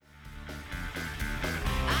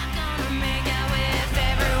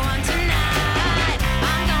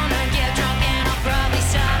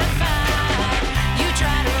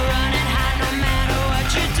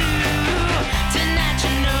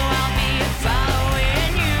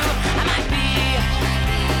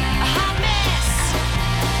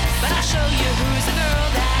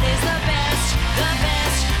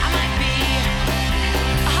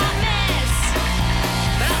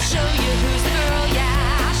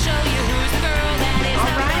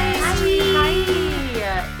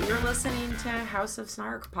House of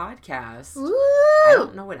Snark podcast. Woo! I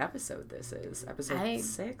don't know what episode this is. Episode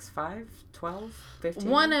 6, 5, 12, 15?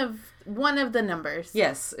 One of the numbers.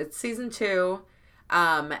 Yes, it's season 2.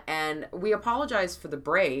 And we apologize for the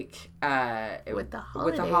break. With the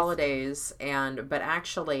holidays. But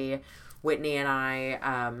actually, Whitney and I,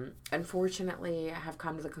 unfortunately, have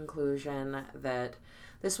come to the conclusion that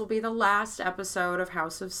this will be the last episode of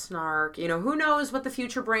House of Snark. You know, who knows what the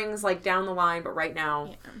future brings, like, down the line, but right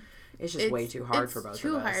now, it's just way too hard for both of us. It's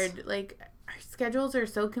too hard. Like, our schedules are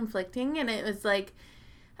so conflicting, and it was, like,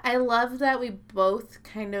 I love that we both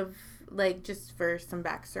kind of, like, just for some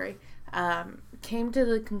backstory, came to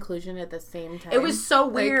the conclusion at the same time. It was so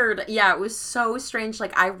weird. Yeah, it was so strange.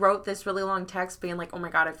 Like, I wrote this really long text being like, oh my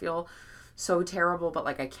God, I feel so terrible, but,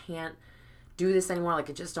 like, I can't do this anymore. Like,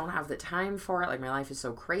 I just don't have the time for it. Like, my life is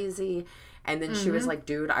so crazy. And then she was like,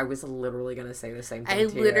 dude, I was literally going to say the same thing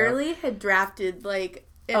to you. I literally had drafted, like,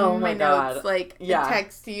 in my notes, like, a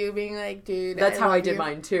text to you being like, dude, that's how I did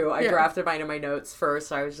mine, too. I drafted mine in my notes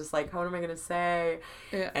first. I was just like, what am I going to say?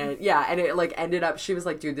 Yeah. And it, like, ended up, she was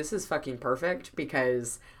like, dude, this is fucking perfect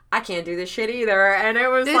because I can't do this shit either. And it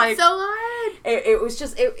was like, so hard. It was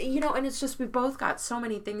just, you know, and it's just, we both got so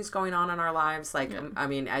many things going on in our lives. Like, I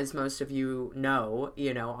mean, as most of you know,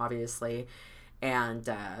 obviously, and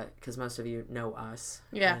because most of you know us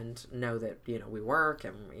and know that, you know, we work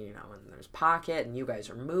and, you know, and there's Pocket and you guys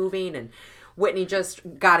are moving, and Whitney just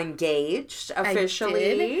got engaged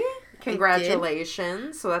officially.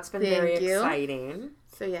 Congratulations. So that's been very exciting.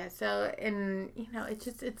 So and you know, it's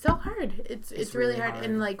so hard. It's really hard.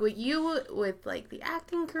 And like with like the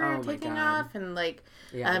acting career taking off, and like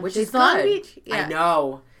which Chase is Long good. Beach. I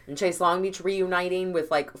know. And Chase Long Beach reuniting with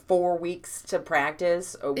like 4 weeks to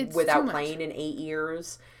practice without playing in 8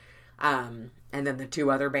 years. And then the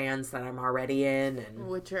 2 other bands that I'm already in, and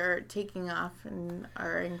which are taking off and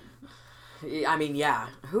are I mean,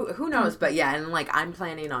 who knows? But and like, I'm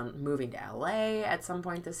planning on moving to LA at some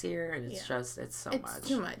point this year, and it's so much. It's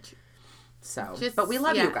too much. So, but we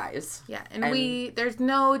love you guys. Yeah, and there's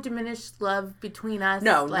no diminished love between us.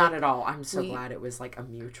 No, like, not at all. I'm so glad it was like a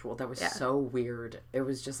mutual. That was so weird. It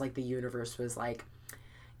was just like the universe was like,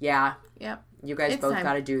 you guys both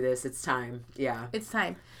got to do this. It's time. Yeah. It's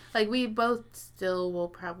time. Like, we both still will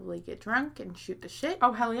probably get drunk and shoot the shit.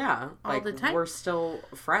 Oh, hell yeah. All the time. We're still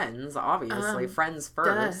friends, obviously. Friends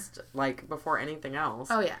first, like, before anything else.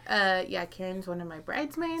 Oh, yeah. Karen's one of my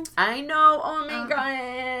bridesmaids. I know. Oh, my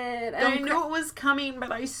God. I knew it was coming,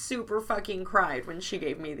 but I super fucking cried when she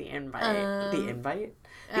gave me the invite. The invite?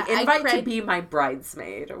 The invite to be my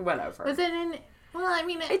bridesmaid. Whatever. Was it in... Well, I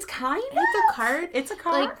mean... It's kind of. It's a card. It's a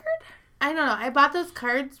card? Like, I don't know. I bought those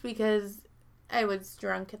cards because I was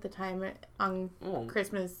drunk at the time on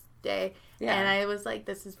Christmas Day. Yeah. And I was like,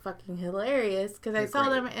 this is fucking hilarious. Because I saw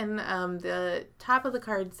them, and the top of the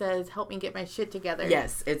card says, help me get my shit together.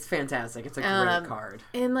 Yes, it's fantastic. It's a great card.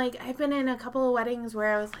 And, like, I've been in a couple of weddings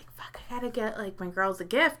where I was like, fuck, I gotta get, like, my girls a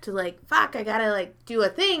gift. Like, fuck, I gotta, like, do a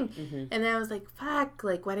thing. Mm-hmm. And then I was like, fuck,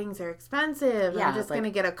 like, weddings are expensive. Yeah, I'm just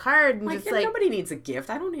gonna get a card. And just, like, nobody needs a gift.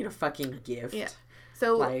 I don't need a fucking gift. Yeah.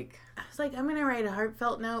 So, like, I was like, I'm gonna write a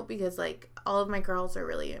heartfelt note because, like, all of my girls are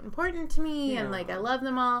really important to me. And, like, I love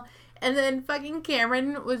them all. And then fucking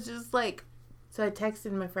Cameron was just like, so I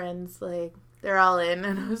texted my friends, like, they're all in.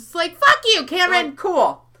 And I was like, fuck you, Cameron. Like,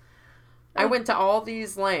 cool. I went to all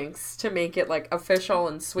these lengths to make it, like, official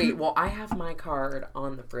and sweet. Well, I have my card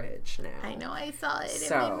on the fridge now. I know, I saw it.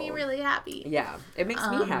 So, it made me really happy. Yeah, it makes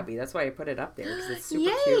me happy. That's why I put it up there, because it's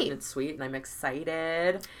super cute and it's sweet, and I'm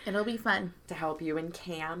excited. It'll be fun. To help you and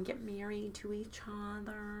Cam get married to each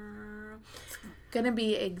other. It's gonna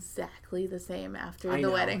be exactly the same after the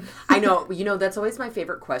wedding. I know. You know, that's always my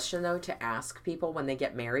favorite question, though, to ask people when they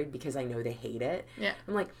get married, because I know they hate it. Yeah.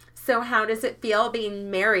 I'm like, so how does it feel being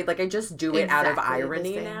married? Like, I just do it out of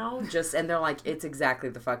irony now. And they're like, it's exactly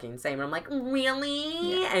the fucking same. And I'm like,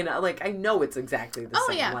 really? Yeah. And, like, I know it's exactly the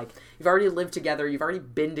same. Yeah. Like, you've already lived together. You've already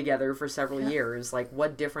been together for several years. Like,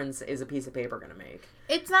 what difference is a piece of paper going to make?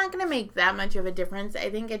 It's not going to make that much of a difference.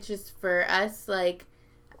 I think it's just for us, like,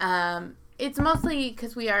 it's mostly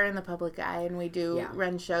because we are in the public eye and we do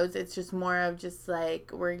run shows. It's just more of just,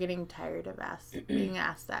 like, we're getting tired of being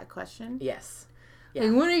asked that question. Yes. Yeah.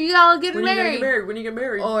 Like, when are you all getting married? When are you getting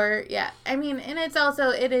married? Or, I mean, and it's also,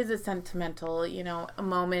 it is a sentimental, you know, a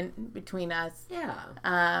moment between us. Yeah.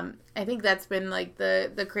 I think that's been, like,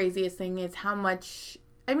 the craziest thing is how much,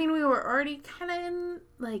 I mean, we were already kind of in,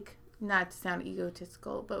 like, not to sound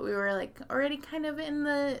egotistical, but we were, like, already kind of in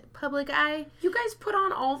the public eye. You guys put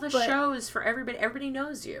on all the shows for everybody. Everybody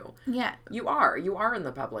knows you. Yeah. You are in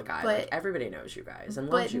the public eye. Like, everybody knows you guys and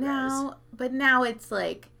loves you guys. But now it's,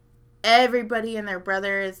 like, everybody and their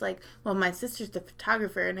brother is like, well, my sister's the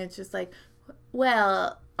photographer, and it's just like,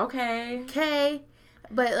 well, okay.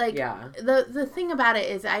 But, like, the thing about it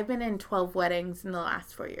is I've been in 12 weddings in the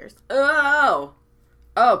last 4 years. Oh,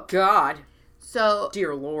 God. So.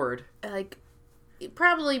 Dear Lord. Like,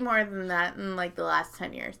 probably more than that in, like, the last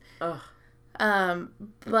 10 years. Ugh.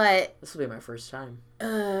 But. This will be my first time.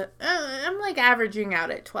 I'm, like, averaging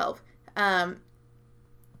out at 12.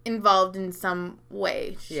 Involved in some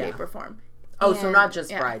way, shape, or form. Oh, so not just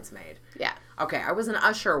bridesmaid. Yeah. Okay, I was an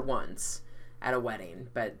usher once at a wedding,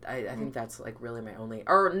 but I think that's, like, really my only...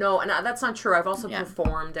 Or, no, and that's not true. I've also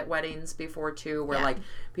performed at weddings before, too, where, like,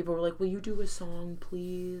 people were like, will you do a song,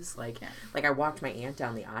 please? Like, like I walked my aunt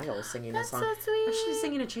down the aisle singing a song. That's so sweet. She's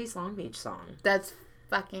singing a Chase Long Beach song. That's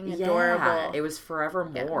fucking adorable. Yeah, it was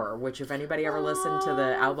Forevermore, which if anybody ever listened to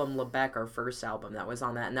the album Lebec, our first album, that was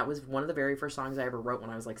on that, and that was one of the very first songs I ever wrote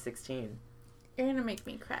when I was, like, 16. You're gonna make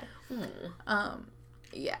me cry.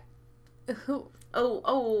 Yeah.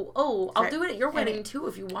 I'll do it at your wedding, too,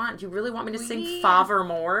 if you want. Do you really want me to sing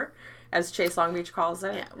Favermore, as Chase Long Beach calls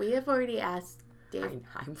it? Yeah, we have already asked Dave.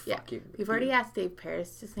 I'm fucking... We've already asked Dave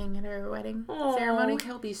Paris to sing at our wedding ceremony.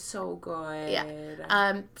 He'll be so good.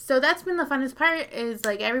 Yeah. So that's been the funnest part, is,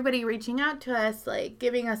 like, everybody reaching out to us, like,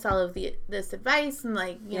 giving us all of this advice and,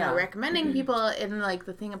 like, you know, recommending people. And, like,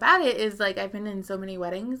 the thing about it is, like, I've been in so many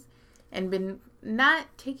weddings and been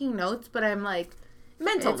not taking notes, but I'm, like...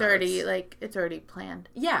 Mental it's already like it's already planned.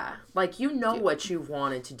 Yeah, like you know what you've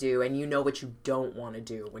wanted to do, and you know what you don't want to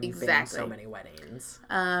do when you've been in so many weddings.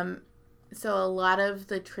 So a lot of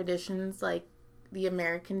the traditions, like the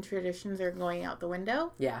American traditions, are going out the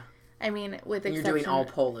window. Yeah, I mean, with exception, you're doing all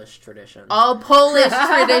Polish traditions. All Polish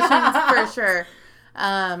traditions for sure.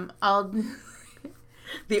 Only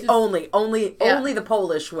the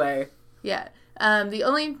Polish way. Yeah. The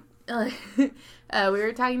only. We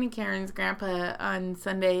were talking to Karen's grandpa on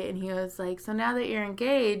Sunday, and he was like, so now that you're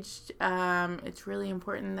engaged, it's really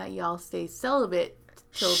important that y'all stay celibate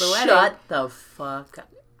till the wedding. Shut the fuck up.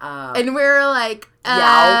 And we were like,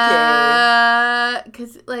 yeah, okay.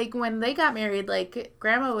 Because, like, when they got married, like,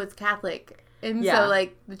 grandma was Catholic. And so,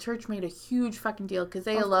 like, the church made a huge fucking deal because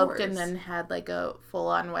they eloped and then had, like, a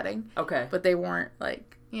full-on wedding. Okay. But they weren't,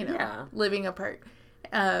 like, you know, living apart.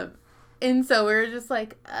 And so we were just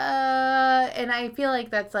like, and I feel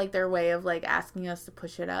like that's, like, their way of, like, asking us to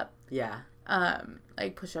push it up. Yeah.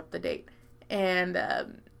 Like, push up the date. And,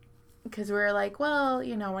 because we were like, well,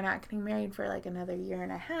 you know, we're not getting married for, like, another year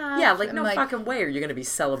and a half. Yeah, like, no fucking way are you going to be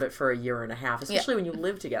celibate for a year and a half, especially when you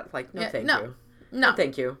live together. Like, no, thank you. No,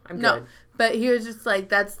 thank you. I'm good. But he was just like,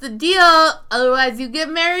 that's the deal. Otherwise, you get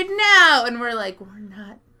married now. And we're like, we're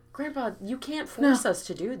not. Grandpa, you can't force us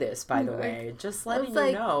to do this, by the way. Just letting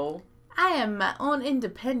you know. I am my own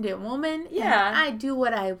independent woman. Yeah. And I do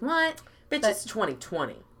what I want. Bitch, it's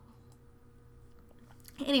 2020.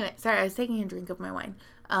 Anyway, sorry, I was taking a drink of my wine.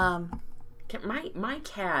 My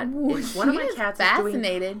cat is one of my cats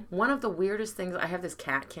fascinated. Is doing one of the weirdest things. I have this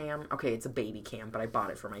cat cam. Okay, it's a baby cam, but I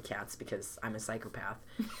bought it for my cats because I'm a psychopath.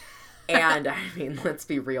 And I mean, let's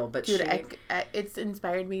be real, but dude, it's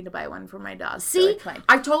inspired me to buy one for my dog. See, so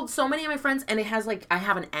I told so many of my friends, and it has like I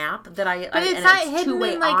have an app that but it's not hidden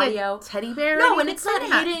two-way in like audio. A teddy bear. No, and it's not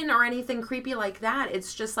hidden or anything creepy like that.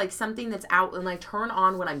 It's just like something that's out and I turn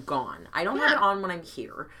on when I'm gone. I don't have it on when I'm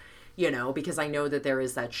here. You know, because I know that there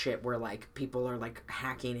is that shit where, like, people are, like,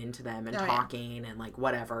 hacking into them and talking and, like,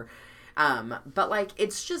 whatever. But, like,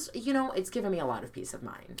 it's just, you know, it's given me a lot of peace of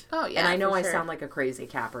mind. Oh, yeah, and I know I sound like a crazy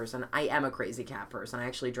cat person. I am a crazy cat person. I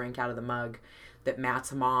actually drank out of the mug that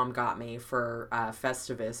Matt's mom got me for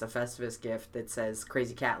Festivus, a Festivus gift that says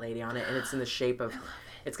Crazy Cat Lady on it. And it's in the shape of,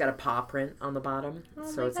 it's got a paw print on the bottom.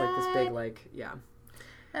 So it's, like, this big, like, yeah.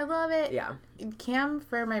 I love it. Yeah. Cam,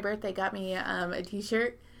 for my birthday, got me a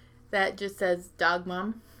t-shirt that just says Dog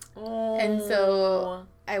Mom. Oh. And so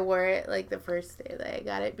I wore it like the first day that I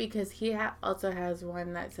got it because he also has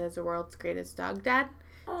one that says the world's greatest dog dad.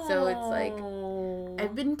 Oh. So it's like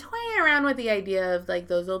I've been toying around with the idea of like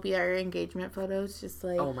those will be our engagement photos, just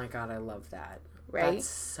like. Oh my God, I love that. Right? That's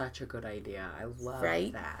such a good idea. I love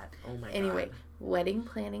that. Oh my God. Anyway, wedding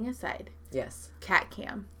planning aside. Yes. Cat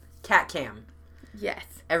cam. Cat cam. Yes.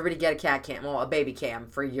 Everybody get a cat cam. Well, a baby cam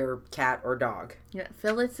for your cat or dog. Yeah.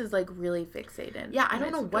 Phyllis is like really fixated. Yeah, I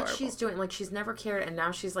don't know what she's doing. Like, she's never cared, and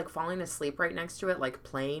now she's like falling asleep right next to it, like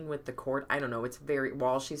playing with the cord. I don't know. It's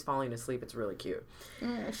while she's falling asleep, it's really cute.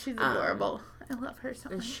 Yeah, she's adorable. I love her so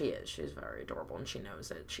much. She is. She's very adorable, and she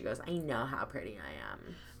knows it. She goes, I know how pretty I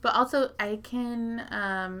am. But also, I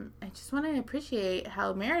just want to appreciate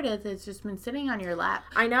how Meredith has just been sitting on your lap.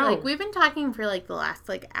 I know. Like, we've been talking for, like, the last,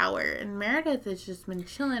 like, hour, and Meredith has just been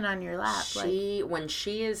chilling on your lap. When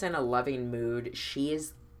she is in a loving mood, she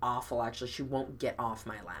is awful, actually. She won't get off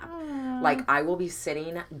my lap. Aww. Like, I will be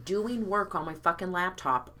sitting doing work on my fucking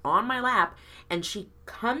laptop on my lap, and she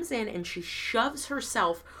comes in and she shoves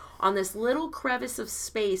herself on this little crevice of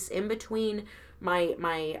space in between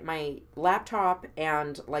my laptop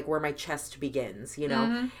and, like, where my chest begins, you know?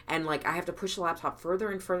 Mm-hmm. And, like, I have to push the laptop further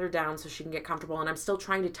and further down so she can get comfortable, and I'm still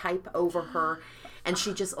trying to type over her, and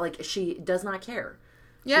she just, like, she does not care.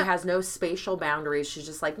 Yep. She has no spatial boundaries. She's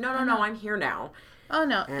just like, no, I'm here now. Oh,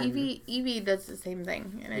 no. And Evie does the same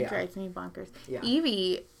thing, and it drives me bonkers. Yeah.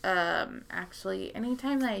 Evie, actually,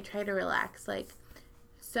 anytime that I try to relax, like,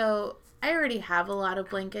 so I already have a lot of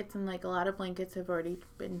blankets, and, like, a lot of blankets have already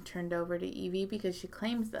been turned over to Evie because she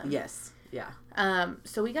claims them. Yes. Yeah.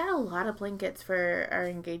 So we got a lot of blankets for our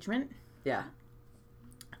engagement. Yeah.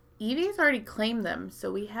 Evie's already claimed them,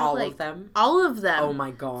 so we have, all like... of them? All of them. Oh,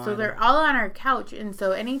 my God. So they're all on our couch, and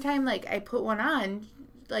so anytime, like, I put one on...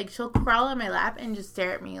 Like, she'll crawl on my lap and just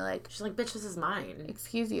stare at me like... She's like, bitch, this is mine.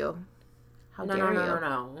 Excuse you. How dare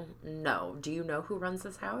you? No. Do you know who runs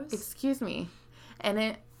this house? Excuse me.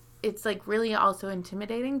 And it's, like, really also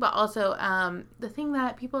intimidating. But also, the thing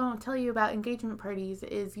that people don't tell you about engagement parties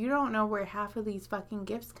is you don't know where half of these fucking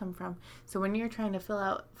gifts come from. So when you're trying to fill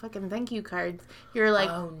out fucking thank you cards, you're like,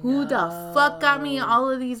 who the fuck got me all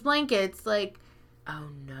of these blankets? Like... Oh,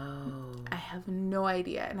 no. I have no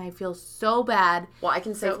idea, and I feel so bad. Well, I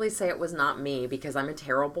can safely say it was not me, because I'm a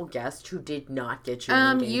terrible guest who did not get you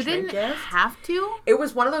an engagement you didn't gift. Have to? It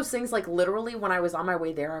was one of those things, like, literally, when I was on my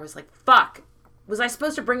way there, I was like, fuck. Was I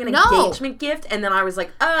supposed to bring an engagement gift? And then I was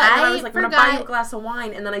like, and then I was like, I'm going to buy you a glass of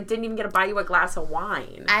wine, and then I didn't even get to buy you a glass of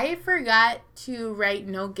wine. I forgot to write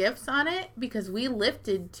no gifts on it, because we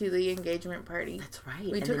lifted to the engagement party. That's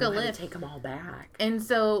right. We took a lift. To take them all back. And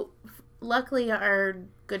so... Luckily, our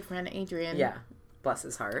good friend Adrian, bless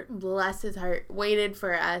his heart, waited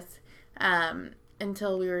for us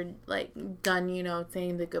until we were, like, done, you know,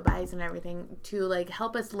 saying the goodbyes and everything to, like,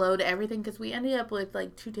 help us load everything, because we ended up with,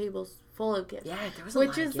 like, 2 tables full of gifts. Yeah, there was a lot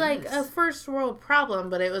of gifts. Which is, like, a first world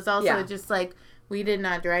problem, but it was also just, like, we did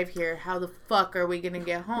not drive here. How the fuck are we going to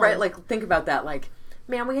get home? Right, like, think about that. Like,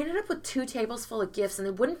 man, we ended up with 2 tables full of gifts, and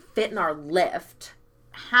they wouldn't fit in our lift.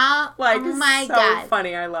 How? Like, oh my God. So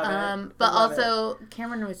funny. I love it. But also,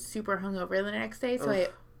 Cameron was super hungover the next day, so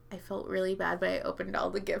I felt really bad, but I opened all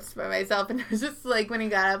the gifts by myself, and it was just like, when he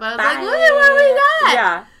got up, I was like, look at what we got!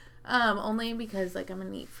 Yeah. Only because, like, I'm a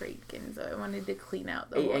neat freak, and so I wanted to clean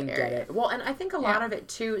out the whole area. Get it. Well, and I think a lot of it,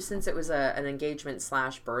 too, since it was an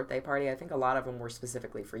engagement/birthday party, I think a lot of them were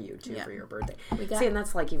specifically for you, too, for your birthday. See, and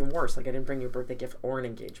that's, like, even worse. Like, I didn't bring you a birthday gift or an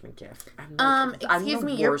engagement gift. Excuse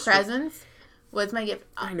me, your presents... was my gift.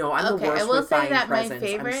 I know, I'm the worst with buying presents. My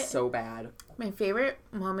favorite, I'm so bad. My favorite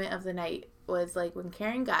moment of the night was, like, when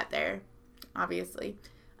Karen got there, obviously.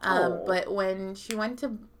 But when she went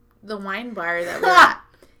to the wine bar that we were at,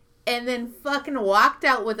 and then fucking walked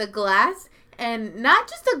out with a glass, and not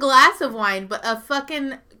just a glass of wine, but a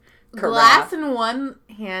fucking glass in one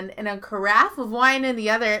hand and a carafe of wine in the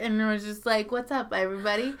other, and it was just like, what's up,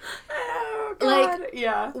 everybody? God,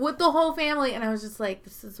 like, with the whole family, and I was just like,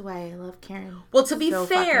 this is why I love Karen. Well, to be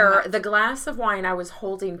fair, the glass of wine I was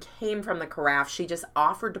holding came from the carafe. She just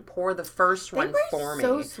offered to pour the first one for me.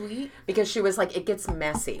 So sweet. Because she was like, it gets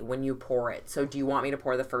messy when you pour it, so do you want me to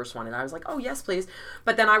pour the first one? And I was like, oh, yes, please.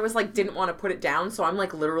 But then I was like, didn't want to put it down, so I'm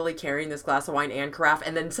like literally carrying this glass of wine and carafe,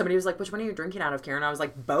 and then somebody was like, which one are you drinking out of, Karen? I was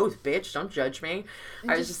like, both, bitch, don't judge me.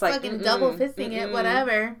 I was just like, fucking double fisting it,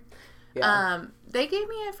 whatever. Yeah. They gave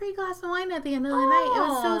me a free glass of wine at the end of the night. It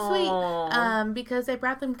was so sweet. Because I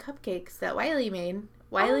brought them cupcakes that Wiley made.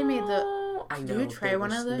 Wiley made the... I know. Did you try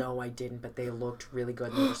one of them? No, I didn't, but they looked really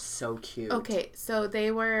good. They were so cute. Okay, so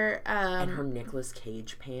they were... and her Nicolas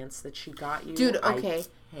Cage pants that she got you. Dude, okay.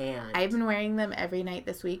 I can't. I've been wearing them every night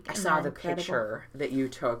this week. I saw the picture that you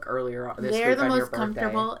took earlier this week on your birthday. They're the most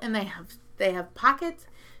comfortable, and they have pockets.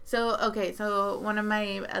 So, okay, so one of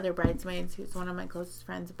my other bridesmaids, who's one of my closest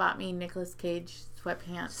friends, bought me Nicolas Cage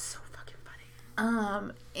sweatpants. So fucking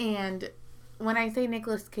funny. And when I say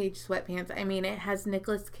Nicolas Cage sweatpants, I mean it has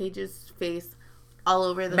Nicolas Cage's face all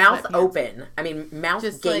over the mouth sweatpants. Open. I mean, mouth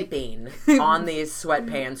just gaping on these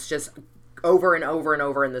sweatpants, just over and over and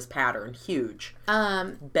over in this pattern. Huge.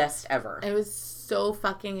 Best ever. I was so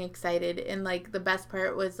fucking excited, and, like, the best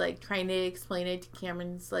part was, like, trying to explain it to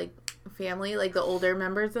Cameron's, like, family, like the older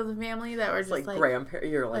members of the family that were just like grandparents.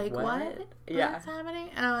 You're like what? Yeah. What's happening?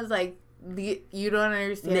 And I was like, you don't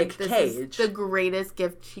understand. Nick this Cage. is the greatest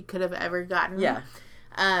gift she could have ever gotten. Yeah.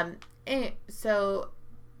 So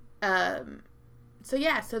that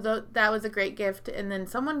was a great gift. And then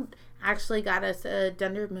someone actually got us a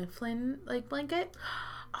Dunder Mifflin blanket.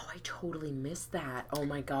 Oh, I totally missed that. Oh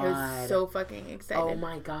my god. I was so fucking excited. Oh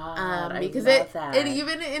my god. Because I love that. It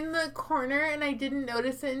even in the corner, and I didn't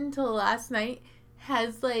notice it until last night,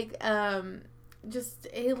 has just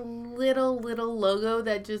a little logo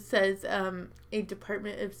that just says a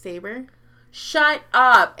Department of Saber. Shut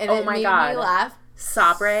up. And oh my god. Made me laugh.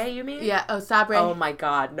 Sabre, you mean? Yeah, Sabre. Oh my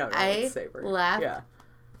god. No, it's I Saber. laughed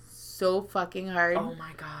so fucking hard. Oh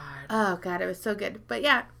my god. Oh god, it was so good. But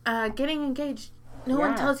yeah, getting engaged. No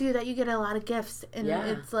one tells you that you get a lot of gifts. And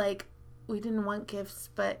it's like, we didn't want gifts,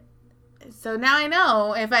 but... So now I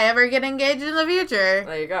know if I ever get engaged in the future.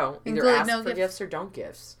 There you go. Either ask for gifts or don't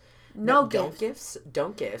gifts. No gifts. Don't gifts.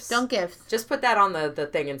 Don't gifts. Don't gifts. Just put that on the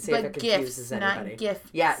thing and see if it confuses anybody. Not gifts.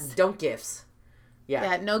 Yeah, don't gifts.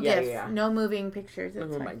 Yeah, no gifts. Yeah. No moving pictures.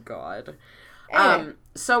 It's fine. My god. Anyway.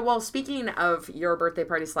 So, speaking of your birthday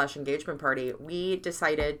party / engagement party, we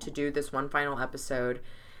decided to do this one final episode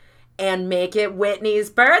and make it Whitney's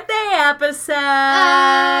birthday episode.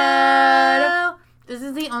 Oh, this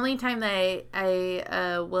is the only time that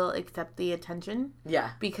I will accept the attention.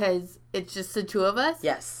 Yeah. Because it's just the two of us.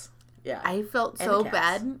 Yes. Yeah. I felt so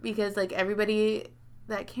bad because everybody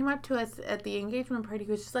that came up to us at the engagement party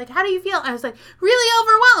was just like, how do you feel? I was like, really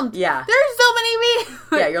overwhelmed. Yeah. There's so many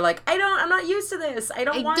people. Yeah, you're like, I'm not used to this. I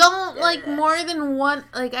don't like more than one,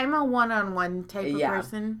 I'm a one-on-one type of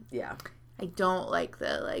person. Yeah. I don't like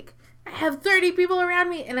the, I have 30 people around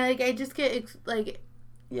me, and I just get,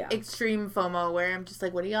 extreme FOMO where I'm just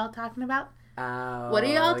like, what are y'all talking about? What are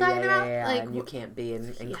y'all talking about? Yeah. And you can't be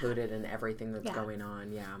included in everything that's going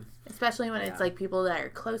on. Yeah. Especially when it's people that are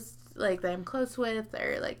close, that I'm close with,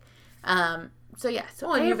 or so yeah.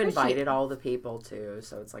 So and you've invited all the people too,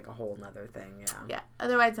 so it's a whole nother thing. Yeah. Yeah.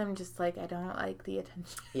 Otherwise, I'm just I don't like the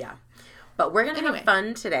attention. Yeah. But we're gonna have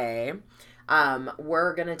fun today.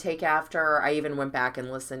 We're gonna take after. I even went back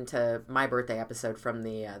and listened to my birthday episode from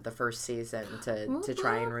the first season to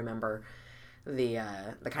try and remember the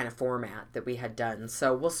kind of format that we had done.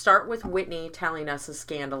 So we'll start with Whitney telling us a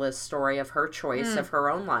scandalous story of her choice of her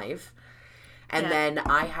own life. And then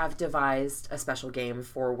I have devised a special game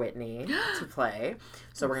for Whitney to play.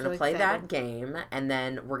 So we're going to play that game. And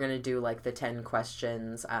then we're going to do the 10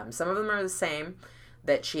 questions. Some of them are the same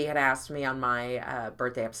that she had asked me on my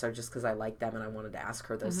birthday episode just because I liked them and I wanted to ask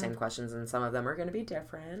her those same questions. And some of them are going to be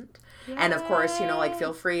different. Yay. And of course,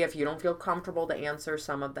 feel free if you don't feel comfortable to answer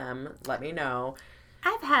some of them, let me know.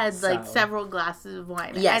 I've had several glasses of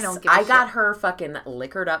wine. Yes, I don't give a shit. got her fucking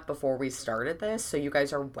liquored up before we started this, so you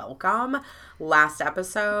guys are welcome. Last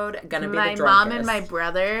episode, gonna be the drunkest. My mom and my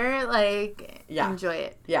brother, enjoy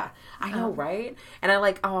it. Yeah, I know, right? And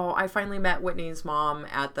I finally met Whitney's mom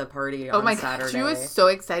at the party on Saturday. God, she was so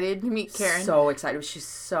excited to meet Karen. So excited. She's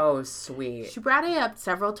so sweet. She brought it up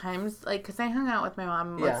several times, because I hung out with my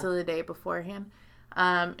mom most of the day beforehand.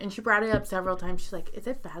 And she brought it up several times. She's like, is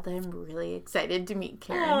it bad that I'm really excited to meet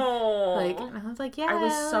Karen? And I was like, yeah. I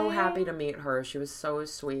was so happy to meet her. She was so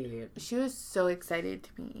sweet. She was so excited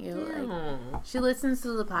to meet you. She listens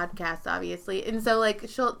to the podcast, obviously. And so,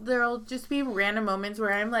 there'll just be random moments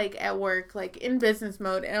where I'm, at work, in business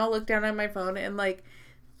mode, and I'll look down at my phone and,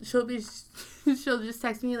 she'll just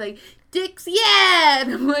text me dicks, yeah,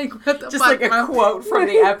 and I'm like, what the just fuck? A quote from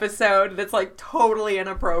the episode that's totally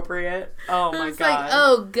inappropriate. Oh my god.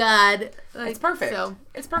 Oh god. It's perfect. So,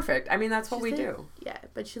 it's perfect. I mean, that's what we do. Yeah,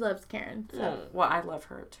 but she loves Karen. So. Well, I love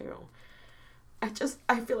her too. I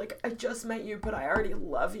feel like I just met you, but I already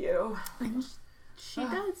love you. She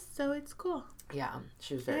does, so it's cool. Yeah,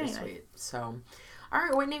 she was very sweet. So, all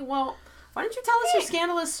right, Whitney. Well, why don't you tell us your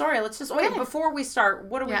scandalous story? Let's just wait before we start.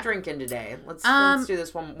 What are we drinking today? Let's do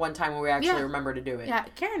this one time when we actually remember to do it. Yeah,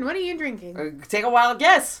 Karen, what are you drinking? Take a wild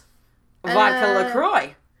guess. Vodka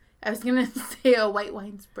LaCroix. I was gonna say a white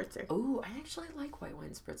wine spritzer. Ooh, I actually like white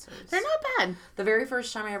wine spritzers. They're not bad. The very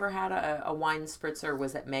first time I ever had a wine spritzer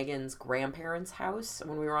was at Megan's grandparents' house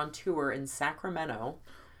when we were on tour in Sacramento.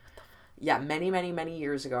 Yeah, many, many, many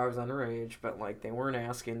years ago. I was underage, but they weren't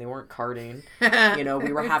asking, they weren't carding. We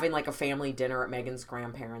were having a family dinner at Megan's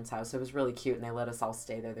grandparents' house. It was really cute, and they let us all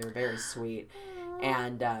stay there. They were very sweet,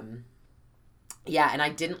 and and I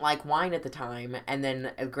didn't like wine at the time. And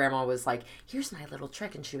then Grandma was like, "Here's my little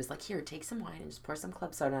trick," and she was like, "Here, take some wine and just pour some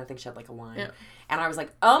club soda." And I think she had a lime, and I was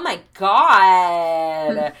like, "Oh my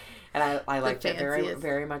god!" And I liked it very,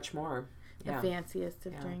 very much more. The fanciest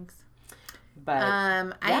of drinks. But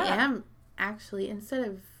I am actually, instead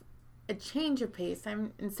of a change of pace.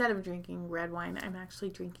 Instead of drinking red wine, I'm actually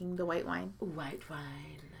drinking the white wine. White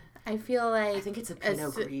wine. I feel like I think it's a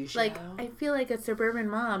Pinot Grigio. Like I feel like a suburban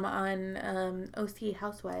mom on OC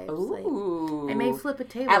Housewives. Ooh. Like, I may flip a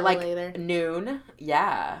table at like later. Noon.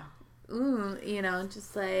 Yeah. Ooh, you know,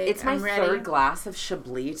 just like it's my third glass of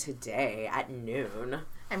Chablis today at noon.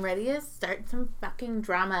 I'm ready to start some fucking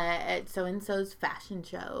drama at so and so's fashion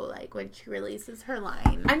show. Like when she releases her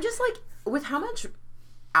line. I'm just like, with how much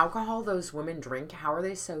alcohol those women drink, how are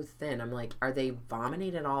they so thin? I'm like, are they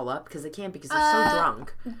vomiting it all up? Because they can't, because they're so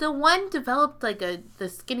drunk. The one developed like the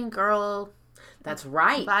skinny girl. That's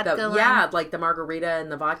right. Vodka like the margarita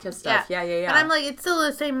and the vodka stuff. Yeah. But I'm like, it's still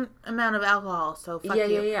the same amount of alcohol, so fuck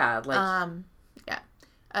you. Yeah. Like,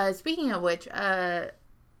 yeah. Speaking of which,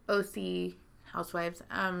 OC Housewives.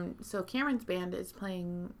 So Cameron's band is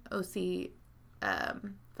playing OC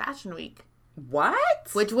Fashion Week. What?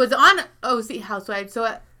 Which was on OC Housewives.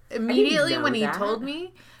 So immediately when he told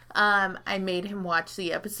me, I made him watch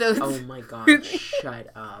the episodes. Oh my god, shut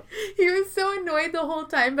up. He was so annoyed the whole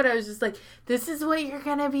time, but I was just like, this is what you're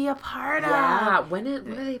going to be a part of. Yeah, when are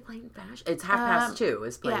they playing Fashion? It's 2:30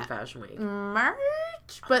 is playing Fashion Week. March?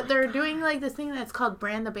 But they're doing like this thing that's called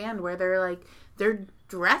Brand the Band, where they're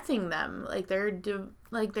dressing them. Like they're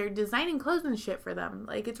designing clothes and shit for them.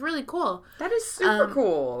 Like it's really cool. That is super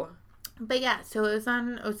cool. But yeah, so it was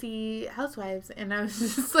on OC Housewives, and I was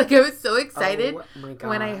just like, I was so excited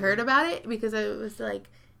when I heard about it, because I was like,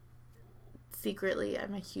 secretly,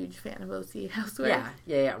 I'm a huge fan of OC Housewives.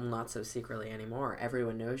 Yeah. Well, not so secretly anymore.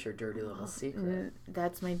 Everyone knows your dirty little secret.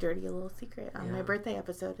 That's my dirty little secret on my birthday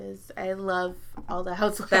episode is I love all the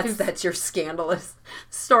housewives. That's your scandalous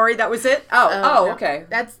story. That was it? Oh, no. Okay.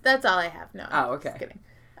 That's all I have. No. Oh, okay. Just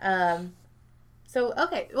kidding. So,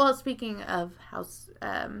 okay. Well, speaking of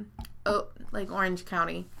like Orange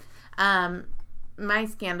County, my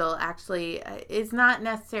scandal actually is not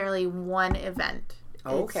necessarily one event.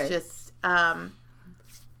 Oh, okay. It's just,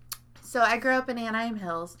 so I grew up in Anaheim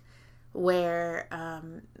Hills, where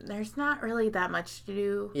there's not really that much to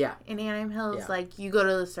do in Anaheim Hills. Yeah. Like, you go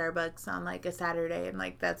to the Starbucks on, like, a Saturday, and,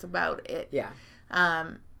 like, that's about it. Yeah.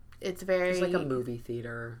 It's very... It's like a movie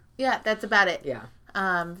theater. Yeah, that's about it. Yeah.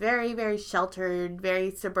 Very, very sheltered, very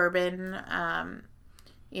suburban.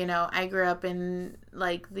 You know, I grew up in,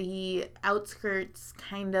 like, the outskirts,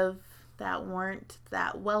 kind of, that weren't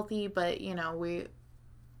that wealthy, but, you know,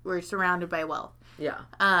 we're surrounded by wealth. Yeah.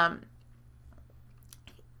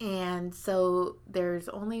 And so there's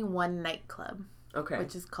only one nightclub. Okay.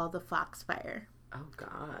 Which is called the Foxfire. Oh,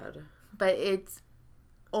 God. But it's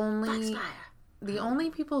only... Foxfire. The only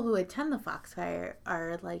people who attend the Foxfire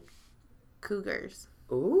are, like, cougars.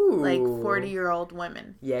 Ooh. Like 40-year-old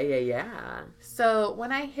women. Yeah. So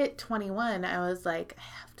when I hit 21, I was like, I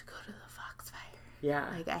have to go to the Foxfire. Yeah.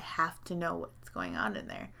 Like, I have to know what's going on in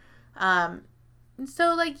there. And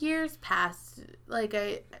so, like, years passed. Like,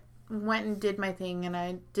 I went and did my thing, and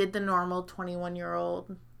I did the normal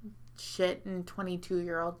 21-year-old shit and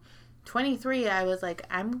 22-year-old. 23, I was like,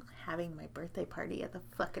 I'm having my birthday party at the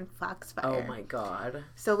fucking Foxfire. Oh, my God.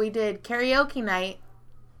 So we did karaoke night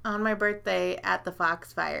on my birthday at the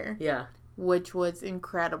Foxfire. Yeah. Which was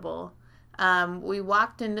incredible. We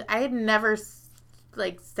walked in. I had never,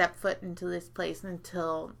 like, stepped foot into this place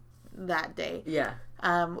until that day. Yeah.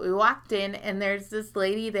 We walked in, and there's this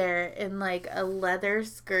lady there in, like, a leather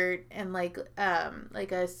skirt and, like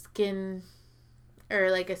a skin, or,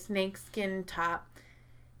 like, a snake skin top,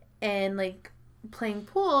 and, like, playing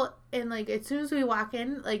pool. And, like, as soon as we walk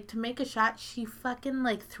in, like, to make a shot, she fucking,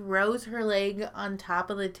 like, throws her leg on top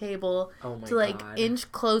of the table to, like,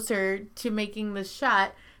 inch closer to making the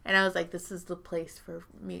shot. And I was like, this is the place for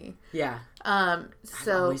me. Yeah.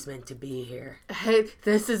 So I'm always meant to be here.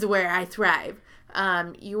 This is where I thrive.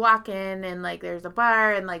 You walk in, and, like, there's a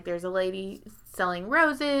bar, and, like, there's a lady selling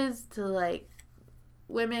roses to, like,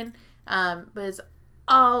 women. But it's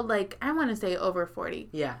all, like, I want to say over 40.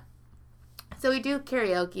 Yeah. So we do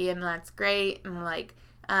karaoke, and that's great. And, like,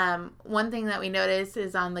 one thing that we noticed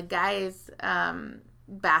is on the guys'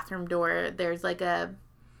 bathroom door, there's, like a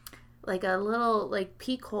little, like,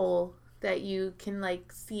 peek hole that you can,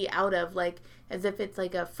 like, see out of, like, as if it's,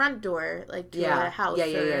 like, a front door, like, to a house or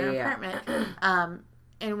an apartment.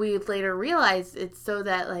 And we later realized it's so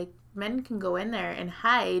that, like, men can go in there and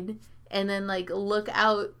hide and then, like, look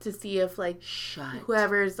out to see if, like,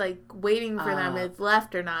 whoever's, like, waiting for them is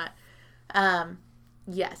left or not.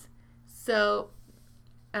 Yes. So,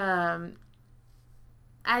 I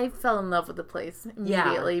fell in love with the place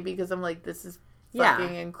immediately because I'm like, this is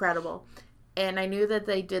fucking incredible. And I knew that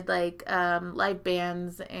they did, like, live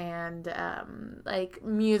bands and, like,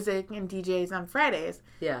 music and DJs on Fridays.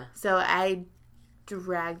 Yeah. So I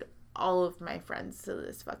dragged all of my friends to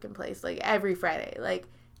this fucking place, like, every Friday. Like,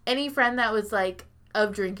 any friend that was, like,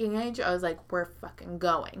 of drinking age, I was like, we're fucking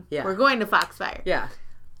going. Yeah. We're going to Foxfire. Yeah.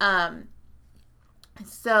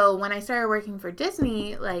 So when I started working for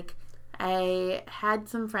Disney, like, I had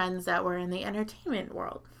some friends that were in the entertainment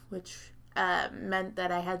world, which meant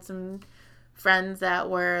that I had some friends that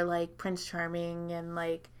were like Prince Charming and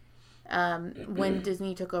like when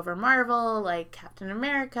Disney took over Marvel, like Captain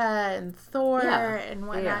America and Thor and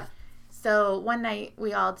whatnot. Yeah. So one night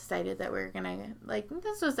we all decided that we were gonna, like,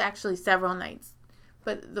 this was actually several nights,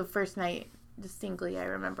 but the first night distinctly I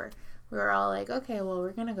remember we were all like, okay, well,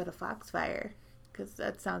 we're gonna go to Foxfire because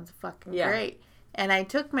that sounds fucking great. And I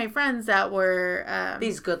took my friends that were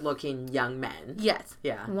these good-looking young men. Yes.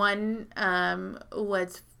 Yeah. One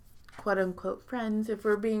was quote-unquote friends, if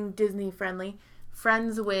we're being Disney friendly,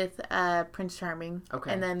 friends with Prince Charming.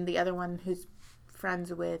 Okay. And then the other one who's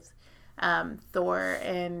friends with Thor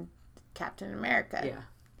and Captain America. Yeah.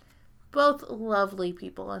 Both lovely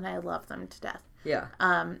people, and I love them to death. Yeah.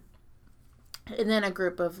 And then a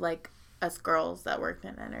group of, like, us girls that worked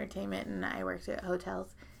in entertainment, and I worked at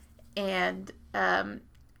hotels. And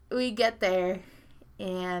we get there,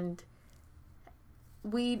 and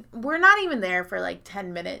we're not even there for like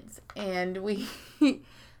 10 minutes, and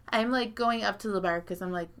I'm like going up to the bar because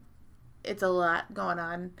I'm like, it's a lot going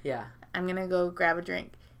on. Yeah. I'm gonna go grab a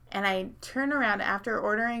drink, and I turn around after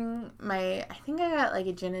ordering I think I got like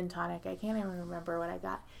a gin and tonic. I can't even remember what I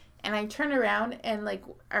got. And I turn around, and like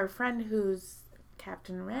our friend who's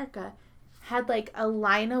Captain America had like a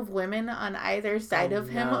line of women on either side of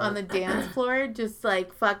him on the dance floor, just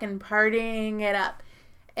like fucking partying it up.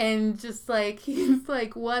 And just like, he's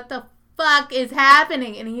like, what the fuck is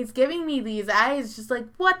happening? And he's giving me these eyes, just like,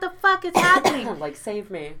 what the fuck is happening? Like, save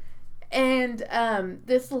me. And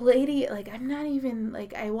this lady, like, I'm not even,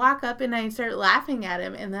 like, I walk up and I start laughing at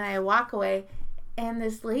him, and then I walk away. And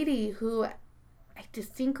this lady who I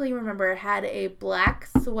distinctly remember had a black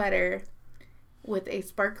sweater with a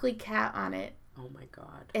sparkly cat on it. Oh my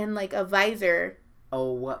god. And like a visor.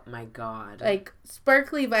 Oh my god. Like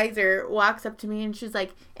sparkly visor, walks up to me and she's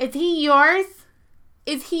like, "Is he yours?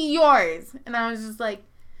 Is he yours?" And I was just like,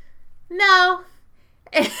 "No."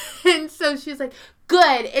 And so she's like,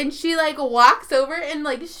 "Good." And she like walks over and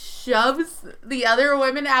like shoves the other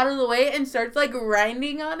women out of the way and starts like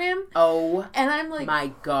grinding on him. Oh. And I'm like,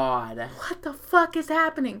 my god. What the fuck is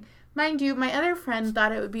happening? Mind you, my other friend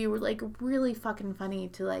thought it would be, like, really fucking funny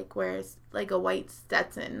to, like, wear, like, a white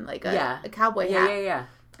Stetson, like, a cowboy hat. Yeah.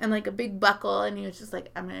 And, like, a big buckle, and he was just like,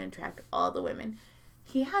 I'm going to attract all the women.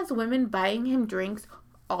 He has women buying him drinks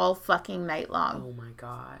all fucking night long. Oh, my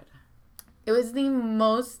God. It was the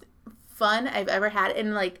most fun I've ever had.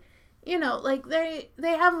 And, like, you know, like, they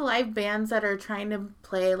have live bands that are trying to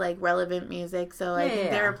play, like, relevant music. So I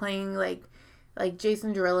think they were playing, like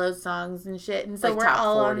Jason Derulo's songs and shit, and so like we're top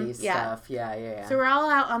all 40 on stuff. Yeah. So we're all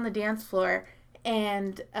out on the dance floor,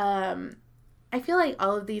 and I feel like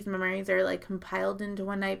all of these memories are like compiled into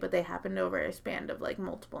one night, but they happened over a span of like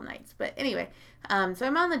multiple nights. But anyway, so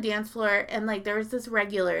I'm on the dance floor, and like there was this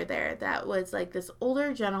regular there that was like this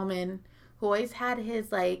older gentleman who always had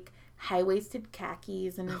his like high-waisted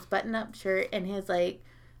khakis and his button-up shirt and his like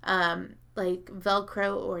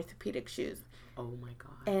Velcro orthopedic shoes. Oh my god.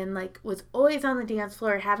 And, like, was always on the dance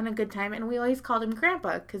floor having a good time. And we always called him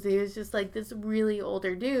Grandpa because he was just, like, this really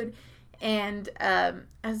older dude. And I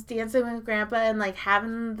was dancing with Grandpa and, like,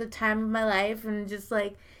 having the time of my life. And just,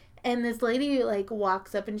 like, and this lady, like,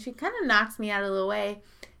 walks up and she kind of knocks me out of the way.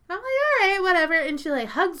 And I'm like, all right, whatever. And she, like,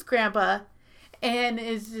 hugs Grandpa and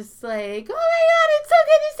is just like, oh, my God, it's so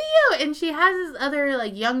good to see you. And she has this other,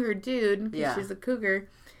 like, younger dude because she's a cougar.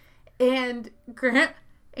 And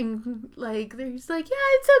And, like, they're just like, yeah,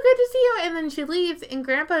 it's so good to see you. And then she leaves, and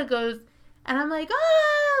Grandpa goes, and I'm like,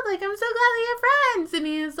 oh, like, I'm so glad that you're friends. And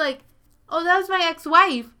he's like, oh, that was my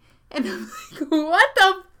ex-wife. And I'm like, what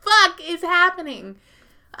the fuck is happening?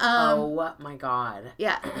 Oh, my God.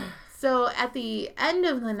 Yeah. So, at the end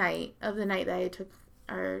of the night that I took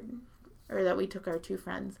that we took our two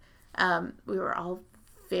friends, we were all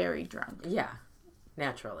very drunk. Yeah.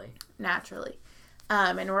 Naturally.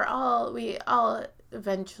 And we all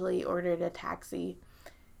eventually ordered a taxi,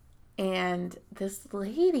 and this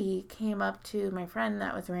lady came up to my friend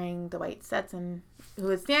that was wearing the white Stetson, who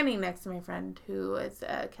was standing next to my friend who was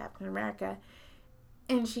Captain America,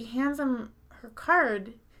 and she hands him her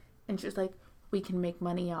card, and she was like, we can make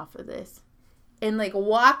money off of this, and like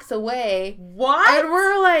walks away. What? And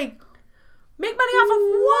we're like, Make money off of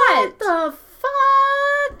what? The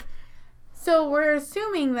fuck? So we're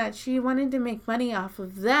assuming that she wanted to make money off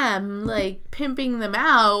of them, like, pimping them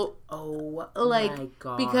out. Oh, like, my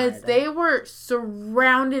God. Because they were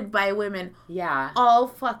surrounded by women. Yeah. All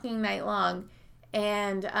fucking night long.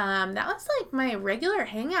 And that was, like, my regular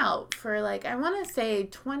hangout for, like, I want to say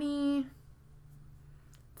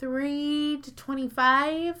 23 to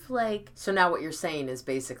 25. Like. So now what you're saying is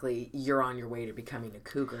basically you're on your way to becoming a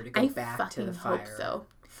cougar to go back to the fire. I hope so.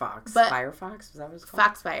 Fox. But Firefox? Is that what it's called?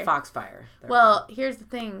 Foxfire. Foxfire. Well, here's the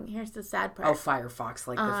thing. Here's the sad part. Oh, Firefox,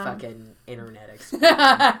 like the fucking internet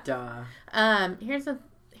explosion. Duh. Here's the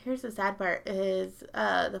sad part is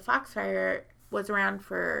the Foxfire was around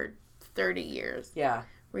for 30 years. Yeah.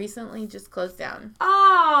 Recently just closed down.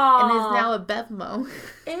 Oh. And is now a Bevmo.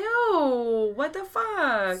 Ew. What the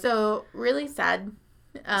fuck? So, really sad.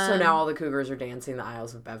 So now all the cougars are dancing the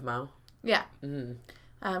aisles of Bevmo? Yeah. Mm.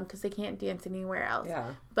 Because they can't dance anywhere else.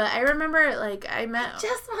 Yeah. But I remember, like, I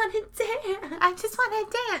just want to dance. I just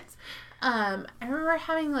want to dance. I remember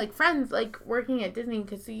having, like, friends, like, working at Disney,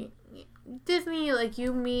 because Disney, like,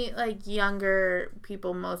 you meet, like, younger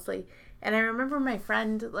people mostly. And I remember my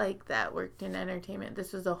friend, like, that worked in entertainment,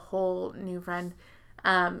 this was a whole new friend,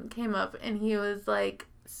 came up, and he was, like,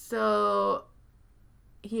 so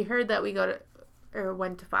he heard that we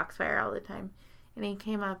went to Foxfire all the time. And he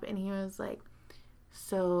came up, and he was, like,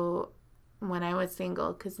 so when I was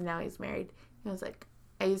single, because now he's married, he was like,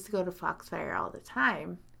 I used to go to Foxfire all the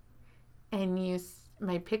time. And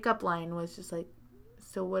my pickup line was just like,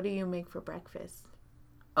 so what do you make for breakfast?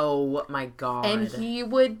 Oh my God. And he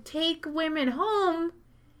would take women home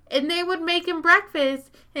and they would make him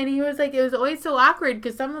breakfast. And he was like, it was always so awkward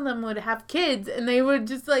because some of them would have kids and they would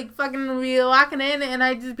just like fucking be walking in and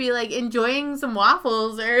I'd just be like enjoying some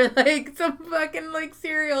waffles or like some fucking like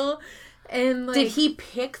cereal. And like, did he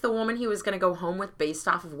pick the woman he was going to go home with based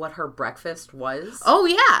off of what her breakfast was? Oh,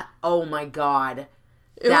 yeah. Oh, my God.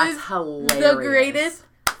 It That's was hilarious. the greatest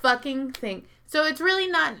fucking thing. So it's really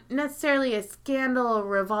not necessarily a scandal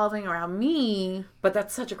revolving around me. But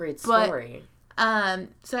that's such a great story. So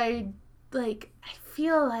I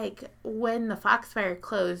feel like when the Foxfire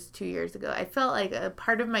closed 2 years ago, I felt like a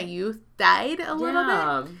part of my youth died a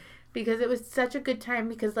little bit. Because it was such a good time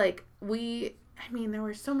because, like, there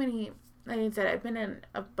were so many. Like I said, I've been in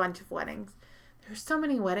a bunch of weddings. There's so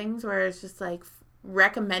many weddings where it's just like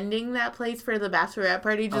recommending that place for the bachelorette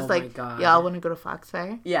party. Just y'all want to go to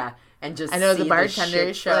Foxfire? Yeah, and just I know see the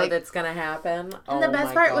bartenders shit show that's gonna happen. And the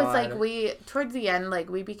best part was like towards the end, like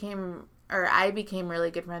I became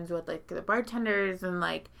really good friends with like the bartenders and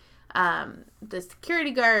like the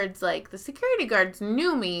security guards. Like the security guards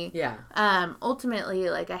knew me. Yeah. Ultimately,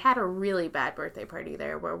 like I had a really bad birthday party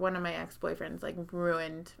there where one of my ex-boyfriends like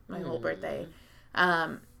ruined my whole birthday.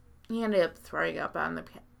 He ended up throwing up on the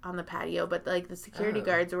patio, but like the security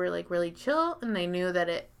guards were like really chill and they knew that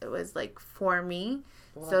it was like for me.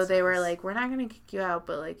 Well, so they were like, we're not gonna kick you out,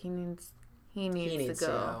 but like he needs to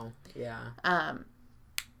go. Yeah. That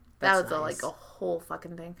was like a whole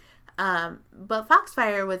fucking thing. But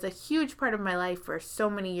Foxfire was a huge part of my life for so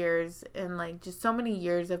many years and like just so many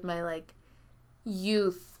years of my like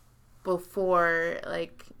youth before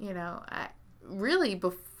like,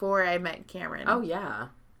 before I met Cameron. Oh yeah.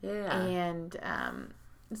 Yeah. And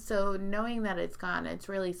so knowing that it's gone, it's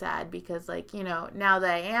really sad because like, now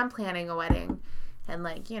that I am planning a wedding and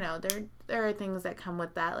like, there are things that come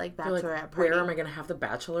with that, like bachelorette party. Where am I going to have the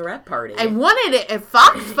bachelorette party? I wanted it at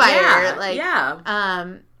Foxfire. Yeah.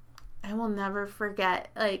 I will never forget,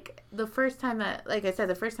 like, the first time that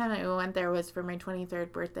we went there was for my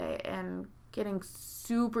 23rd birthday and getting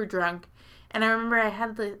super drunk. And I remember I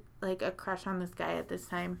had, like, a crush on this guy at this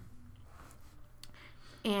time.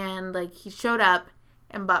 And, like, he showed up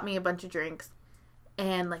and bought me a bunch of drinks.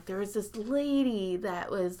 And, like, there was this lady that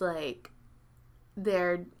was, like,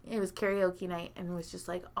 there. It was karaoke night and was just,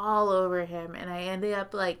 like, all over him. And I ended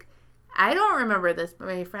up, like, I don't remember this, but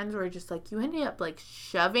my friends were just like, you ended up like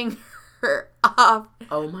shoving her off.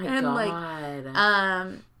 Oh my God. Like,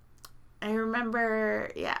 I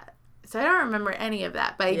remember, yeah. So I don't remember any of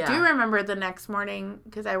that, but I do remember the next morning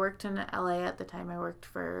because I worked in LA at the time. I worked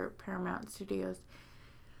for Paramount Studios.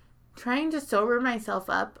 Trying to sober myself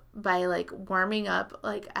up by like warming up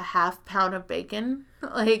like a half pound of bacon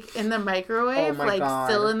like in the microwave,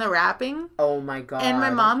 still in the wrapping. Oh my God. And my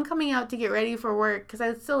mom coming out to get ready for work because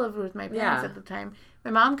I still lived with my parents at the time.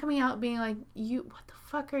 My mom coming out being like, what the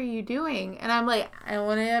fuck are you doing? And I'm like, I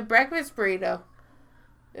wanted a breakfast burrito.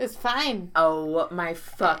 It's fine. Oh my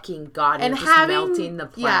fucking God. And just melting the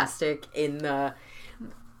plastic in the...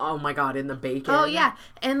 Oh my God, in the bacon. Oh yeah.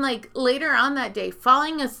 And like later on that day,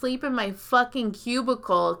 falling asleep in my fucking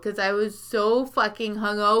cubicle because I was so fucking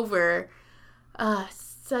hungover.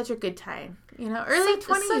 Such a good time. You know, early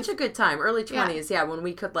 20s. Such a good time. Early 20s, yeah, when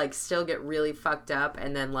we could like still get really fucked up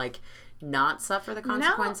and then like not suffer the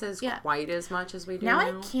consequences quite as much as we do now.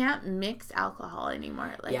 I can't mix alcohol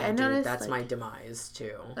anymore. Like I noticed that's my demise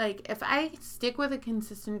too. Like if I stick with a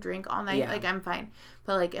consistent drink all night, like I'm fine.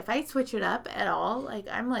 But like if I switch it up at all, like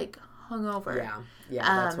I'm like hungover. Yeah,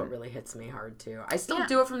 that's what really hits me hard too. I still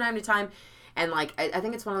do it from time to time, and like I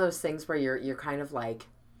think it's one of those things where you're kind of like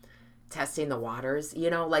testing the waters, you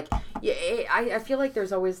know, like I feel like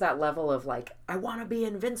there's always that level of like I want to be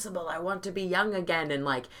invincible, I want to be young again, and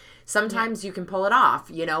like sometimes you can pull it off,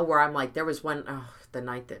 you know, where I'm like there was the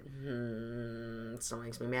night that it still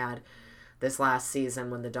makes me mad, this last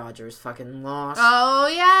season when the Dodgers fucking lost. Oh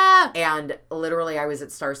yeah. And literally I was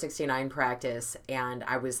at Star 69 practice and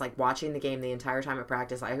I was like watching the game the entire time at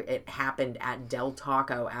practice. It happened at Del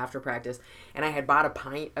Taco after practice, and I had bought a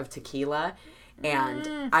pint of tequila.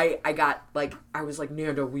 And I got, like, I was like,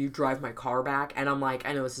 Nando, will you drive my car back? And I'm like,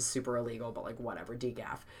 I know this is super illegal, but, like, whatever,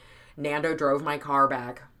 decaf. Nando drove my car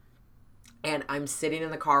back, and I'm sitting in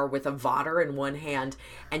the car with a Vodder in one hand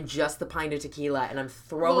and just the pint of tequila, and I'm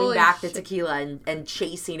throwing back the tequila and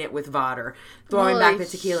chasing it with Vodder. Throwing back the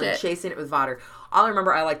tequila and chasing it with Vodder. All I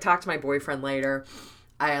remember, I, like, talked to my boyfriend later.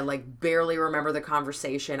 I, like, barely remember the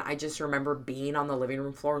conversation. I just remember being on the living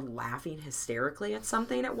room floor laughing hysterically at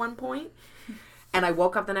something at one point. And I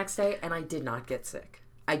woke up the next day and I did not get sick.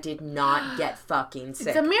 I did not get fucking sick.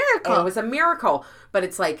 It's a miracle. And it was a miracle. But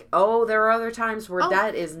it's like, there are other times where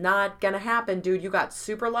that is not going to happen, dude. You got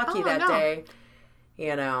super lucky that day.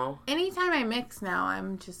 You know. Anytime I mix now,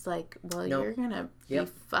 I'm just like, well, you're going to be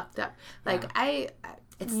fucked up. Like,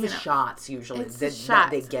 it's the shots usually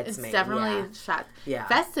that gets me. It's definitely shots. Yeah.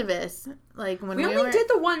 Festivus, like when we only did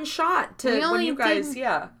the one shot to when you guys,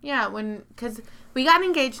 Yeah, because we got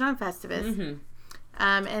engaged on Festivus. Mm-hmm.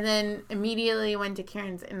 And then immediately went to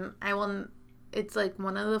Karen's, and it's like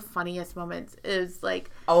one of the funniest moments is like,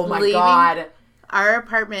 oh my God, our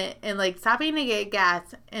apartment and like stopping to get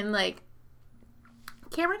gas, and like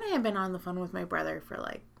Cameron and I have been on the phone with my brother for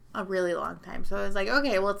like a really long time, so I was like,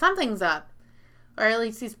 okay, well something's up, or at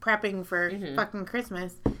least he's prepping for fucking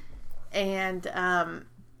Christmas, and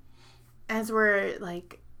as we're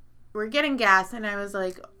getting gas, and I was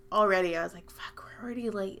like, fuck, we're already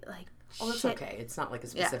late, like. Oh, it's okay. It's not like a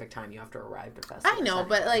specific time you have to arrive to Festivus. I know,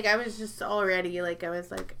 but like I was just already like I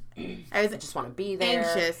just want to be there.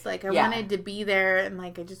 Anxious, like I wanted to be there, and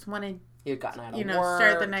like I just wanted. You'd gotten out of work,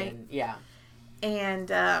 start the night. And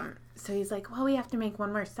so he's like, well, we have to make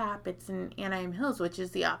one more stop. It's in Anaheim Hills, which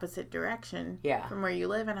is the opposite direction from where you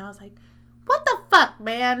live. And I was like, what the fuck,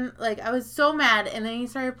 man? Like I was so mad. And then he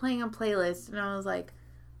started playing a playlist, and I was like,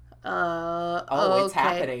 it's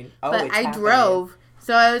happening. But I drove.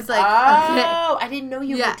 So I was like, okay. I didn't know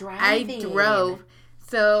you were driving. I drove.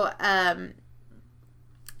 So,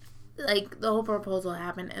 like, the whole proposal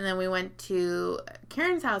happened, and then we went to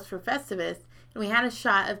Karen's house for Festivus, and we had a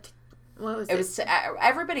shot of, what was it? It was,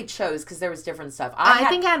 everybody chose, because there was different stuff. I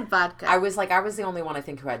think I had vodka. I was the only one, I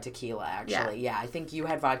think, who had tequila, actually. Yeah, I think you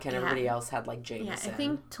had vodka, and everybody else had, like, Jameson. Yeah, I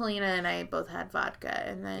think Talina and I both had vodka,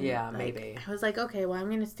 and then, maybe. I was like, okay, well, I'm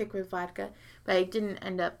going to stick with vodka, but I didn't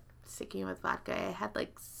end up sticking with vodka. I had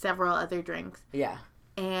like several other drinks. Yeah.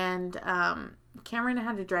 And Cameron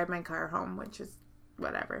had to drive my car home, which is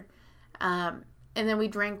whatever. And then we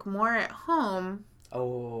drank more at home.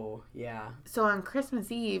 Oh, yeah. So on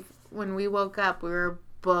Christmas Eve, when we woke up, we were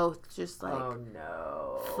both just like, oh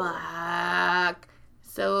no. Fuck.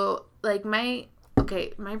 So like my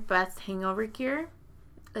best hangover cure,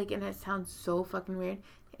 like, and it sounds so fucking weird,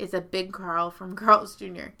 is a Big Carl from Carl's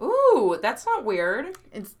Jr. Ooh, that's not weird.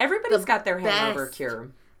 Everybody's got their hangover cure.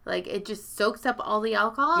 Like, it just soaks up all the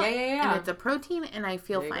alcohol. Yeah. And it's a protein, and I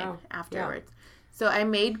feel fine afterwards. Yeah. So I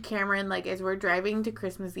made Cameron, like, as we're driving to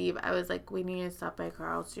Christmas Eve, I was like, we need to stop by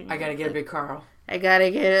Carl's Jr. I gotta get a Big Carl. I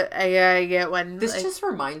gotta get one. This just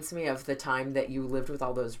reminds me of the time that you lived with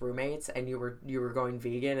all those roommates and you were going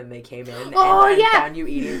vegan and they came in and found you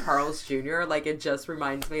eating Carl's Jr. Like, it just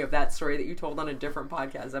reminds me of that story that you told on a different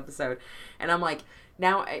podcast episode. And I'm like,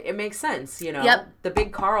 now it makes sense, you know? Yep. The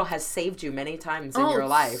Big Carl has saved you many times in your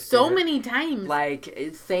life. So many times.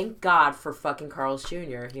 Like, thank God for fucking Carl's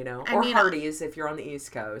Jr., you know? Or Hardee's if you're on the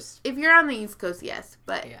East Coast. If you're on the East Coast, yes.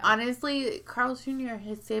 But honestly, Carl's Jr.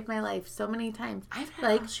 has saved my life so many times. I haven't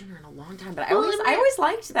had Carl's Jr. in a long time, but I always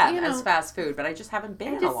liked that as fast food, but I just haven't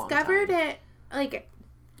been in a long time. I discovered it, like,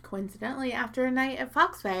 coincidentally, after a night at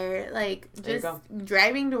Foxfire, like, just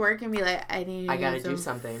driving to work and be like, I gotta do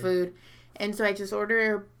something. Food. And so I just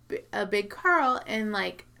ordered a Big Carl and,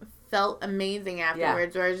 like, felt amazing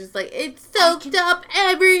afterwards. Where I was just like, it soaked up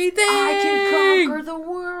everything. I can conquer the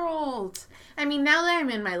world. I mean, now that I'm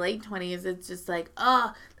in my late 20s, it's just like,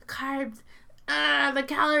 oh, the carbs, the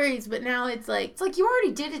calories. But now it's like you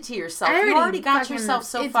already did it to yourself. You already got yourself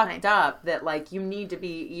so fucked up that, like, you need to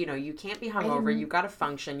be, you know, you can't be hungover. You got to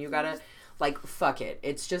function. You got to, like, fuck it.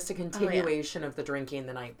 It's just a continuation of the drinking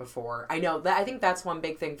the night before. I know that. I think that's one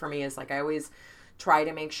big thing for me is, like, I always try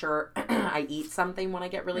to make sure I eat something when I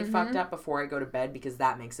get really fucked up before I go to bed, because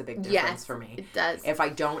that makes a big difference for me. It does. If I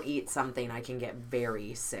don't eat something, I can get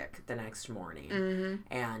very sick the next morning.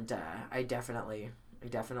 And I definitely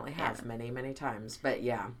have many times. But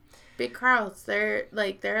yeah. Big Carl's, they're a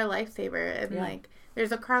lifesaver. And like,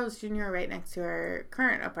 there's a Carl's Jr. right next to our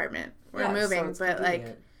current apartment. We're moving, so but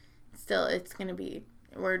like, still, it's going to be,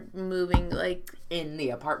 we're moving like. In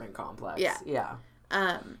the apartment complex. Yeah.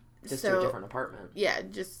 Yeah. Just to a different apartment. Yeah,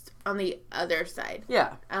 just on the other side.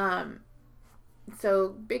 Yeah. So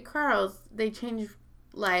Big Carl's, they change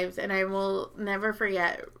lives, and I will never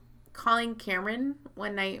forget calling Cameron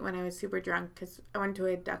one night when I was super drunk because I went to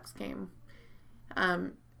a Ducks game.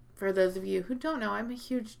 For those of you who don't know, I'm a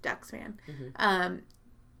huge Ducks fan.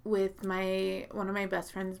 With one of my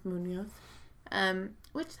best friends, Munoz.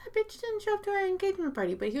 Which that bitch didn't show up to our engagement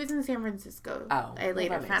party, but he was in San Francisco. Oh, I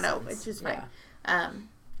later found out, which is fine.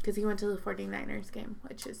 Because he went to the 49ers game,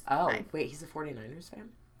 which is fine. Wait, he's a 49ers fan?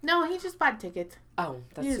 No, he just bought tickets. Oh,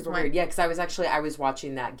 that's super weird. Yeah, because I was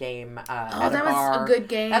watching that game at that a bar. Was a good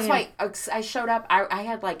game. That's why I showed up. I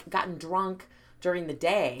had, like, gotten drunk during the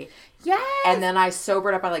day. Yes! And then I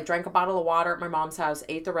sobered up. I, like, drank a bottle of water at my mom's house,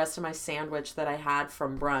 ate the rest of my sandwich that I had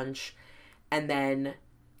from brunch, and then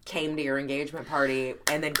came to your engagement party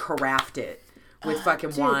and then carafed it. With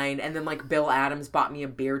fucking wine, and then, like, Bill Adams bought me a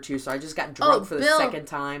beer too, so I just got drunk for the second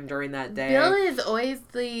time during that day. Bill is always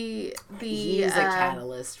the he's a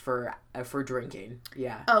catalyst for drinking.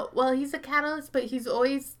 Yeah. Oh, well, he's a catalyst, but he's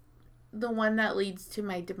always the one that leads to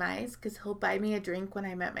my demise, because he'll buy me a drink when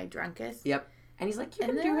I'm at my drunkest. Yep. And he's like, you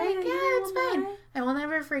can do it. Like, yeah, it's fine. I will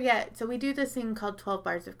never forget. So we do this thing called 12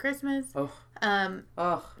 Bars of Christmas.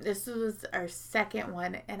 This was our second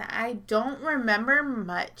one, and I don't remember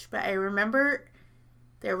much, but I remember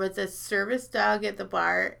there was a service dog at the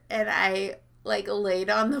bar, and I, like, laid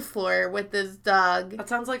on the floor with this dog. That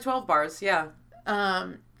sounds like 12 bars, yeah.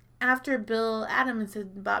 After Bill Adams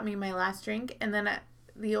had bought me my last drink, and then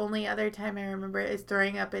the only other time I remember is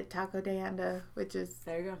throwing up at Taco de Anda, which is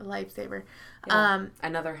there you go. A lifesaver. Yeah.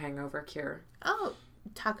 Another hangover cure. Oh,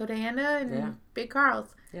 Taco de Anda and Big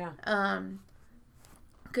Carl's. Yeah.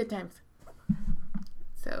 Good times.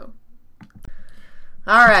 So.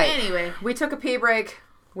 All right. Anyway, we took a pee break.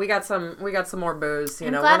 We got some more booze. You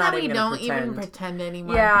know, glad we're not that we even don't pretend. even pretend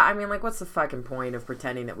anymore. Yeah, I mean, like, what's the fucking point of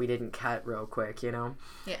pretending that we didn't cut real quick? You know.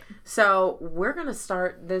 Yeah. So we're gonna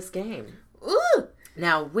start this game. Ooh.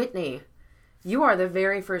 Now, Whitney, you are the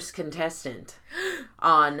very first contestant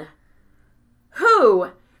on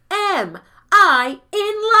Who Am I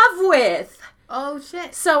in Love With? Oh,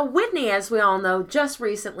 shit. So, Whitney, as we all know, just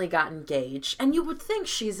recently got engaged, and you would think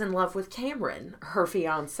she's in love with Cameron, her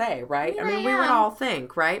fiancé, right? Yeah, I mean, we would all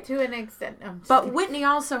think, right? To an extent. No, but kidding. Whitney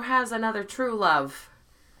also has another true love.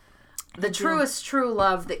 The truest true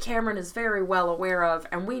love that Cameron is very well aware of,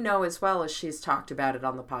 and we know as well as she's talked about it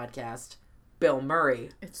on the podcast, Bill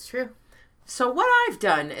Murray. It's true. So what I've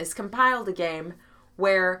done is compiled a game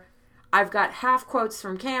where I've got half quotes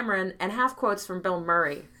from Cameron and half quotes from Bill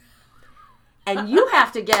Murray. And you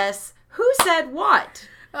have to guess who said what.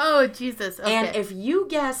 Oh, Jesus. Okay. And if you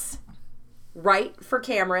guess right for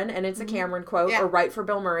Cameron, and it's a Cameron quote, or right for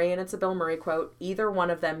Bill Murray, and it's a Bill Murray quote, either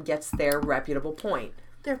one of them gets their reputable point.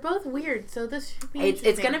 They're both weird, so this should be interesting.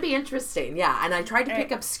 It's going to be interesting, yeah. And I tried to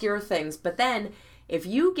pick obscure things, but then if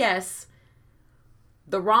you guess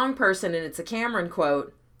the wrong person and it's a Cameron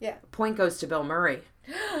quote, point goes to Bill Murray.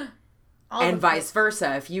 And vice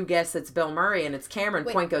versa. If you guess it's Bill Murray and it's Cameron,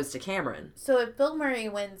 point goes to Cameron. So if Bill Murray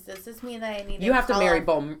wins, does this mean that I need to You have to marry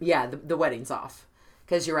Bill. Yeah, the wedding's off.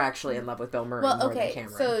 Because you're actually in love with Bill Murray more than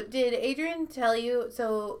Cameron. So did Adrian tell you...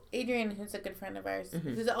 So Adrian, who's a good friend of ours,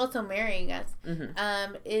 who's also marrying us,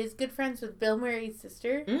 is good friends with Bill Murray's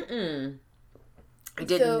sister. I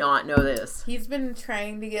did not know this. He's been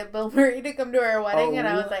trying to get Bill Murray to come to our wedding, and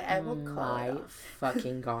I was like, I will call it off.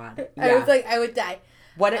 Fucking God. Yeah. I was like, I would die.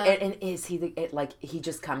 What and is he like he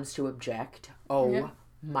just comes to object? Oh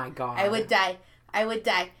my God! I would die.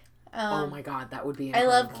 Oh my God, that would be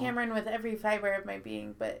incredible. I love Cameron with every fiber of my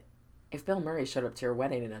being, but if Bill Murray showed up to your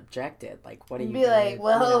wedding and objected, like, what are you be like,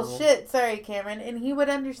 well, you know? shit, sorry, Cameron, and he would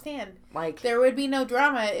understand. Like, there would be no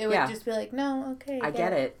drama. It would just be like, no, okay. I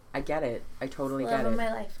get it. I get it. I totally get it. Love of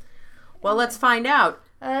my life. Well, let's find out.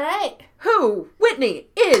 All right. Who Whitney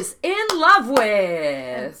is in love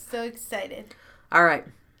with. I'm so excited. All right.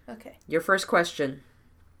 Okay. Your first question.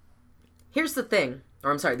 Here's the thing.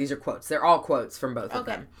 Or I'm sorry, these are quotes. They're all quotes from both of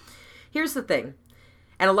them. Here's the thing.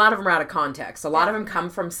 And a lot of them are out of context. A lot of them come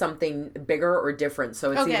from something bigger or different,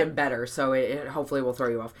 so it's even better. So it hopefully will throw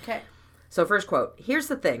you off. Okay. So first quote. Here's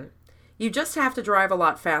the thing. You just have to drive a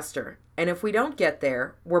lot faster. And if we don't get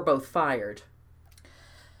there, we're both fired.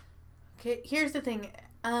 Okay, here's the thing.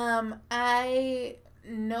 I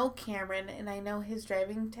know Cameron, and I know his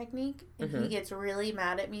driving technique, and he gets really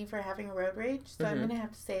mad at me for having road rage, so I'm going to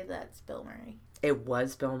have to say that's Bill Murray. It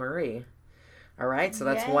was Bill Murray. All right, so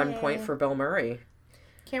that's 1 point for Bill Murray.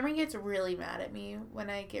 Cameron gets really mad at me when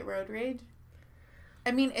I get road rage.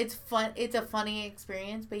 I mean, it's fun. It's a funny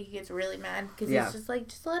experience, but he gets really mad because he's just like,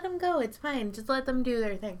 just let them go. It's fine. Just let them do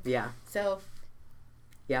their thing. Yeah. So,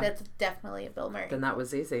 that's definitely a Bill Murray. Then that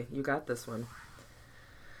was easy. You got this one.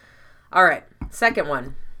 All right. Second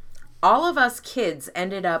one. All of us kids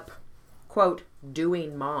ended up, quote,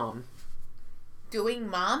 doing mom. Doing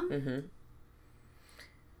mom? Mm-hmm.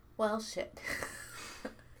 Well, shit.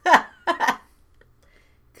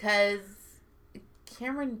 Because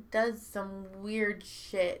Cameron does some weird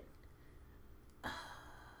shit.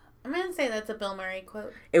 I'm going to say that's a Bill Murray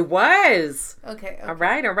quote. It was. Okay. All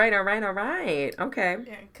right. Okay.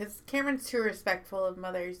 Yeah, because Cameron's too respectful of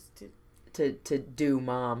mothers to do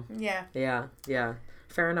mom. Yeah. Yeah.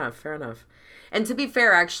 Fair enough. And to be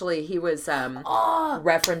fair, actually, he was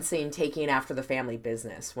referencing taking after the family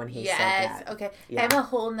business when he said that. Okay. Yeah. I have a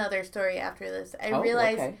whole nother story after this. I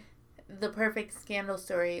realized the perfect scandal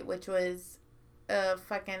story, which was a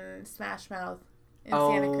fucking Smash Mouth in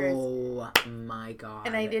Santa Cruz. Oh my God.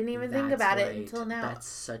 And I didn't even think about it until now. That's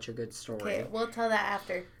such a good story. Okay, we'll tell that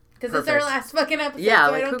after. Because it's our last fucking episode. Yeah,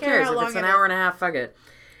 so like I don't who care cares? how If long it's an hour and a half, fuck it.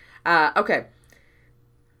 Okay.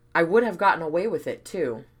 I would have gotten away with it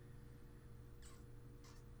too.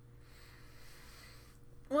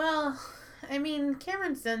 Well, I mean,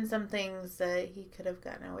 Cameron's done some things that he could have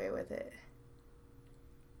gotten away with it.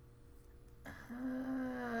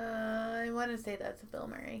 I want to say that's a Bill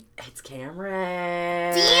Murray. It's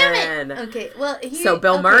Cameron. Damn it! Okay, well, so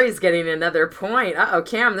Bill Murray's getting another point. Uh-oh,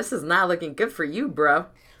 Cam, this is not looking good for you, bro.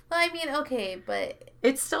 Well, I mean, okay, but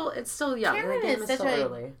it's still young. Cameron is such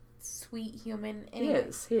a sweet human.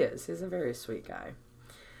 Anyway. He is. He's a very sweet guy.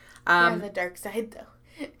 On the dark side,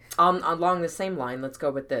 though. Along the same line, let's go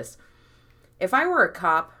with this. If I were a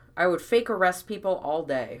cop, I would fake arrest people all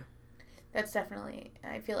day. That's definitely,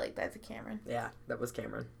 I feel like that's a Cameron. Yeah, that was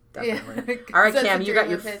Cameron. Definitely. Yeah. All right, Cam, you got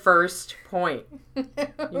your first point. You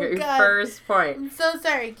got your first point. I'm so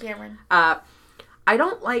sorry, Cameron. I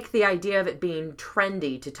don't like the idea of it being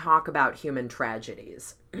trendy to talk about human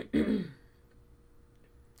tragedies. That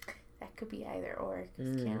could be either or,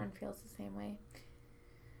 because Cameron feels the same way.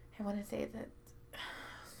 I want to say that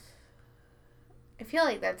I feel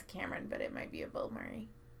like that's Cameron, but it might be a Bill Murray.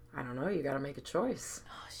 I don't know. You got to make a choice.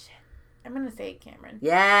 Oh, shit. I'm going to say Cameron.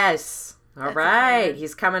 Yes. All right.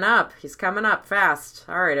 He's coming up. He's coming up fast.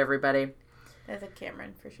 All right, everybody. That's a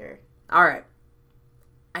Cameron for sure. All right.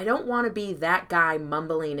 I don't want to be that guy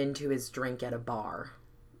mumbling into his drink at a bar.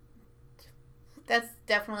 That's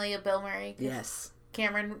definitely a Bill Murray. Yes.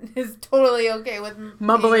 Cameron is totally okay with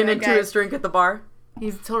mumbling into his drink at the bar.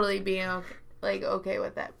 He's totally being okay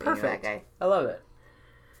with that. Perfect. That guy. I love it.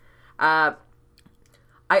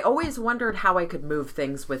 I always wondered how I could move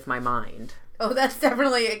things with my mind. Oh, that's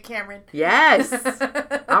definitely a Cameron. Yes.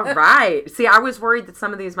 All right. See, I was worried that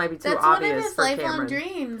some of these might be too obvious for Cameron. That's one of his lifelong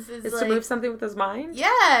dreams. Is to move something with his mind? Yeah.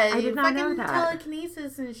 I did not know that.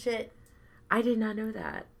 Telekinesis and shit. I did not know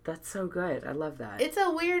that. That's so good. I love that. It's a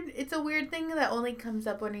weird thing that only comes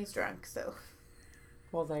up when he's drunk, so.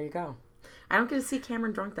 Well, there you go. I don't get to see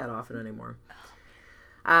Cameron drunk that often anymore.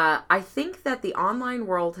 I think that the online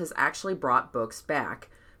world has actually brought books back.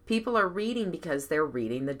 People are reading because they're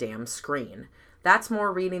reading the damn screen. That's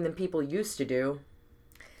more reading than people used to do.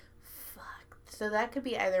 Fuck. So that could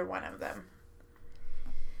be either one of them.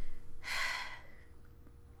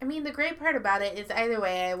 I mean, the great part about it is either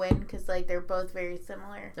way I win because, they're both very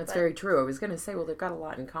similar. That's very true. I was going to say, well, they've got a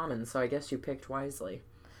lot in common, so I guess you picked wisely.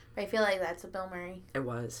 I feel like that's a Bill Murray. It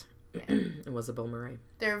was. Yeah. It was a Bill Murray.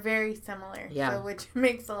 They're very similar. Yeah. So, which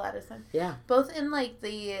makes a lot of sense. Yeah. Both in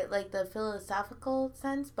the philosophical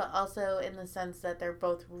sense, but also in the sense that they're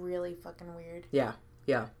both really fucking weird. Yeah.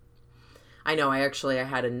 Yeah. I know. I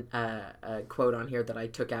had a quote on here that I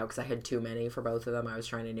took out because I had too many for both of them. I was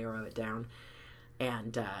trying to narrow it down.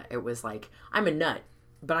 And it was like, I'm a nut,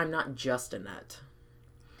 but I'm not just a nut.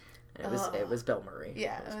 It was Bill Murray.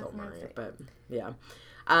 Yeah. It was Bill Murray. But, yeah.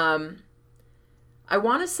 I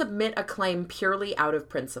want to submit a claim purely out of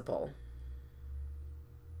principle.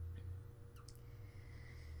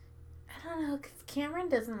 I don't know, because Cameron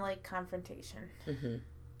doesn't like confrontation. Mm-hmm.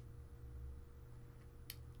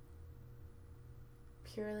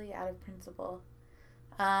 Purely out of principle.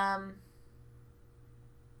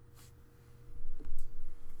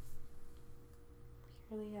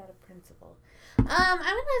 Purely out of principle. I'm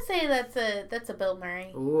gonna say that's a Bill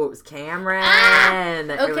Murray. Ooh, it was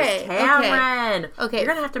Cameron. Okay. It was Cameron. Okay. You're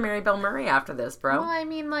gonna have to marry Bill Murray after this, bro. Well, I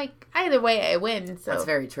mean, like, either way, I win. So that's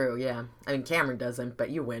very true. Yeah. I mean, Cameron doesn't, but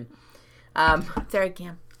you win. Sorry,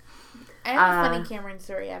 Cam. I have a funny Cameron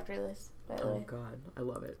story after this, by the way. Oh, God. I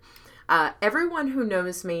love it. Everyone who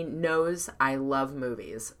knows me knows I love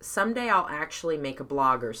movies. Someday I'll actually make a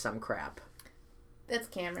blog or some crap. That's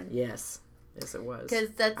Cameron. Yes. Yes, it was. Because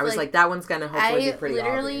that's I was like, that one's going to hopefully be pretty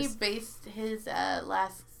obvious. I literally based his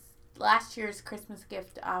last year's Christmas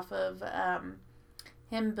gift off of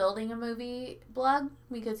him building a movie blog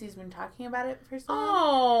because he's been talking about it for so long.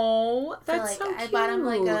 Oh, that's so cute. I bought him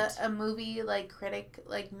like a movie like critic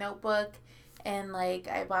like notebook, and like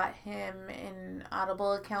I bought him an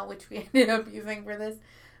Audible account, which we ended up using for this,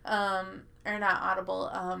 or not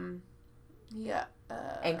Audible,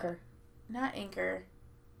 Anchor, not Anchor,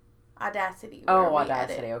 Audacity. Oh,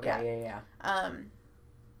 Audacity. Okay, yeah.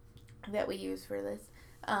 That we use for this,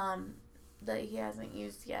 that he hasn't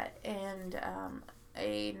used yet, and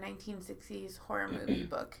a 1960s horror movie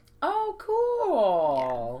book. Oh,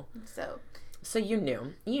 cool. Yeah. So you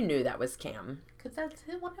knew that was Cam. Because that's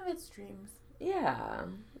one of his dreams. Yeah.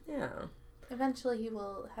 Eventually he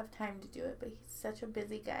will have time to do it, but he's such a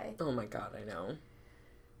busy guy. Oh my God, I know.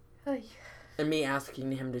 Oy. And me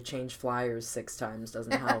asking him to change flyers 6 times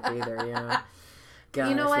doesn't help either, you know? God,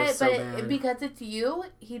 you know what? So but bad. Because it's you,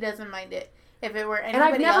 he doesn't mind it. If it were anybody else...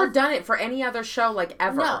 And I've never else, done it for any other show, like,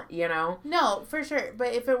 ever, you know? No, for sure.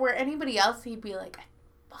 But if it were anybody else, he'd be like, I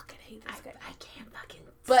fucking hate this guy. I can't fucking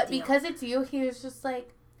But steal. because it's you, he was just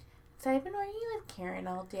like, so I've been working with Karen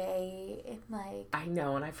all day, and like... I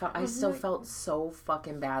know, and I still felt so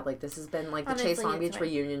fucking bad. Like, this has been, like, the Honestly, Chase Long Beach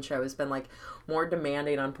reunion show has been, like, more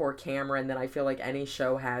demanding on poor Cameron than I feel like any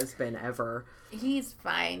show has been ever. He's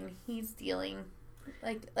fine. He's dealing.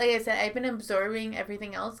 Like I said, I've been absorbing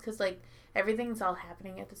everything else, because, like, everything's all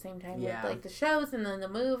happening at the same time. Yeah. With, like, the shows and then the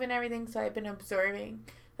move and everything, so I've been absorbing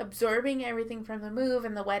everything from the move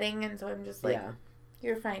and the wedding, and so I'm just like... Yeah.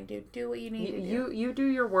 You're fine, dude. Do what you need to do. You do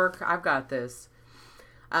your work. I've got this.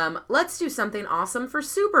 Let's do something awesome for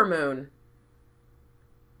Supermoon.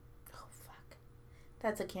 Oh, fuck.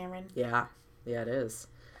 That's a Cameron. Yeah. Yeah, it is.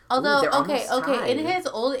 Although, Ooh, okay. In his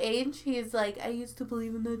old age, he's like, I used to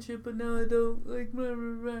believe in that shit, but now I don't. Like, blah,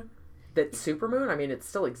 blah, blah. That Supermoon? I mean, it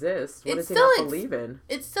still exists. What does he not believe in?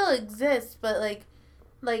 It still exists, but, like,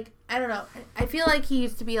 I don't know. I feel like he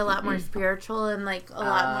used to be a lot more spiritual and, like, a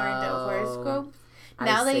lot more into horoscopes.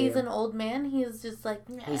 Now that he's an old man, he's just like...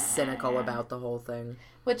 Nah. He's cynical about the whole thing.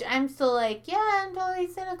 Which I'm still like, yeah, I'm totally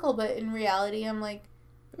cynical. But in reality, I'm like,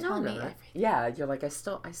 tell me everything. Yeah, you're like, I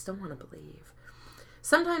still want to believe.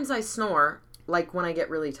 Sometimes I snore, like when I get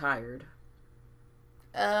really tired.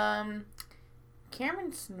 Cameron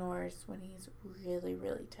snores when he's really,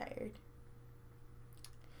 really tired.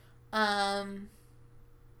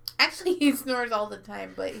 Actually, he snores all the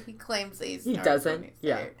time, but he claims that he snores when he's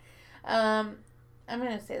tired. I'm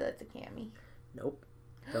going to say that's a Cammy. Nope.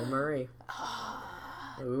 Bill Murray.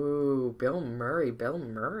 Ooh, Bill Murray.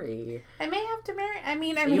 I may have to marry... I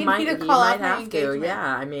mean, you might have to.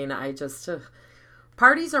 Yeah, I mean, I just...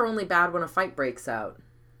 Parties are only bad when a fight breaks out.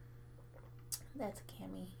 That's a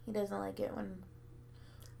Cammy. He doesn't like it when...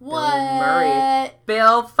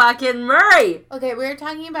 Bill fucking Murray! Okay, we were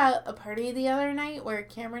talking about a party the other night where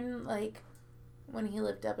Cameron, like, when he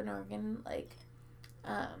lived up in Oregon,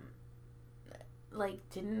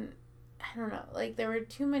 didn't, I don't know, like, there were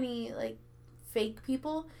too many, like, fake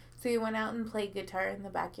people, so he went out and played guitar in the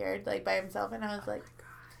backyard, like, by himself, and I was like,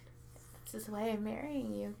 this is why I'm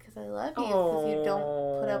marrying you, because I love you, because you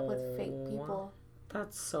don't put up with fake people.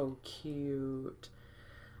 That's so cute.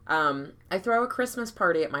 I throw a Christmas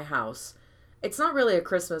party at my house. It's not really a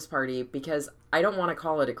Christmas party, because I don't want to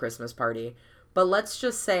call it a Christmas party, but let's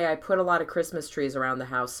just say I put a lot of Christmas trees around the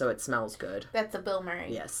house so it smells good. That's a Bill Murray.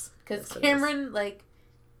 Yes. Because Cameron, like,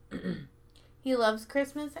 he loves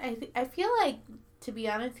Christmas. I feel like to be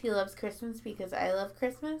honest, he loves Christmas because I love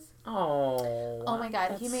Christmas. Oh. Oh my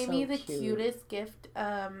God. He made me the cutest gift.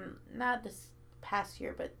 Not this past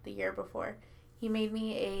year, but the year before. He made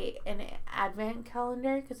me an advent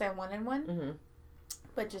calendar because I wanted one. Mm-hmm.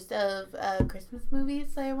 But just of Christmas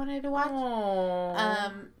movies that I wanted to watch.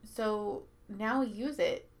 Aww. So now we use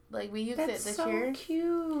it. Like, we used it this year. That's so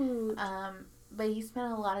cute. But he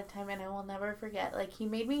spent a lot of time, and I will never forget. Like, he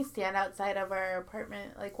made me stand outside of our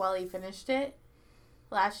apartment, like, while he finished it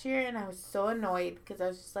last year, and I was so annoyed because I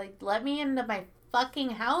was just like, let me into my fucking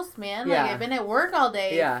house, man. Yeah. Like, I've been at work all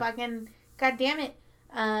day. Yeah. Fucking, God damn it.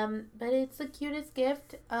 But it's the cutest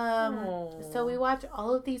gift. So we watch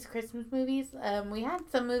all of these Christmas movies. We had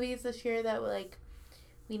some movies this year that, like,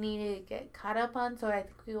 we needed to get caught up on, so I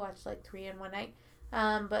think we watched, like, 3 in one night.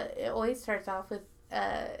 But it always starts off with,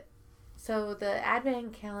 so the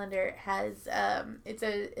advent calendar has, it's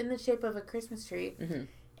in the shape of a Christmas tree. Mm-hmm.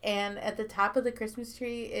 And at the top of the Christmas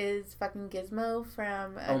tree is fucking Gizmo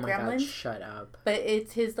from Gremlins. Oh my God, shut up. But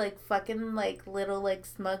it's his, like, fucking, like, little, like,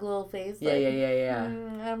 smug little face. Yeah, like, yeah.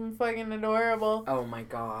 I'm fucking adorable. Oh my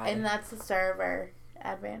God. And that's the star of our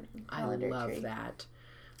advent calendar tree. I love that.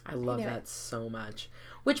 I love that so much.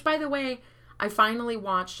 Which, by the way, I finally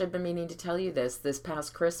watched, I've been meaning to tell you this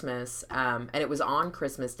past Christmas, and it was on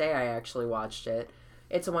Christmas Day I actually watched it.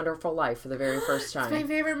 It's a Wonderful Life for the very first time. It's my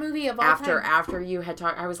favorite movie of all time. After you had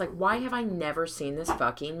talked, I was like, why have I never seen this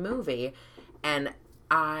fucking movie? And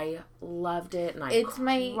I loved it, and I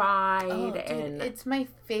cried. It's my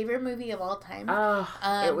favorite movie of all time.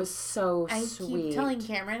 It was so sweet. I keep telling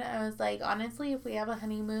Cameron, I was like, honestly, if we have a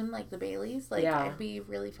honeymoon like the Baileys, like, I'd be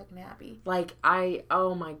really fucking happy. Like,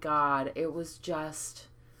 oh my God, it was just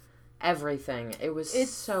everything. It was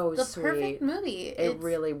so the sweet. Perfect movie. It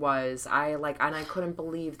really was. And I couldn't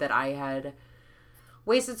believe that I had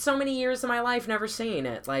wasted so many years of my life never seeing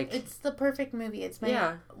it. Like, it's the perfect movie. It's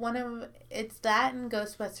it's that and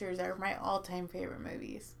Ghostbusters are my all-time favorite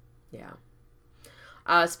movies. Yeah.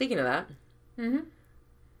 Speaking of that,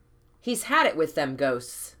 he's had it with them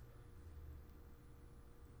ghosts.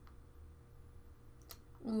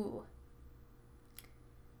 Ooh.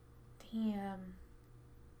 Damn.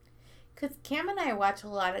 Because Cam and I watch a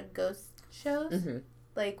lot of ghost shows. Mm-hmm.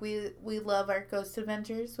 Like, we love our Ghost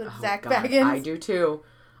Adventures with Zach Baggins. I do too.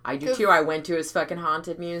 I went to his fucking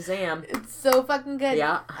haunted museum. It's so fucking good.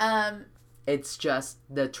 Yeah. It's just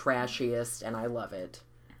the trashiest, and I love it.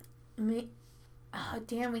 Oh,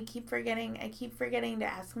 damn, I keep forgetting to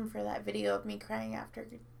ask him for that video of me crying after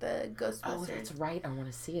the Ghostbusters. Oh, that's right. I want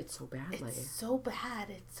to see it so badly. It's so bad.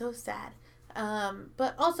 It's so sad.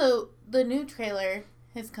 But also, the new trailer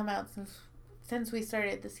has come out since we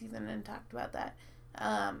started the season and talked about that.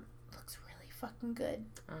 Looks really fucking good.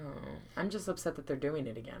 Oh, I'm just upset that they're doing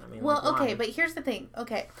it again. I mean, well, like, okay, but here's the thing.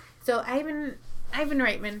 Okay, so Ivan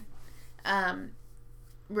Reitman,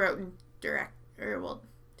 wrote and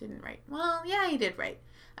didn't write. Well, yeah, he did write.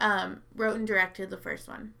 Wrote and directed the first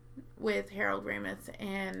one with Harold Ramis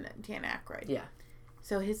and Dan Aykroyd. Yeah.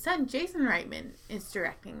 So his son, Jason Reitman, is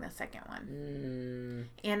directing the second one.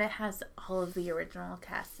 And it has all of the original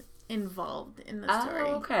cast involved in the story.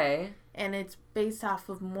 Oh, okay. And it's based off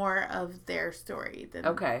of more of their story than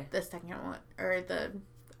the second one, or the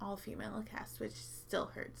all-female cast, which still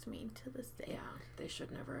hurts me to this day. Yeah, they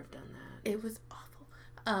should never have done that. It was awful.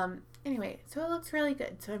 Anyway, so it looks really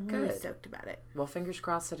good, so I'm really stoked about it. Well, fingers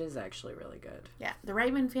crossed it is actually really good. Yeah, the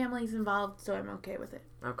Reitman family's involved, so I'm okay with it.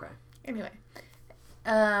 Okay. Anyway.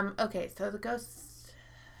 Okay, so the ghosts,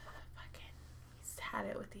 he's had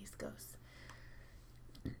it with these ghosts.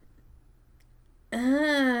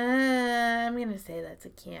 I'm gonna say that's a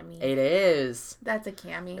Cammy. It is. That's a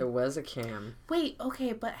Cammy. It was a Cam. Wait,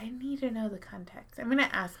 okay, but I need to know the context. I'm gonna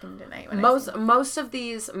ask him tonight. Most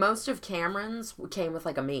of Cameron's came with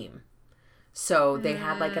like a meme. So they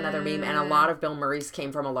had like another meme, and a lot of Bill Murray's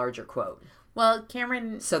came from a larger quote. Well,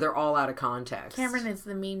 Cameron... So they're all out of context. Cameron is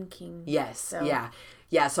the meme king. Yes, so.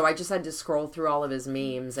 Yeah, so I just had to scroll through all of his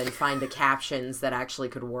memes and find the captions that actually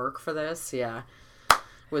could work for this. Yeah,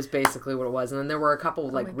 was basically what it was. And then there were a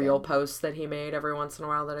couple real posts that he made every once in a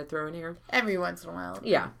while that I threw in here. Every once in a while.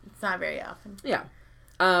 Yeah. It's not very often. Yeah.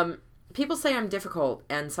 People say I'm difficult,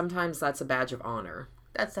 and sometimes that's a badge of honor.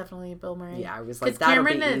 That's definitely Bill Murray. Yeah, I was like, that'll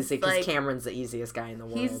be easy, because Cameron's the easiest guy in the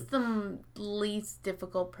world. He's the least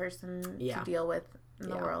difficult person to deal with in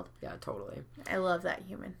the world. Yeah, totally. I love that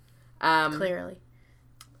human. Clearly.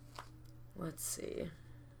 Let's see.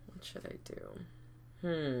 What should I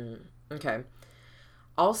do? Okay.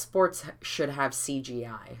 All sports should have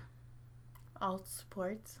CGI. All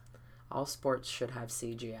sports? All sports should have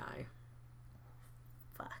CGI.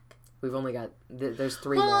 Fuck. We've only got... there's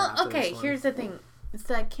 3 more after okay, this one. here's the thing. it's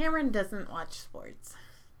that Cameron doesn't watch sports.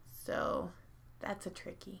 So that's a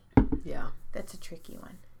tricky. Yeah. That's a tricky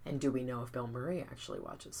one. And do we know if Bill Murray actually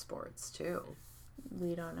watches sports, too?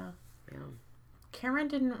 We don't know. Yeah. Cameron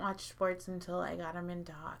didn't watch sports until I got him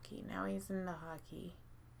into hockey. Now he's into hockey.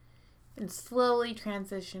 And slowly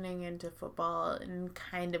transitioning into football and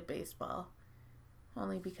kind of baseball.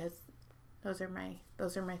 Only because those are my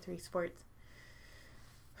 3 sports.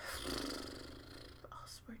 All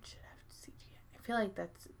sports should have CGI. I feel like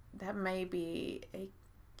that may be a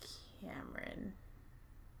Cameron.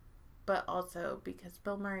 But also because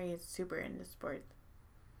Bill Murray is super into sports.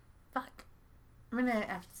 Fuck. I'm gonna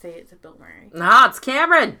have to say it's a Bill Murray. Nah, it's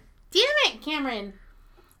Cameron! Damn it, Cameron!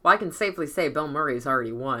 Well, I can safely say Bill Murray's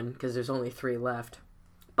already won, because there's only 3 left.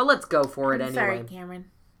 But let's go for it anyway. Sorry,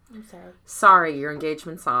 Cameron. I'm sorry. Sorry, your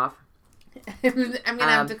engagement's off. I'm gonna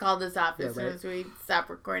have to call this off as soon as we stop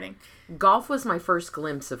recording. Golf was my first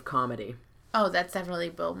glimpse of comedy. Oh, that's definitely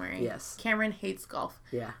Bill Murray. Yes. Cameron hates golf.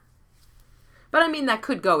 Yeah. But I mean, that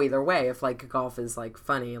could go either way if, like, golf is, like,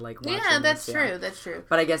 funny, like, watching Yeah, that's this, true. That's true.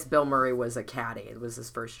 But I guess Bill Murray was a caddy. It was his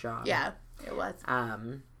first job. Yeah, it was.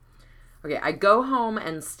 Okay, I go home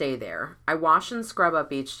and stay there. I wash and scrub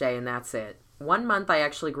up each day, and that's it. 1 month, I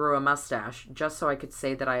actually grew a mustache, just so I could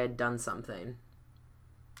say that I had done something.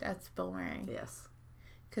 That's Bill Murray. Yes.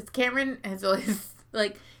 Because Cameron has always,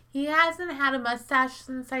 like, he hasn't had a mustache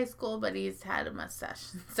since high school, but he's had a mustache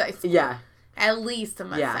since high school. Yeah. At least a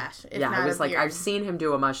mustache. Yeah, I was like, I've seen him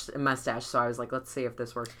do a mustache, so I was like, let's see if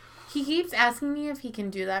this works. He keeps asking me if he can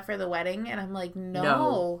do that for the wedding, and I'm like,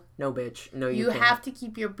 no. No, bitch. No, you can't. You have to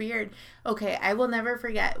keep your beard. Okay, I will never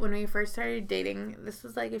forget when we first started dating. This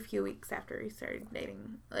was like a few weeks after we started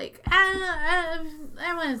dating. Like, I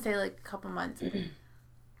want to say like a couple months.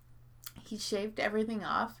 He shaved everything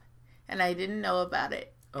off, and I didn't know about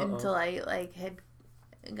it until I like had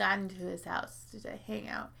gotten to his house to hang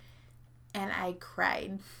out. And I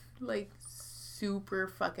cried, like, super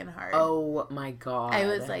fucking hard. Oh, my God. I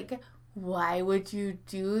was like, why would you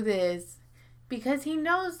do this? Because he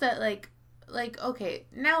knows that, like, okay,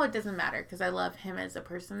 now it doesn't matter because I love him as a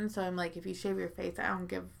person. So I'm like, if you shave your face, I don't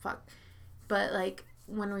give a fuck. But, like,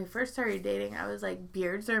 when we first started dating, I was like,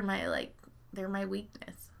 beards are my, like, they're my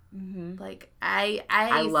weakness. Mm-hmm. Like, I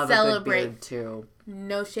love celebrate a good beard, too.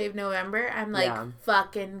 No Shave November. I'm like,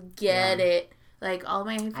 fucking get it. Like, all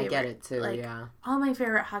my favorite... I get it, too, like, yeah. All my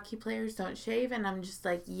favorite hockey players don't shave, and I'm just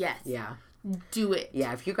like, yes. Yeah. Do it.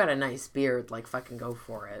 Yeah, if you got a nice beard, like, fucking go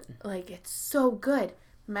for it. Like, it's so good.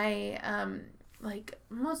 My, like,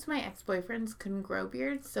 most of my ex-boyfriends couldn't grow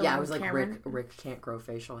beards, so yeah, I was like, Cameron... Rick can't grow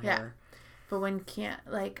facial hair. Yeah. But when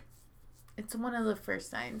like... It's one of the first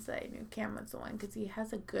signs that I knew Cam was the one, because he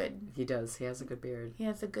has a good... He does. He has a good beard. He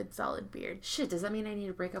has a good, solid beard. Shit, does that mean I need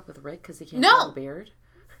to break up with Rick because he can't grow a beard?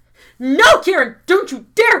 No, Karen! Don't you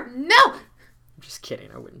dare! No! I'm just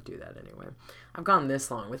kidding. I wouldn't do that anyway. I've gone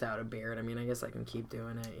this long without a beard. I mean, I guess I can keep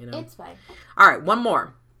doing it, you know? It's fine. All right, one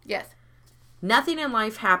more. Yes. Nothing in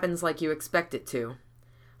life happens like you expect it to.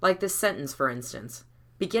 Like this sentence, for instance.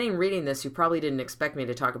 Beginning reading this, you probably didn't expect me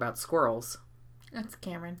to talk about squirrels. That's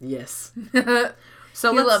Cameron. Yes.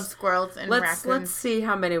 So you love squirrels and raccoons. Let's see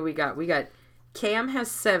how many we got. We got Cam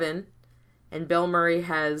has 7, and Bill Murray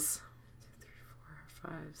has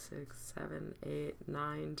 5, 6, 7, 8,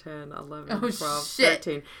 9, 10, 11, 12,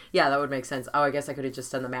 13. Yeah, that would make sense. Oh, I guess I could have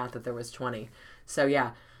just done the math that there was 20. So,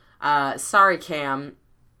 yeah. Sorry, Cam.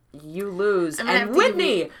 You lose. And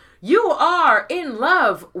Whitney, you are in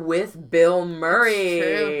love with Bill Murray.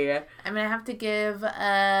 That's true. I'm going to have to give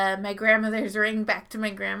my grandmother's ring back to my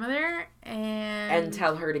grandmother. And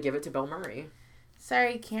tell her to give it to Bill Murray.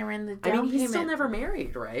 Sorry, Cameron. The down payment... he's still never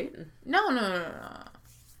married, right? No.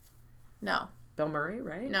 Bill Murray,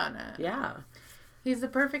 right? No. Yeah. He's the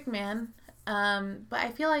perfect man. But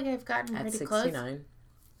I feel like I've gotten pretty close. At 69.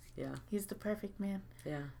 Yeah. He's the perfect man.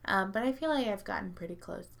 Yeah. But I feel like I've gotten pretty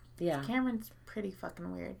close. Yeah. Cameron's pretty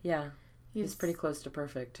fucking weird. Yeah. He's pretty close to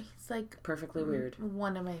perfect. He's like... perfectly weird.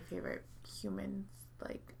 One of my favorite humans,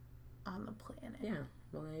 like, on the planet. Yeah.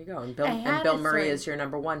 Well, there you go. And Bill Murray is your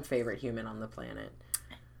number 1 favorite human on the planet.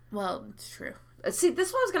 Well, it's true. See, this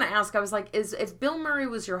is what I was going to ask. I was like, if Bill Murray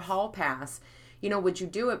was your hall pass, you know, would you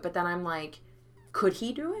do it? But then I'm like, could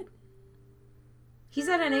he do it? He's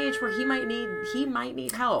at an age where he might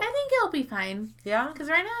need help. I think he'll be fine. Yeah? Because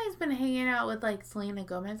right now he's been hanging out with, like, Selena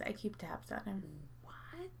Gomez. I keep tabs on him. What?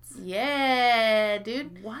 Yeah,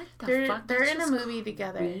 dude. What the fuck? They're in a movie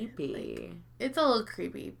together. Creepy. Like, it's a little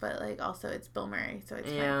creepy, but, like, also it's Bill Murray, so it's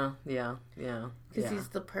fine. Yeah. Because he's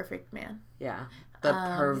the perfect man. Yeah. The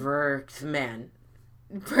pervert man.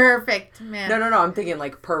 Perfect, man. No. I'm thinking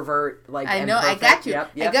like pervert. Like I know. perfect. I got you.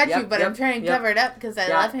 Yep, I got you. But I'm trying to cover it up because I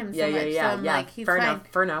love him so much. So I'm like, he's fine.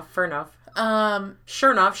 Fair enough.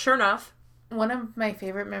 Sure enough. One of my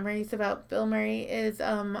favorite memories about Bill Murray is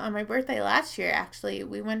on my birthday last year. Actually,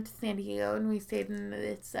 we went to San Diego and we stayed in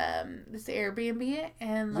this Airbnb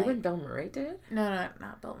and you and Bill Murray did? No,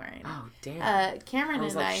 not Bill Murray. No. Oh damn! Cameron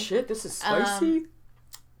and I. Shit, this is spicy.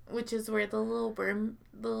 Which is where the little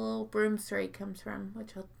broom story comes from.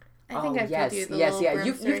 Which I think I've told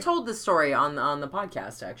you. You've told the story on the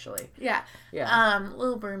podcast actually. Yeah.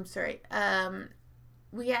 Little broom story.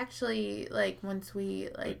 We actually once we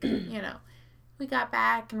we got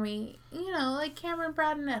back and we, Cameron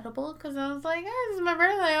brought an edible because I was like, this is my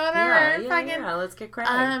birthday, whatever. Yeah, let's get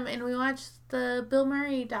cracking. And we watched the Bill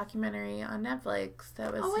Murray documentary on Netflix.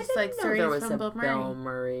 That was just stories there was from Bill Murray. Bill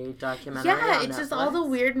Murray documentary. Yeah, it's just all the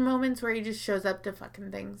weird moments where he just shows up to fucking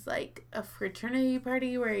things like a fraternity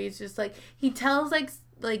party where he's just he tells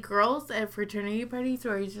girls at fraternity parties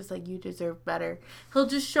where he's just you deserve better. He'll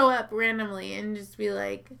just show up randomly and just be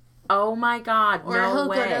like, oh my god, or he'll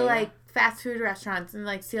go to fast food restaurants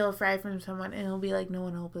and steal a fry from someone and he'll be like, no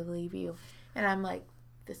one will believe you. And I'm like,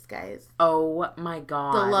 this guy is oh my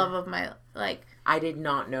god, the love of my I did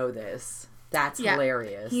not know this. That's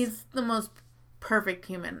hilarious. He's the most perfect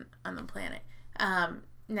human on the planet.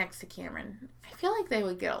 Next to Cameron. I feel like they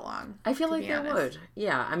would get along. I feel like they would.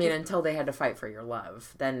 Yeah, I mean, until they had to fight for your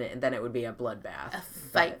love, then it would be a bloodbath. A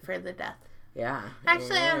fight for the death. Yeah.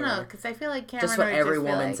 Actually, I don't know, because I feel like Cameron just what every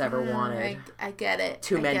woman's ever wanted. I get it.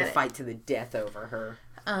 Two men to fight to the death over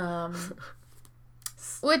her.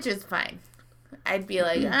 Which is fine. I'd be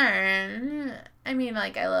like, alright. I mean,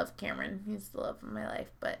 I love Cameron. He's the love of my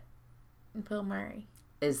life, but Bill Murray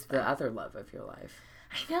is the other love of your life.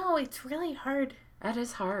 I know, it's really hard. That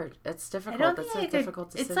is hard. It's difficult. It's a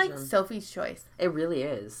difficult decision. It's like Sophie's Choice. It really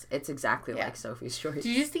is. It's exactly like Sophie's Choice.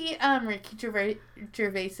 Did you see Ricky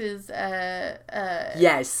Gervais's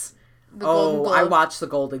yes. I watched the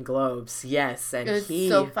Golden Globes. Yes, and it was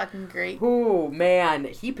so fucking great. Oh man,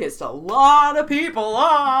 he pissed a lot of people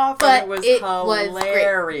off, but it was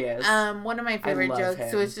hilarious. One of my favorite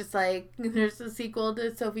jokes was just there's a sequel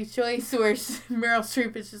to Sophie's Choice where Meryl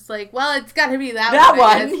Streep is just well, it's got to be that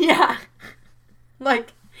one. Yeah.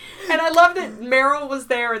 And I love that Meryl was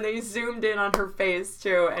there and they zoomed in on her face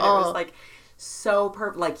too. And it was so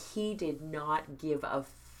perfect. He did not give a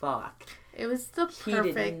fuck. It was the perfect.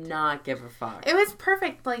 He did not give a fuck. It was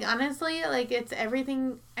perfect. Honestly, it's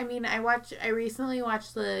everything. I mean, I recently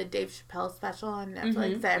watched the Dave Chappelle special on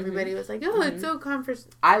Netflix that everybody was like, oh, it's so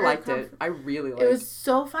I liked it. I really liked it. It was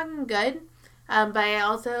so fucking good. But I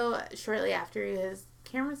also, shortly after,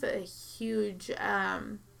 Cameron's a huge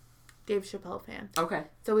Dave Chappelle fan. Okay.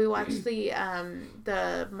 So we watched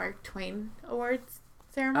the Mark Twain Awards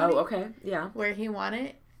ceremony. Oh, okay. Yeah. Where he won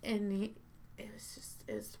it, and it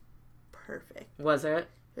was perfect. Was it?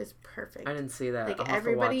 It was perfect. I didn't see that. I'll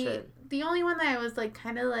everybody, have to watch it. The only one that I was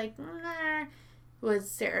kind of nah, was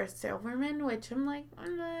Sarah Silverman, which I'm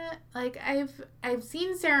I've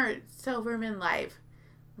seen Sarah Silverman live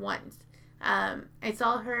once. I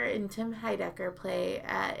saw her and Tim Heidecker play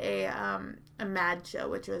at a MAD show,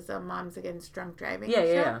 which was a Moms Against Drunk Driving show.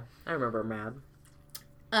 Yeah. I remember MAD.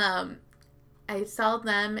 I saw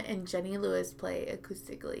them and Jenny Lewis play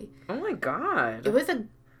acoustically. Oh my god. It was a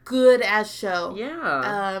good ass show.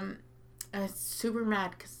 Yeah. I was super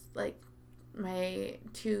mad because my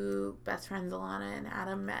two best friends, Alana and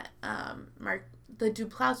Adam, met the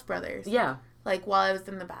Duplass brothers. Yeah. While I was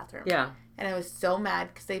in the bathroom. Yeah. And I was so mad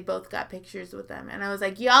because they both got pictures with them. And I was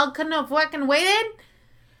like, y'all couldn't have fucking waited?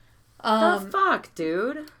 The fuck,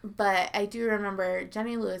 dude? But I do remember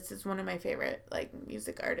Jenny Lewis is one of my favorite,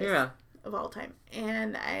 music artists of all time.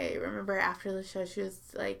 And I remember after the show, she was,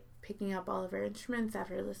 picking up all of her instruments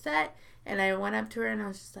after the set. And I went up to her and I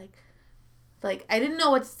was just I didn't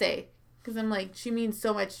know what to say. Because I'm she means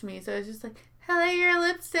so much to me. So I was just hello, your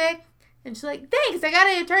lipstick. And she's like, thanks, I got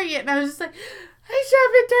it at Target. And I was just I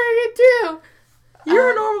shop at Target too.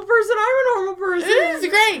 You're a normal person, I'm a normal person. It is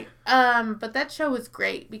great. But that show was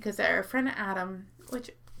great because our friend Adam,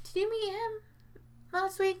 did you meet him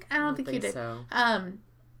last week? I don't think you did. So. Our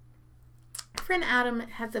friend Adam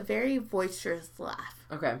has a very boisterous laugh.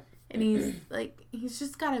 Okay. And he's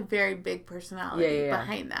just got a very big personality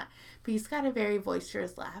behind that. But he's got a very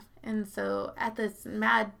boisterous laugh. And so at this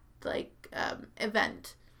MAD,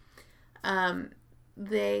 event,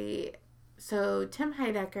 so Tim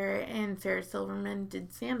Heidecker and Sarah Silverman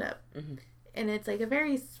did stand-up. Mm-hmm. And it's a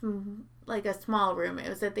very, a small room. It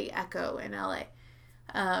was at the Echo in LA.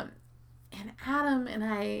 And Adam and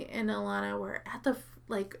I and Alana were at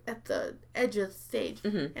like at the edge of the stage,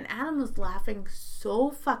 Mm-hmm. and Adam was laughing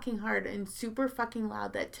so fucking hard and super fucking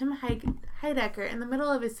loud that Tim Heidecker in the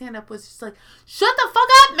middle of his stand-up was just like, "Shut the fuck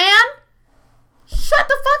up, man! Shut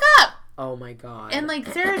the fuck up!" Oh my god. And like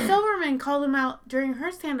Sarah Silverman called him out during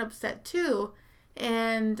her stand-up set too.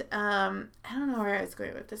 And I don't know where I was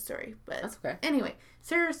going with this story, but that's okay. Anyway,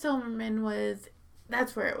 Sarah Silverman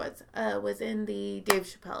that's where it was in the Dave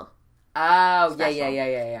Chappelle. Oh, special.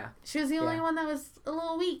 yeah. She was the only one that was a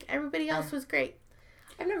little weak. Everybody else was great.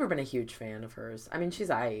 I've never been a huge fan of hers. I mean, she's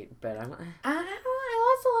aight, but I'm... I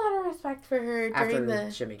lost a lot of respect for her during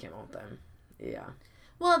after Jimmy Kimmel thing. Yeah.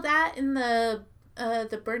 Well, that and the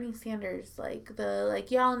Bernie Sanders,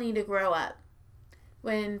 y'all need to grow up.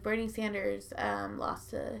 When Bernie Sanders lost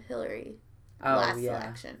to Hillary last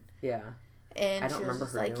election. Yeah. And I don't she was remember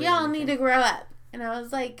just her like, doing y'all anything. need to grow up. And I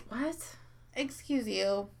was like, What? Excuse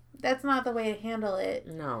you. That's not the way to handle it.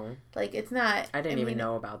 No. Like, it's not. I didn't even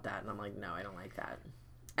know about that. And I'm like, no, I don't like that.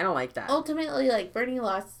 I don't like that. Ultimately, like, Bernie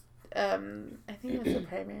lost, I think it was the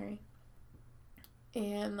primary.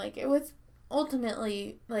 And, like, it was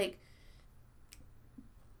ultimately, like,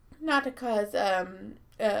 not to cause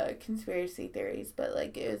conspiracy theories, but,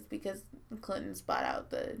 like, it was because Clinton's bought out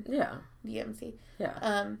the DMC.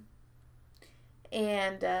 Yeah.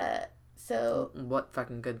 And, so... What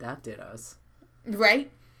fucking good that did us.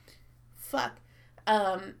 Right? Fuck.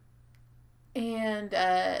 And,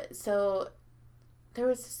 so... There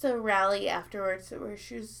was just a rally afterwards where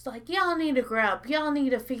she was like, y'all need to grow up. Y'all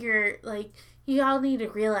need to figure, like, y'all need to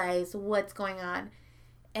realize what's going on.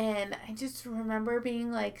 And I just remember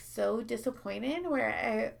being, like, so disappointed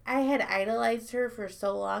where I had idolized her for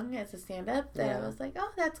so long as a stand-up that I was like,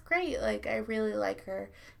 oh, that's great. Like, I really like her.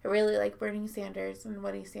 I really like Bernie Sanders and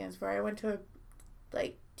what he stands for. I went to,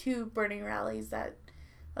 2 Bernie rallies that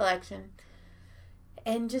election.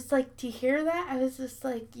 And just, like, to hear that, I was just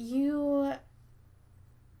like,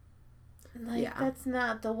 that's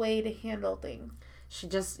not the way to handle things. She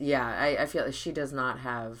just, I feel like she does not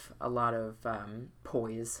have a lot of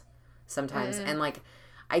poise sometimes. And, like,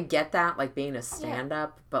 I get that, like, being a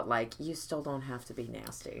stand-up, but, like, you still don't have to be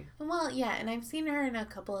nasty. Well, yeah, and I've seen her in a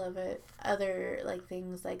couple of other, like,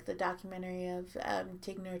 things, like the documentary of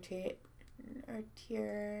Tig Notaro.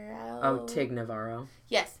 Oh, Tig Navarro.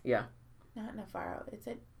 Yes. Yeah. Not Navarro. Is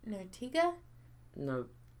it Nortiga? No.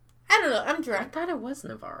 I don't know. I'm drunk. I thought it was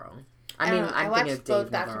Navarro. I I'm watched thinking of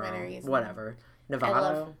both Dave documentaries. Navarro. Whatever.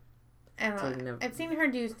 Navarro? I don't know. I've seen her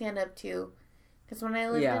do stand-up, too. Because when I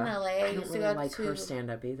lived in LA, I used to go to... I don't like her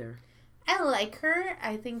stand-up either. I like her.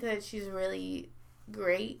 I think that she's really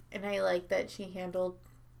great. And I like that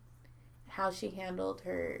how she handled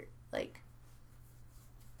her, like...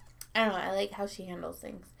 I don't know. I like how she handles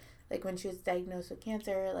things. Like, when she was diagnosed with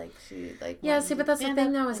cancer, like, she, like... Yeah, see, but that's the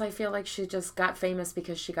thing, though, is I feel like she just got famous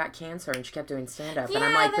because she got cancer and she kept doing stand-up. And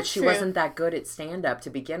I'm like, but she wasn't that good at stand-up to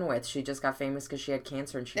begin with. She just got famous because she had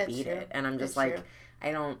cancer and she beat it. And I'm just like,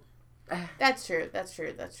 I don't... That's true.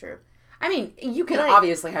 I mean, you can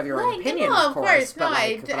obviously have your own opinion, of course. No,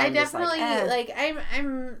 but I definitely...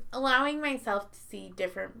 I'm allowing myself to see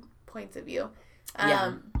different points of view.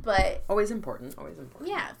 But always important.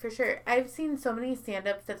 Yeah, for sure. I've seen so many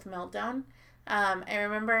stand-ups at the Meltdown. I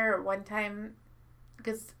remember one time,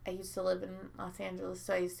 because I used to live in Los Angeles,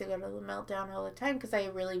 so I used to go to the Meltdown all the time because I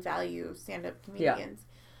really value stand-up comedians.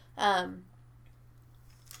 And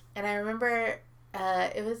I remember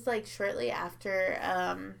it was like shortly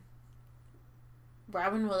after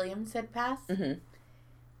Robin Williams had passed. Mm-hmm.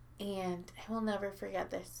 And I will never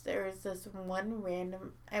forget this. There was this one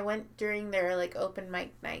random... I went during their, like, open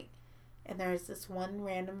mic night. And there was this one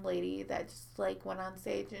random lady that just, like, went on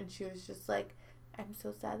stage. And she was just like, I'm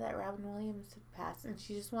so sad that Robin Williams had passed. And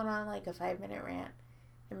she just went on, like, a 5-minute rant.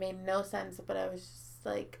 It made no sense. But I was just,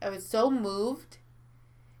 like... I was so moved.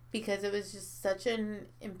 Because it was just such an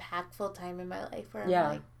impactful time in my life. Where I'm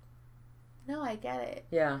like... No, I get it.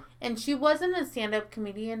 Yeah. And she wasn't a stand-up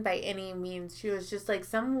comedian by any means. She was just, like,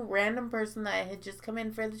 some random person that had just come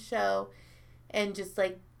in for the show and just,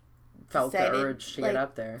 like, felt the urge to get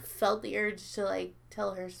up there. Felt the urge to, like,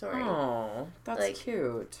 tell her story. Oh, that's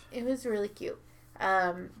cute. It was really cute.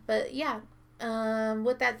 But, yeah.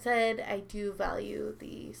 With that said, I do value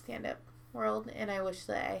the stand-up world, and I wish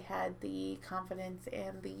that I had the confidence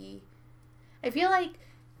and the... I feel like...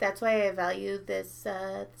 That's why I value this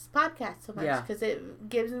podcast so much, because it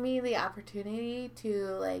gives me the opportunity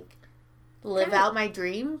to, like, live out my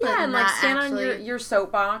dream. But and, like, stand on your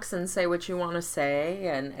soapbox and say what you want to say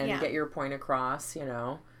and get your point across, you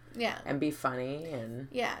know. Yeah. And be funny and...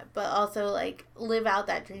 Yeah, but also, like, live out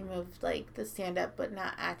that dream of, like, the stand-up, but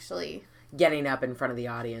not actually getting up in front of the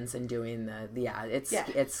audience and doing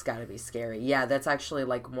it's got to be scary. Yeah, that's actually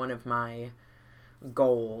like one of my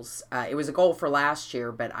goals. It was a goal for last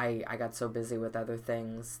year, but I got so busy with other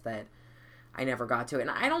things that I never got to it.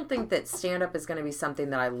 And I don't think that stand-up is going to be something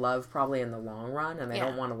that I love probably in the long run, and I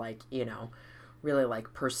don't want to like, you know, really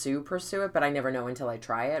like pursue it, but I never know until I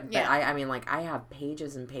try it. But I mean, like, I have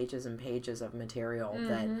pages and pages and pages of material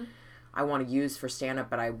that I want to use for stand-up,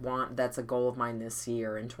 but that's a goal of mine this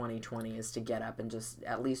year in 2020 is to get up and just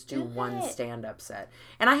at least do one stand-up set.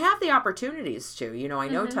 And I have the opportunities to, you know, I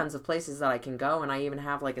know tons of places that I can go, and I even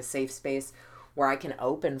have like a safe space where I can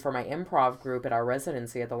open for my improv group at our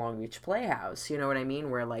residency at the Long Beach Playhouse. You know what I mean?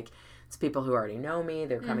 Where like it's people who already know me,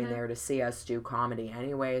 they're coming there to see us do comedy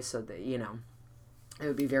anyway, so that, you know, it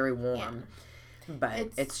would be very warm.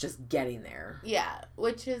 But it's just getting there. Yeah,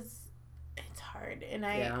 which is hard, and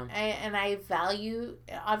I value,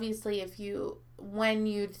 obviously, when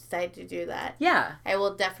you decide to do that, I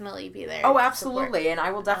will definitely be there. Oh, absolutely. And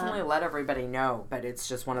I will definitely let everybody know, but it's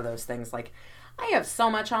just one of those things, like, I have so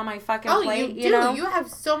much on my fucking plate. You know? You have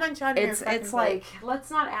so much on your fucking plate. It's like, let's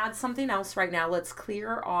not add something else right now. Let's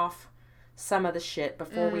clear off some of the shit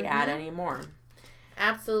before we add any more.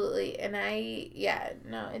 Absolutely. And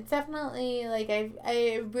it's definitely, like,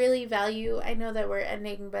 I really value, I know that we're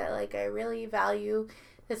ending, but, like, I really value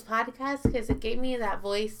this podcast because it gave me that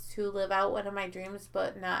voice to live out one of my dreams,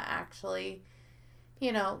 but not actually,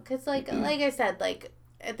 you know, because, like I said, like,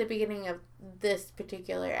 at the beginning of this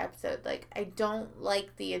particular episode, like, I don't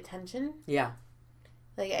like the attention. Yeah.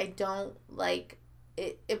 Like, I don't like,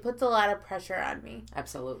 it puts a lot of pressure on me.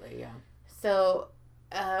 Absolutely, yeah. So,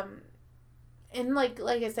 and like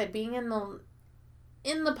I said, being in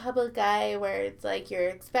the public eye where it's like you're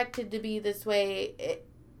expected to be this way,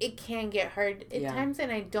 it can get hard at times,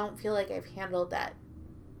 and I don't feel like I've handled that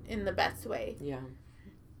in the best way. Yeah.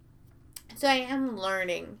 So I am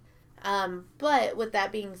learning. But with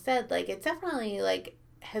that being said, like, it's definitely, like,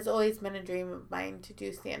 has always been a dream of mine to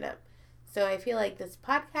do stand-up. So I feel like this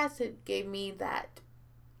podcast, it gave me that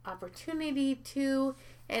opportunity to,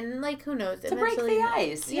 and, like, who knows, to break the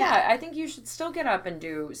ice. Yeah, I think you should still get up and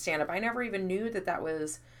do stand-up. I never even knew that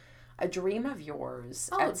was a dream of yours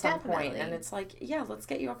at some point. And it's like, yeah, let's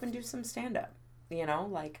get you up and do some stand-up. You know,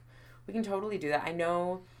 like, we can totally do that. I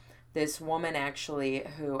know this woman, actually,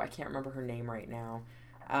 who, I can't remember her name right now,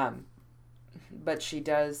 but she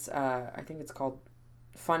does, I think it's called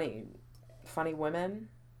Funny Women.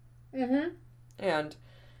 Mm-hmm. And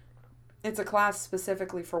it's a class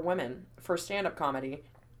specifically for women, for stand-up comedy.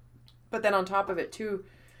 But then on top of it, too,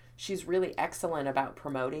 she's really excellent about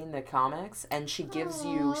promoting the comics, and she gives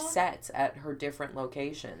you sets at her different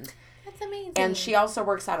locations. That's amazing. And she also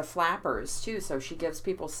works out of Flappers, too, so she gives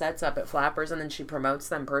people sets up at Flappers, and then she promotes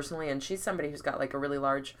them personally, and she's somebody who's got, like, a really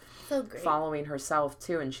large following herself,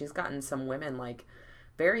 too, and she's gotten some women, like,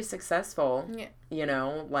 very successful, you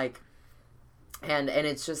know, like, and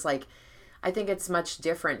it's just, like, I think it's much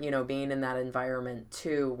different, you know, being in that environment,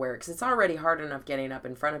 too, where, because it's already hard enough getting up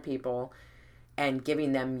in front of people and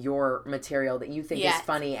giving them your material that you think is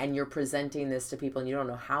funny, and you're presenting this to people, and you don't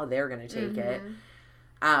know how they're going to take it.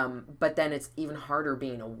 But then it's even harder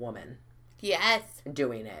being a woman. Yes.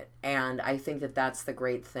 Doing it. And I think that's the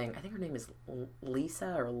great thing. I think her name is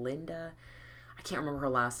Lisa or Linda. I can't remember her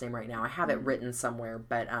last name right now. I have it written somewhere,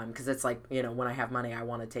 but, because it's like, you know, when I have money, I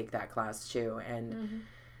want to take that class too. And,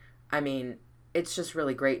 I mean, it's just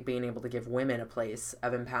really great being able to give women a place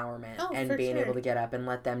of empowerment and being able to get up and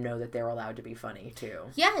let them know that they're allowed to be funny too.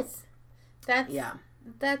 Yes.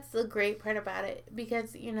 That's the great part about it,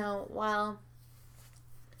 because, you know, while,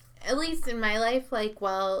 at least in my life, like,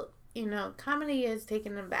 you know, comedy has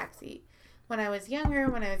taken a backseat. When I was younger,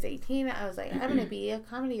 when I was 18, I was like, I'm going to be a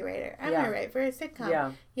comedy writer. I'm going to write for a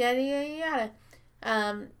sitcom. Yada, yada,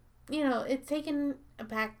 yada. You know, it's taken a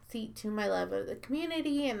backseat to my love of the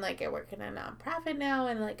community, and, like, I work in a nonprofit now,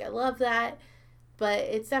 and, like, I love that. But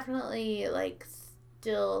it's definitely, like,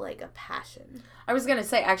 still, like, a passion. I was going to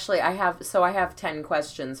say, actually, I have 10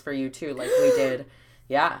 questions for you, too, like we did.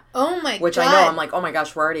 Yeah. Oh my god. Which I know, I'm like, oh my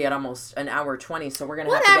gosh, we're already at almost an hour 20, so we're going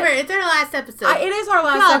to have to Whatever, it's our last episode. It is our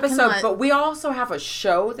last episode, but we also have a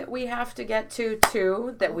show that we have to get to,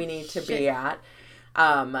 too, that we need to be at.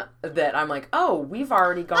 That I'm like, we've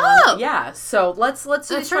already gone. Yeah, so let's do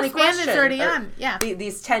these 20 questions. The first band is already on. Yeah.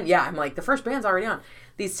 These 10, I'm like, the first band's already on.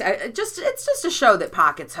 It's just a show that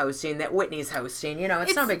Pocket's hosting, that Whitney's hosting. You know,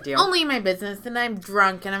 it's no big deal. Only my business, and I'm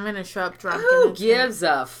drunk, and I'm going to show up drunk. Who gives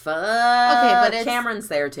a fuck? Okay, but Cameron's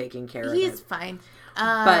there taking care of it. He's fine.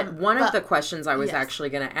 But one of the questions I was actually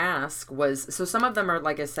going to ask was, so some of them are,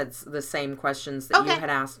 like I said, the same questions that you had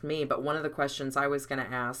asked me, but one of the questions I was going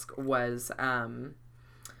to ask was, oh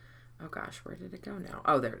gosh, where did it go now?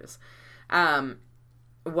 Oh, there it is.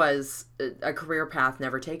 Was a career path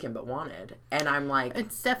never taken but wanted. And I'm like...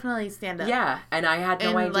 It's definitely stand-up. Yeah, and I had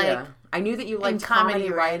no idea. Like, I knew that you liked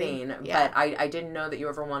comedy writing, but I didn't know that you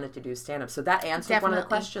ever wanted to do stand-up. So that answered one of the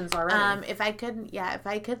questions already. If I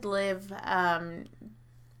could live,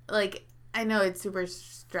 like, I know it's super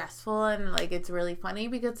stressful and, like, it's really funny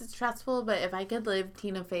because it's stressful, but if I could live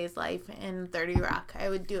Tina Fey's life in 30 Rock, I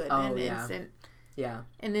would do it in an instant. Yeah.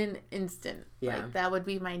 In an instant. Yeah. Like, that would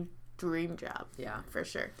be my dream job. Yeah. For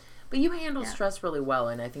sure. But you handle stress really well,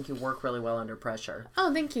 and I think you work really well under pressure.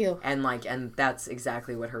 Oh, thank you. And that's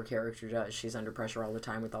exactly what her character does. She's under pressure all the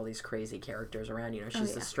time with all these crazy characters around. You know,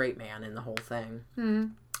 she's the straight man in the whole thing.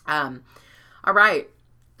 Mm-hmm. All right.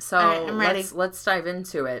 So I'm ready. Let's dive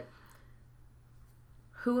into it.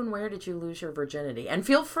 Who and where did you lose your virginity? And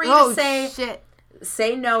feel free to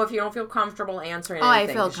say no if you don't feel comfortable answering anything.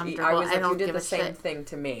 I feel comfortable. I was like, you did the same thing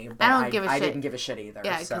to me. But I don't give a shit. I didn't give a shit either.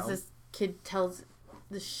 Yeah, because this kid tells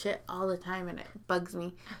the shit all the time and it bugs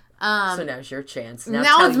me. So now's your chance.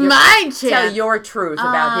 Now it's my chance. Tell your truth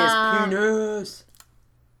about his penis.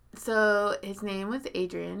 So his name was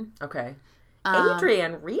Adrian. Okay.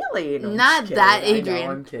 Adrian, really? No, not that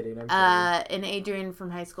Adrian. I'm kidding. And Adrian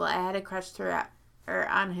from high school. I had a crush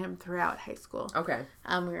on him throughout high school. Okay.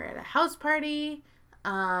 We were at a house party.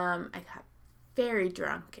 I got very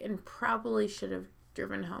drunk and probably should have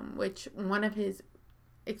driven home, which one of his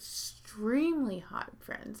extremely hot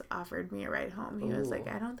friends offered me a ride home. He was like,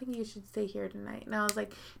 I don't think you should stay here tonight. And I was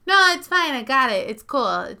like, no, it's fine. I got it. It's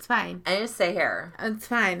cool. It's fine. I just stay here. It's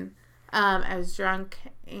fine. I was drunk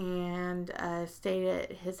and stayed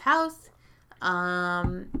at his house.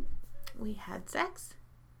 We had sex.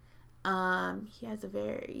 He has a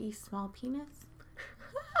very small penis.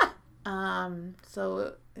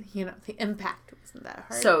 So, you know, the impact wasn't that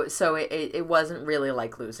hard. So it wasn't really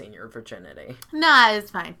like losing your virginity. Nah,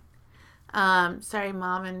 it's fine. Sorry,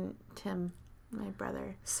 Mom and Tim, my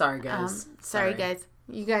brother. Sorry, guys. Sorry, guys.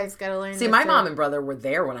 You guys gotta learn. See, my mom and brother were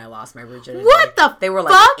there when I lost my virginity. What the They were,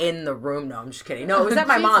 like, in the room. No, I'm just kidding. No, it was at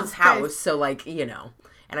my mom's house, so, like, you know.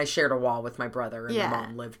 And I shared a wall with my brother, and my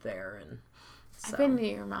mom lived there, and so. I've been to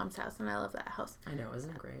your mom's house, and I love that house. I know, isn't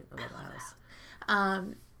it great? I love that house.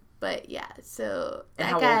 But, yeah, so and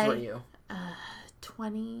how old were you?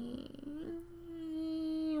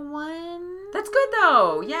 21. That's good,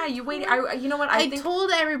 though. Yeah, you waited. You know what? I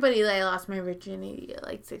told everybody that I lost my virginity at,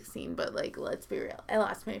 like, 16, but, like, let's be real. I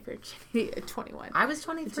lost my virginity at 21. I was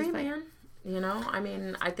 23, man. You know, I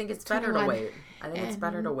mean, I think it's better to wait. I think it's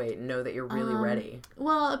better to wait and know that you're really ready.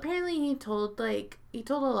 Well, apparently he told a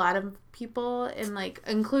lot of people, and, like,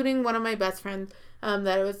 including one of my best friends,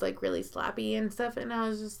 that it was, like, really sloppy and stuff, and I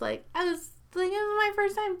was just like, it was my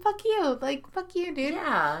first time. Fuck you. Like, fuck you, dude.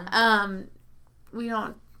 Yeah.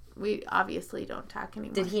 We obviously don't talk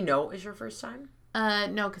anymore. Did he know it was your first time?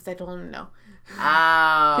 No, because I told him no.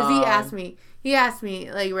 Oh. Because he asked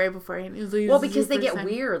me, like, right beforehand. He was like, well, because they get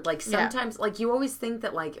weird. Like, sometimes, like, you always think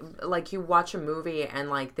that, like, you watch a movie and,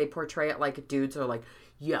 like, they portray it like dudes are like,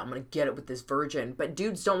 yeah, I'm going to get it with this virgin. But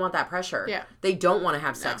dudes don't want that pressure. Yeah. They don't want to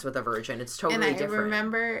have sex with a virgin. It's totally different.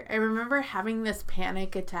 I remember having this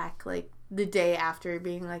panic attack, like, the day after,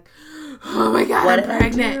 being like, oh my God, I'm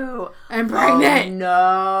pregnant. I'm pregnant. Oh,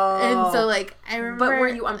 no. And so, like, I remember. But were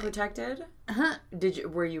you unprotected? Huh?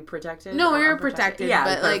 Were you protected? No, we were protected. Yeah,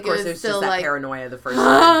 but like, of course, it was still just that like paranoia the first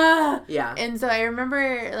time. Yeah. And so I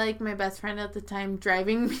remember, like, my best friend at the time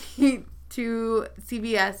driving me to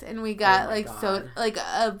CVS, and we got a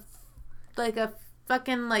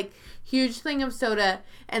fucking, like, huge thing of soda,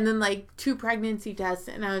 and then, like, 2 pregnancy tests,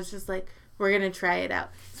 and I was just like, we're gonna try it out.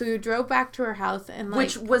 So we drove back to her house, and, like...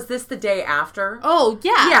 Which, was this the day after? Oh,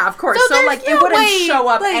 yeah. Yeah, of course. So like, it wouldn't show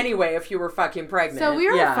up anyway if you were fucking pregnant. So we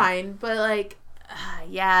were fine, but, like,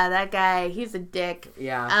 yeah, that guy, he's a dick.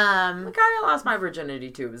 Yeah. The guy I lost my virginity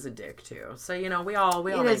to was a dick, too. So, you know, we all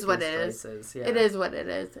make these choices. Yeah. It is what it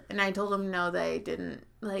is. And I told him no, that I didn't,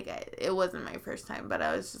 like, it wasn't my first time, but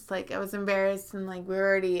I was just, like, I was embarrassed, and, like, we were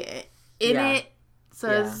already in it. So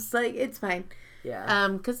I was just like, it's fine. Yeah.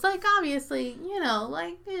 Because, like, obviously, you know,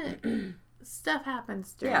 like, stuff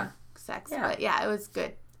happens during sex. Yeah. But, yeah, it was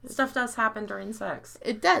good. Stuff does happen during sex.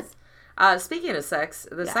 It does. Speaking of sex,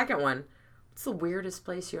 the second one, what's the weirdest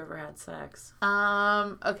place you ever had sex?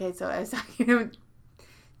 Okay, so I was talking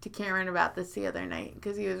to Cameron about this the other night,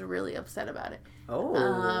 because he was really upset about it.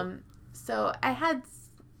 Oh. So I had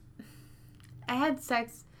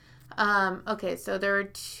sex Okay, so there were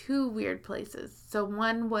two weird places. So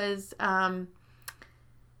one was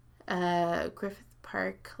Griffith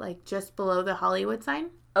Park, like just below the Hollywood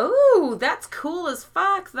sign. Oh, that's cool as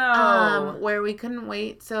fuck, though. Where we couldn't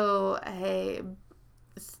wait, so I,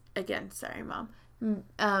 again, sorry, Mom,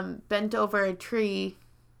 bent over a tree,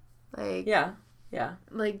 like yeah,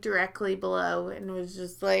 like directly below, and was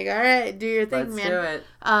just like, all right, do your thing, man. Let's do it.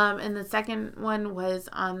 And the second one was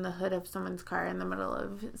on the hood of someone's car in the middle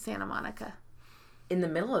of Santa Monica. In the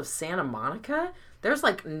middle of Santa Monica? There's,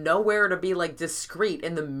 like, nowhere to be, like, discreet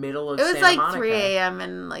in the middle of Santa Monica. It was, like, 3 a.m.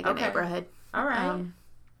 in, like, a neighborhood. All right.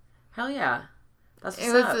 Hell yeah. That's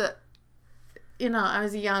what's up. I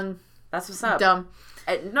was young. That's what's up. Dumb.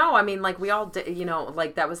 No, I mean, like, we all did,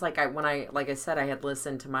 like, that was, like, like I said, I had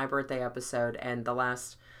listened to my birthday episode, and the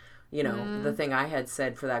last, the thing I had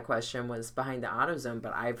said for that question was behind the AutoZone,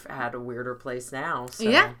 but I've had a weirder place now, so.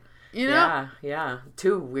 Yeah. Yeah.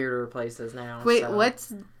 2 weirder places now. Wait, so.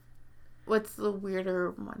 What's the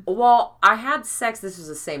weirder one? Well, I had sex. This was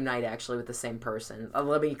the same night, actually, with the same person.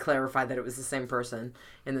 Let me clarify that it was the same person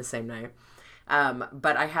in the same night.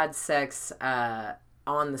 But I had sex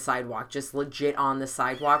on the sidewalk, just legit on the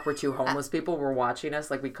sidewalk, where 2 homeless people were watching us.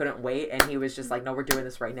 Like, we couldn't wait, and he was just like, no, we're doing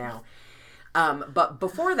this right now. But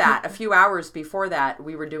before that, a few hours before that,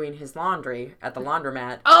 we were doing his laundry at the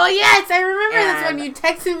laundromat. Oh, yes, I remember this when you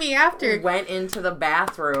texted me after. Went into the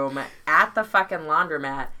bathroom at the fucking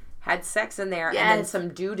laundromat, had sex in there, yes. And then some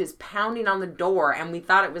dude is pounding on the door, and we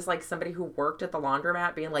thought it was, like, somebody who worked at the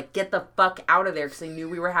laundromat being like, get the fuck out of there, because they knew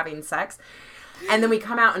we were having sex. And then we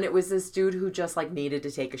come out, and it was this dude who just, like, needed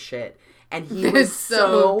to take a shit. And he was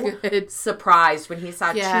so surprised when he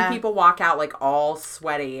saw 2 people walk out, like, all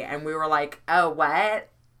sweaty. And we were like, oh, what?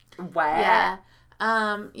 Yeah.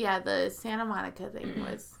 The Santa Monica thing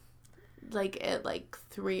was, like, at, like,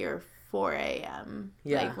 3 or 4 a.m.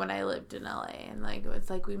 Yeah. Like, when I lived in LA. And, like, it was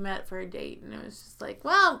like we met for a date. And it was just like,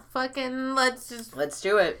 well, fucking, let's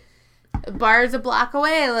do it. Bar's a block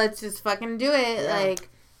away. Let's just fucking do it. Yeah. Like...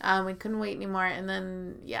 we couldn't wait anymore, and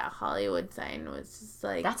then, Hollywood sign was just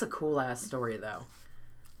like... That's a cool-ass story, though.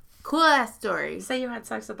 Cool-ass story. Say you had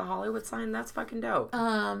sex at the Hollywood sign, that's fucking dope.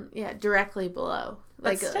 Directly below.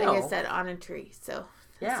 Like I said, on a tree, so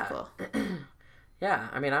that's cool. Yeah,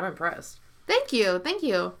 I mean, I'm impressed. Thank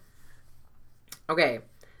you. Okay,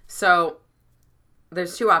 so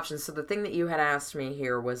there's 2 options. So the thing that you had asked me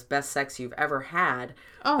here was best sex you've ever had,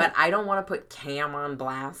 but I don't want to put Cam on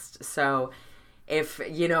blast, so... If,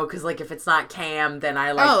 because, like, if it's not Cam, then I,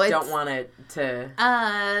 don't want it to...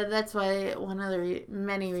 That's why, one of the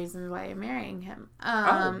many reasons why I'm marrying him.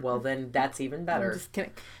 Well, then that's even better. I'm just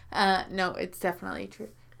kidding. No, it's definitely true.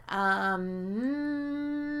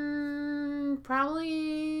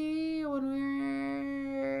 Probably when we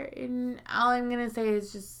were in... All I'm going to say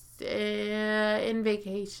is just in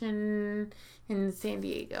vacation... in San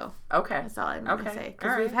Diego. Okay. That's all I'm going to say.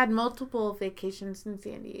 Because we've had multiple vacations in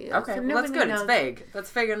San Diego. Okay, so well, that's good. Knows. It's vague. That's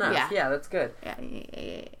vague enough. Yeah, that's good. Yeah.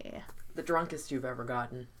 The drunkest you've ever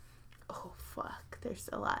gotten. Oh, fuck. There's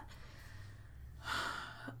a lot.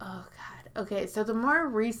 Oh, God. Okay, so the more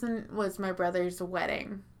recent was my brother's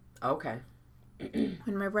wedding. Okay.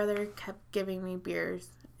 When my brother kept giving me beers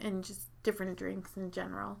and just different drinks in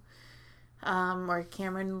general. Where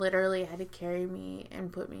Cameron literally had to carry me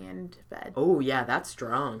and put me into bed. Oh, yeah, that's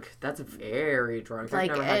drunk. That's very drunk. I've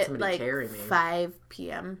never had somebody carry me. 5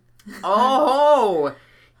 p.m. Oh!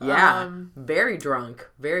 Yeah. Very drunk.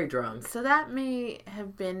 Very drunk. So that may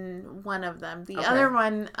have been one of them. The other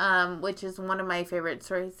one, which is one of my favorite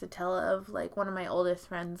stories to tell of, like, one of my oldest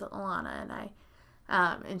friends, Alana, and I.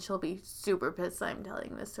 And she'll be super pissed I'm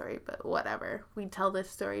telling this story, but whatever. We tell this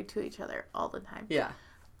story to each other all the time. Yeah.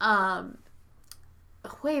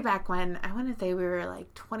 Way back when, I want to say we were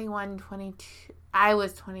like 21, 22. I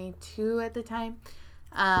was 22 at the time.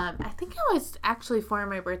 I think it was actually for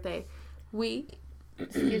my birthday. We,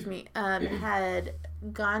 had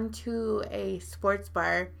gone to a sports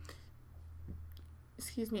bar.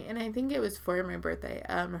 And I think it was for my birthday.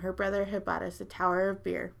 Her brother had bought us a tower of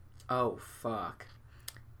beer. Oh, fuck.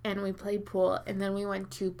 And we played pool, and then we went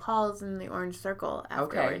to Paul's in the Orange Circle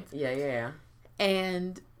afterwards. Okay, yeah.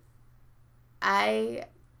 And I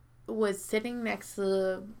was sitting next to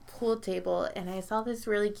the pool table, and I saw this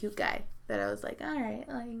really cute guy that I was like, all right,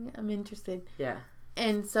 like, I'm interested. Yeah.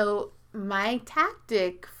 And so my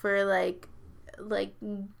tactic for, like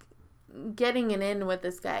getting it in with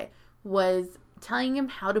this guy was telling him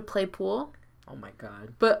how to play pool. Oh, my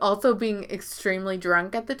God. But also being extremely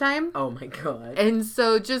drunk at the time. Oh, my God. And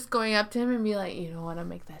so just going up to him and be like, you don't want to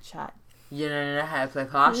make that shot. You don't have to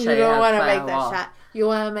crush it. You don't want to make that shot. You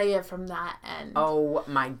want to make it from that end. Oh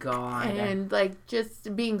my God. And like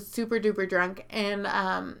just being super duper drunk. And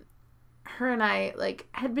her and I like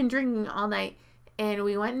had been drinking all night. And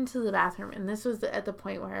we went into the bathroom. And this was at the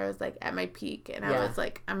point where I was like at my peak. And I was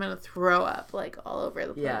like, I'm going to throw up like all over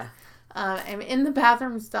the place. Yeah. I'm in the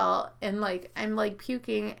bathroom stall and like I'm like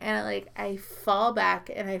puking and like I fall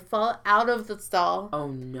back and I fall out of the stall. Oh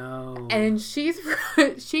no! And she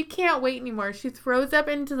can't wait anymore. She throws up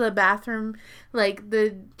into the bathroom, like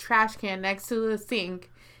the trash can next to the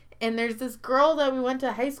sink. And there's this girl that we went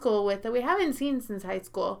to high school with that we haven't seen since high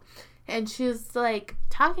school. And she was like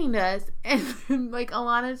talking to us, and like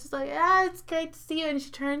Alana's just like, "Yeah, it's great to see you." And she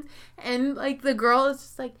turns, and like the girl is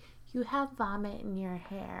just like, "You have vomit in your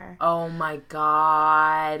hair." Oh my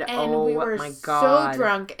God. And we were so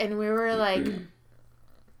drunk, and we were like,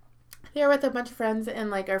 there with a bunch of friends, and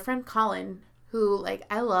like our friend Colin, who like,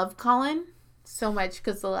 I love Colin so much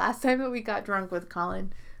because the last time that we got drunk with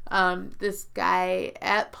Colin, this guy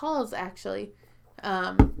at Paul's actually,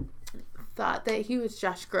 thought that he was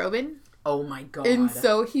Josh Groban. Oh my God. And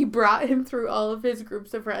so he brought him through all of his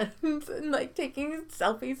groups of friends and like taking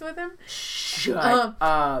selfies with him. Shut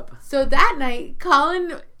up. So that night,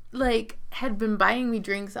 Colin like had been buying me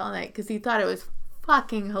drinks all night because he thought it was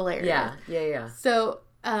fucking hilarious. Yeah. So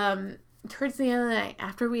towards the end of the night,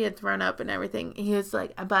 after we had thrown up and everything, he was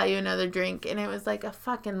like, "I bought you another drink," and it was like a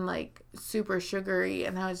fucking like super sugary,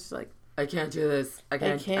 and I was just like, I can't do this. I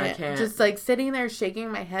can't. Just like sitting there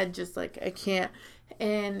shaking my head, just like I can't.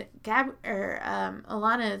 And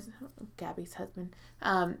Alana's, Gabby's husband,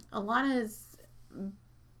 Alana's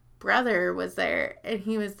brother was there, and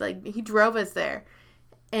he was like, he drove us there.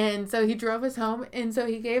 And so he drove us home, and so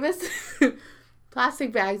he gave us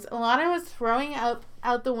plastic bags. Alana was throwing out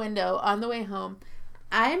the window on the way home.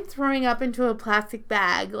 I'm throwing up into a plastic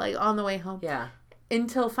bag, like, on the way home. Yeah.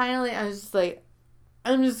 Until finally I was just like,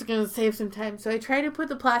 I'm just going to save some time. So I tried to put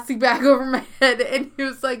the plastic bag over my head, and he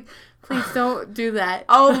was like, please don't do that.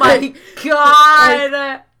 Oh my God.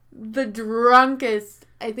 Like, the drunkest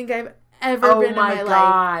I think I've ever been in my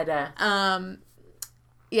life.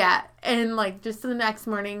 Yeah. And like just the next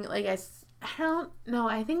morning, like I don't know.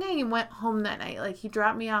 I think I went home that night. Like he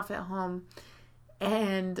dropped me off at home.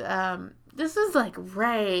 And this was like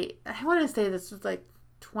I want to say this was like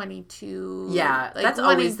 22. Yeah, like that's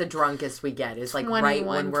always the drunkest we get. Is like right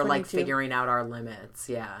when we're 22. like figuring out our limits.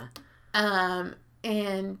 Yeah.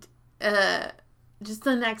 And just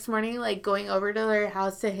the next morning, like going over to their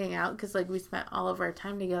house to hang out because like we spent all of our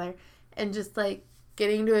time together, and just like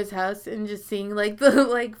getting to his house and just seeing like the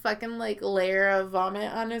like fucking like layer of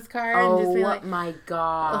vomit on his car and just being like, my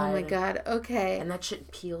God. Oh my God. Okay. And that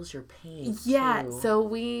shit peels your paint. Yeah. Too. So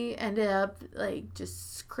we ended up like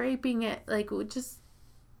just scraping it, like just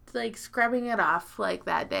like scrubbing it off like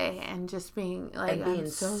that day and just being like, and being I'm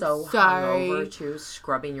so sorry. Hungover too,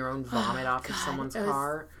 scrubbing your own vomit off of someone's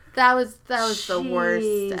car. That was the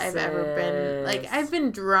worst I've ever been. Like I've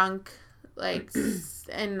been drunk like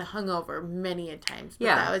and hungover many a times, but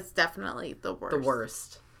that was definitely the worst. The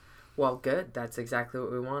worst. Well, good. That's exactly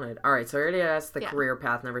what we wanted. All right, so I already asked the career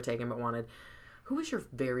path never taken but wanted. Who was your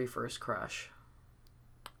very first crush?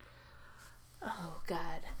 Oh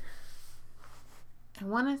God. I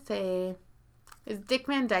want to say is Dick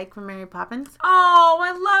Van Dyke from Mary Poppins. Oh,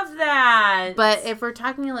 I love that. But if we're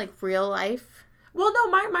talking like real life. Well,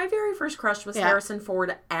 no, my very first crush was Harrison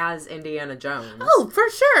Ford as Indiana Jones. Oh, for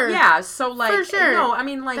sure. Yeah, so like, for sure. No, I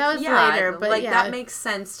mean like, that was later, but like that makes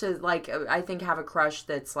sense to like, I think have a crush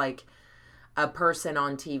that's like a person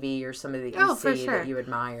on TV or somebody that you see that you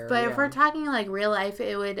admire. But if we're talking like real life,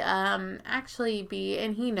 it would actually be,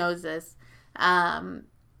 and he knows this,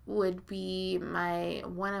 would be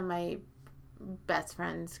one of my best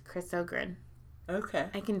friends, Chris Ogren. Okay.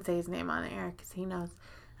 I can say his name on the air because he knows.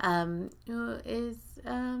 Who is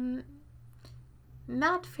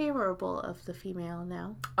not favorable of the female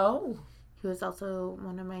now. Oh. He was also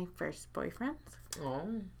one of my first boyfriends. Oh.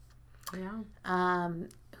 Yeah.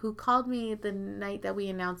 Who called me the night that we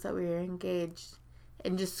announced that we were engaged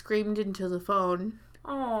and just screamed into the phone.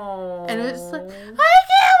 Oh. And it was like, I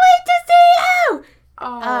can't wait to see you!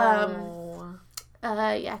 Oh.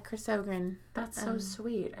 Yeah, Chris Ogren. That's so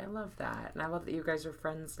sweet. I love that. And I love that you guys are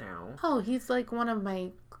friends now. Oh, he's like one of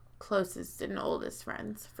my closest and oldest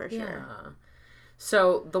friends, for sure. Yeah.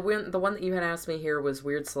 So the one that you had asked me here was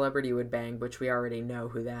weird celebrity you would bang, which we already know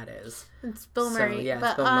who that is. It's Bill Murray. So, yeah,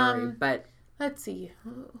 it's Bill Murray. But let's see.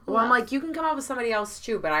 Well, I'm like, you can come up with somebody else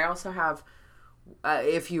too, but I also have,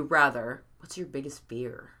 if you rather, what's your biggest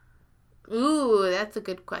fear? Ooh, that's a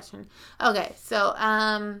good question. Okay, so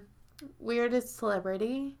weirdest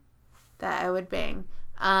celebrity that I would bang.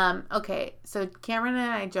 Okay, so Cameron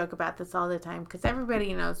and I joke about this all the time because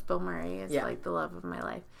everybody knows Bill Murray is like the love of my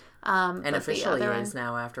life. And officially is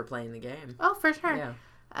now after playing the game. Oh, for sure.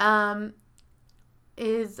 Yeah.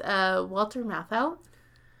 Is Walter Matthau.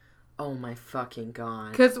 Oh my fucking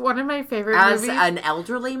God. Because one of my favorite movies. As an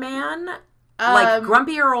elderly man? Like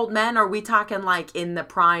grumpier old men? Or are we talking like in the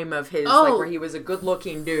prime of his, like where he was a good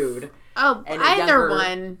looking dude? Oh, and either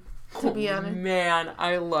one. To be honest, man,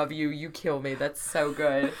 I love you. You kill me. That's so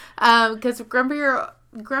good. Because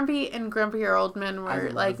Grumpy and Grumpier Old Men were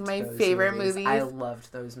like my favorite movies. I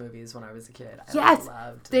loved those movies when I was a kid.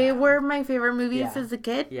 They were my favorite movies as a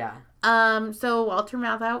kid. Yeah. So Walter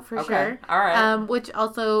Matthau for sure. All right. Which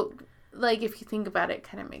also, like, if you think about it,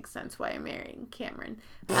 kind of makes sense why I'm marrying Cameron.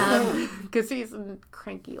 Because he's a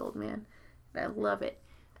cranky old man. I love it.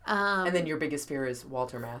 And then your biggest fear is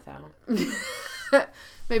Walter Matthau.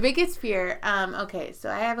 My biggest fear, okay, so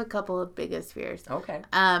I have a couple of biggest fears. Okay.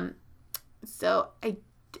 So I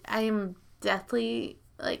am deathly,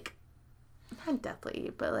 like, not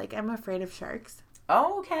deathly, but, like, I'm afraid of sharks.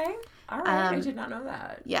 Oh, okay. All right. I did not know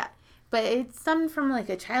that. Yeah. But it stemmed from, like,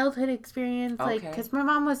 a childhood experience, like, because my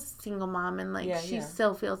mom was a single mom, and, like, she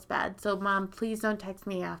still feels bad. So, Mom, please don't text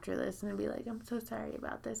me after this and be like, I'm so sorry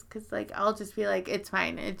about this, because, like, I'll just be like, it's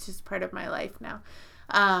fine. It's just part of my life now.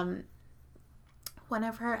 One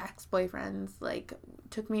of her ex-boyfriends, like,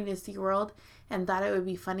 took me to SeaWorld and thought it would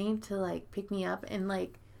be funny to, like, pick me up and,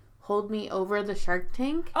 like, hold me over the shark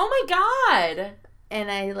tank. Oh, my God. And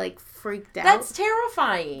I, like, freaked out. That's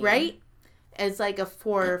terrifying. Right? As, like, a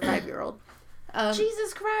 4 or 5-year-old.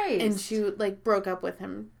 Jesus Christ. And she, like, broke up with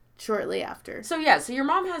him shortly after. So, yeah. So, your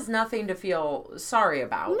mom has nothing to feel sorry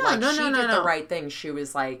about. No, she did the right thing. She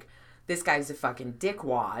was like, this guy's a fucking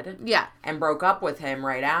dickwad. Yeah. And broke up with him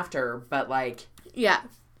right after. But, like... Yeah.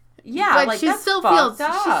 Yeah, but like, she still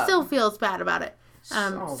feels bad about it.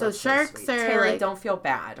 So sharks so are Terry, like, don't feel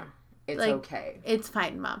bad. It's like, okay. It's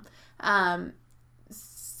fine, Mom.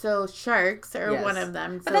 So sharks are one of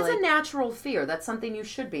them. But that's a natural fear. That's something you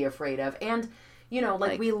should be afraid of. And, you know,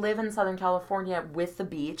 like we live in Southern California with the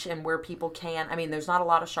beach and where people can, I mean, there's not a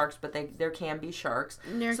lot of sharks, but there can be sharks.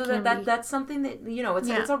 So that's something that, you know, it's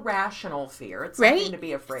a rational fear. It's something to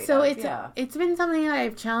be afraid of. So it's been something that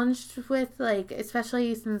I've challenged with, like,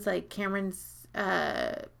 especially since, like, Cameron's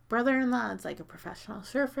brother-in-law is, like, a professional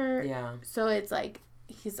surfer. Yeah. So it's, like,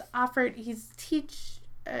 he's taught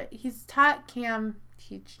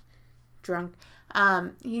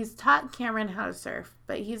Cameron how to surf,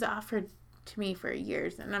 but he's offered to me for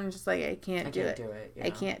years, and I'm just like, I can't do it. Yeah. I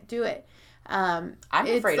can't do it. I'm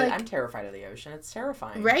afraid I'm terrified of the ocean. It's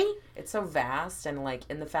terrifying. Right? It's so vast, and, like,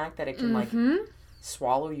 in the fact that it can, like,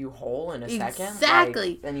 swallow you whole in a second. Exactly.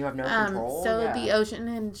 Like, and you have no control. So the ocean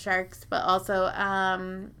and sharks, but also,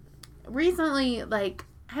 recently, like,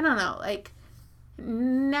 I don't know, like,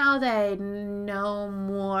 now that I know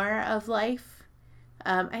more of life,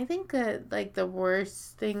 I think that, like, the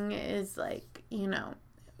worst thing is, like, you know,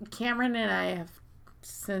 Cameron and I have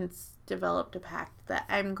since developed a pact that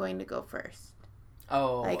I'm going to go first.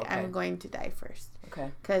 Oh, like, okay. I'm going to die first. Okay.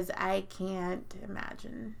 Because I can't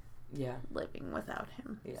imagine living without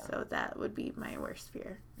him. Yeah. So that would be my worst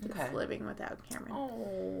fear. Okay. Is living without Cameron.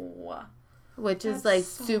 Oh. Which is, like,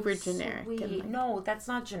 so super generic. And, like, no, that's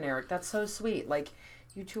not generic. That's so sweet. Like,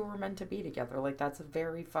 you two are meant to be together. Like, that's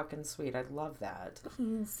very fucking sweet. I love that.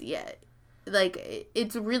 Yeah. Like,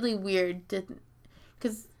 it's really weird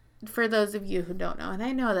because for those of you who don't know, and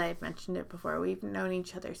I know that I've mentioned it before, we've known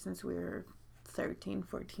each other since we were 13,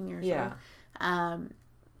 14 years old.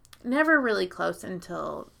 Never really close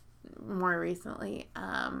until more recently.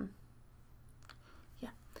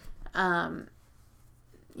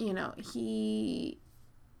 You know, he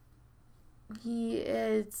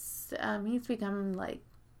is, he's become, like,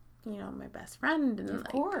 you know, my best friend. And, of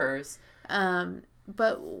course.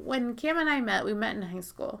 But when Cam and I met, we met in high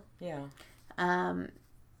school. Yeah.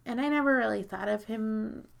 And I never really thought of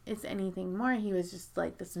him as anything more. He was just,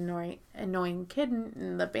 like, this annoying kid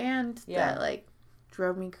in the band that, like,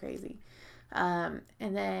 drove me crazy. And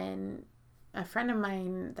then a friend of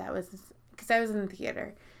mine because I was in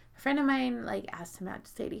theater, a friend of mine, like, asked him out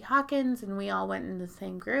to Sadie Hawkins, and we all went in the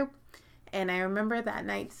same group. And I remember that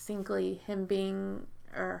night distinctly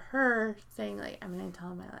her saying, like, I'm going to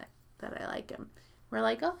tell him that I like him. We're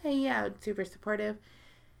like, okay, yeah, super supportive.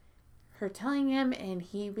 Her telling him and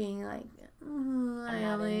he being like, I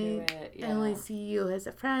only see you as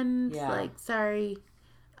a friend. Yeah. Like, sorry.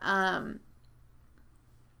 And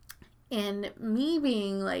me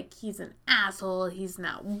being like, he's an asshole. He's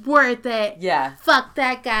not worth it. Yeah. Fuck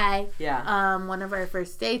that guy. Yeah. One of our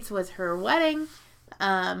first dates was her wedding.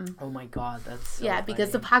 Oh my god, that's so funny.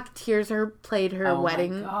 Because the Pocketeers played her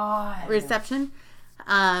wedding reception,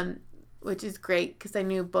 which is great because I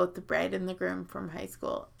knew both the bride and the groom from high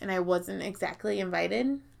school, and I wasn't exactly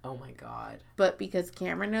invited. Oh my god! But because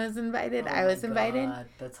Cameron was invited, I was invited.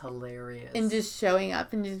 That's hilarious. And just showing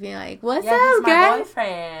up and just being like, "What's up, he's guys?" my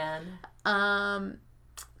boyfriend.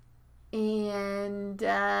 And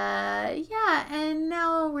and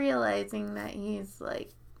now realizing that he's like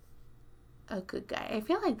a good guy. I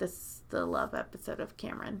feel like this is the love episode of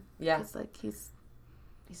Cameron. Yeah. Because like he's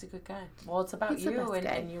a good guy. Well, it's about you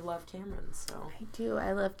and you love Cameron, so. I do.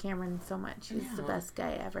 I love Cameron so much. He's the best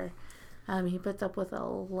guy ever. He puts up with a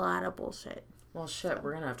lot of bullshit. Well, shit,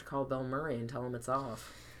 we're going to have to call Bill Murray and tell him it's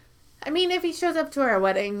off. I mean, if he shows up to our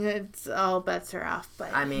wedding, it's all bets are off.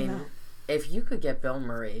 But I mean, if you could get Bill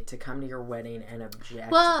Murray to come to your wedding and object,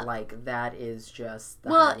 that is just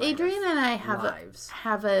the Adrian and I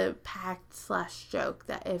have a pact/joke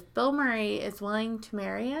that if Bill Murray is willing to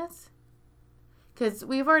marry us, because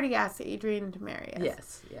we've already asked Adrian to marry us.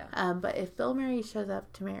 Yes, yeah. But if Bill Murray shows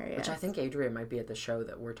up to marry us, which I think Adrian might be at the show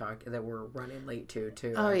that we're running late to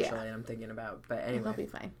too. Oh, actually, I'm thinking about. But anyway, it'll be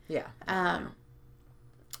fine. Yeah.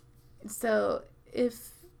 So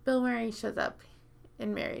if Bill Murray shows up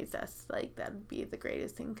and marries us, like that would be the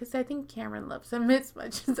greatest thing because I think Cameron loves him as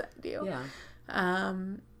much as I do. Yeah.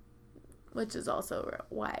 Which is also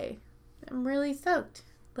why I'm really stoked,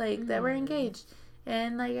 that we're engaged.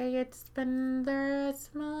 And, I get to spend the rest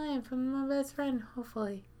of my life with my best friend,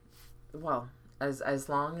 hopefully. Well, as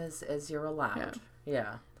long as you're allowed.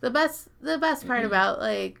 Yeah. The best part about,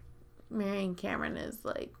 marrying Cameron is,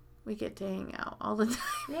 we get to hang out all the time.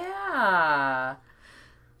 Yeah.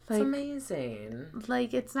 It's amazing.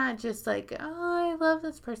 It's not just, oh, I love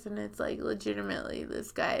this person. It's, legitimately,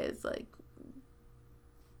 this guy is,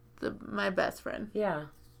 my best friend. Yeah.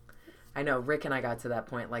 I know Rick and I got to that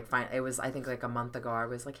point. It was I think a month ago. I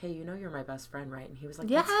was like, "Hey, you're my best friend, right?" And he was like,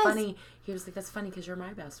 yes. "That's funny." He was like, "That's funny because you're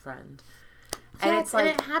my best friend." And it's and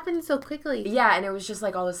it happened so quickly. Yeah, and it was just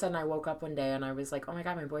all of a sudden I woke up one day and I was like, "Oh my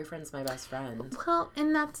god, my boyfriend's my best friend." Well,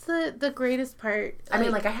 and that's the greatest part. I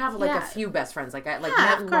mean, I have a few best friends. Matt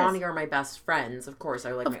and Ronnie are my best friends. Of course,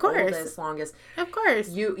 I my oldest, longest. Of course,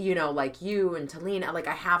 you you and Talina.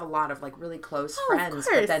 I have a lot of really close friends.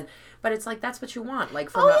 But it's that's what you want.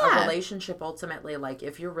 From a relationship. Ultimately,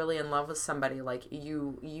 if you're really in love with somebody,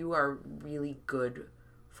 you are really good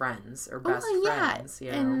friends or best friends,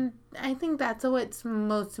 and I think that's what's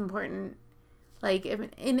most important if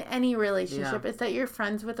in any relationship is that you're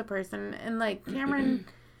friends with a person. And Cameron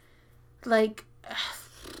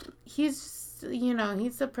he's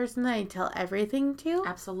he's the person that I tell everything to,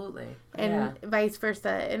 absolutely, and vice versa.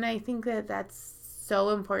 And I think that that's so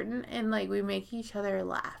important. And we make each other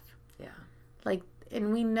laugh,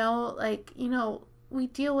 and we know we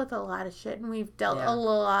deal with a lot of shit, and we've dealt a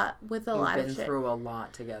lot with a lot of shit. We've been through a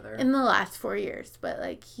lot together in the last 4 years,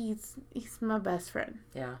 but he's my best friend.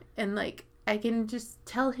 Yeah. And I can just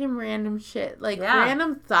tell him random shit,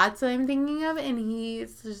 random thoughts that I'm thinking of, and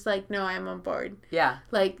he's just no, I'm on board. Yeah.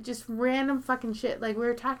 Just random fucking shit. We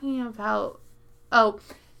were talking about,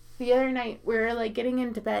 the other night we were like getting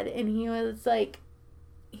into bed, and he was like,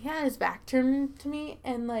 he had his back turned to me,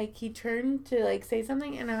 and like he turned to like say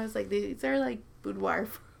something, and I was like, these are like boudoir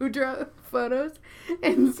photos,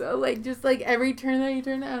 and so like just like every turn that he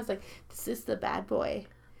turned, I was like, this is the bad boy.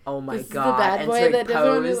 Oh my this god! Is the bad boy and that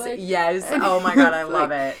doesn't want to, like, yes. Oh my god, I love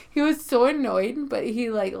like, it. He was so annoyed, but he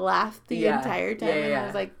like laughed the entire time, and yeah. I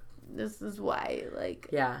was like, this is why, like,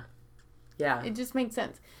 yeah, it just makes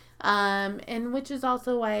sense. And which is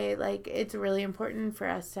also why, like, it's really important for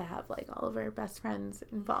us to have, like, all of our best friends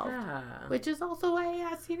involved. Yeah. Which is also why I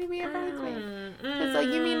asked you to be a bridesmaid. Because, like,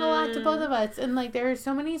 you mean a lot to both of us. And, like, there are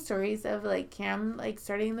so many stories of, like, Cam, like,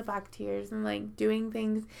 starting the Pocketeers and, like, doing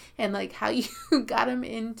things. And, like, how you got him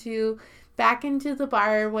back into the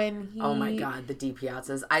bar when he... Oh, my God, the D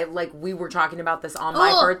Piazzas. We were talking about this on my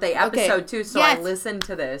birthday episode, too, so I listened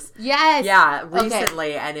to this. Yes. Yeah,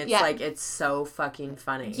 recently, and it's, like, it's so fucking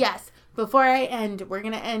funny. Yes. Before I end, we're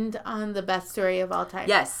going to end on the best story of all time.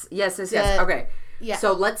 Yes. Okay. Yeah.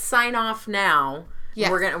 So let's sign off now. Yes.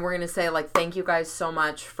 We're gonna say, like, thank you guys so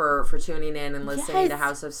much for tuning in and listening to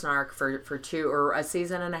House of Snark for 2 or a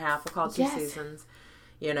season and a half. We'll call it 2 seasons.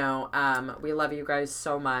 You know, we love you guys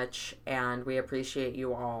so much, and we appreciate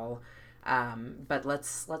you all. But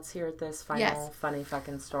let's hear this final funny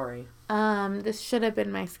fucking story. This should have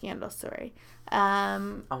been my scandal story.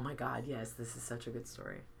 Oh my God, yes, this is such a good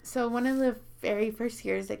story. So one of the very first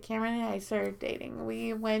years that Cameron and I started dating,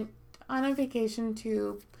 we went on a vacation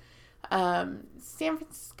to San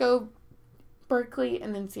Francisco, Berkeley,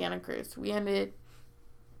 and then Santa Cruz. We ended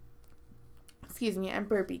excuse me, I'm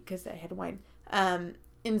burpy because I had wine,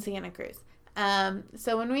 in Santa Cruz.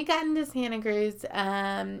 So when we got into Santa Cruz,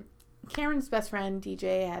 Cameron's best friend,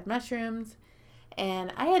 DJ, had mushrooms,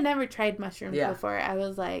 and I had never tried mushrooms before. I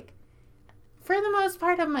was like, for the most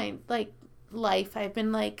part of my, like, life, I've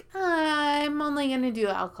been like, I'm only going to do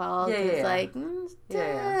alcohol, because, like,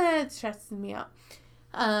 it stresses me out.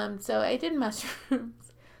 So I did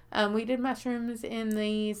mushrooms. We did mushrooms in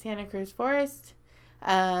the Santa Cruz forest.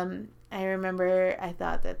 I remember I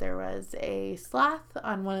thought that there was a sloth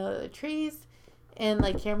on one of the trees, and,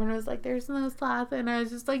 like, Cameron was like, there's no sloth, and I was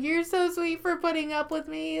just like, you're so sweet for putting up with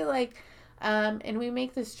me, like, and we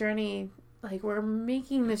make this journey, like, we're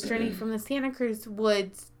making this journey from the Santa Cruz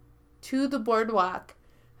woods to the boardwalk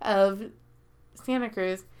of Santa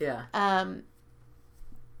Cruz,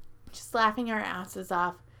 just laughing our asses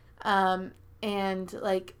off, and,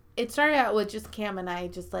 like, it started out with just Cam and I,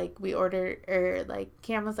 just, like, we ordered, or, like,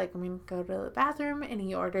 Cam was like, I'm going to go to the bathroom, and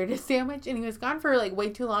he ordered a sandwich, and he was gone for, like, way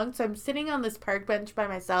too long, so I'm sitting on this park bench by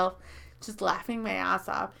myself, just laughing my ass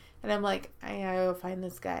off, and I'm like, I gotta go find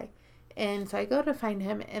this guy, and so I go to find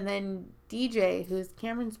him, and then DJ, who's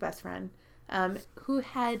Cameron's best friend, who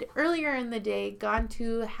had, earlier in the day, gone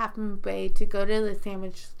to Half Moon Bay to go to the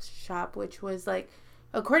sandwich shop, which was, like,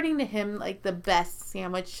 according to him, like, the best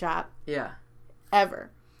sandwich shop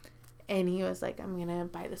ever. And he was like, I'm going to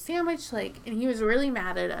buy the sandwich. Like, and he was really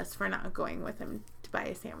mad at us for not going with him to buy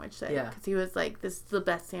a sandwich. Because he was like, this is the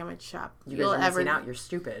best sandwich shop you'll ever missing out. You're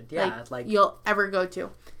stupid. Yeah. Like you'll ever go to.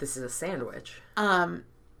 This is a sandwich.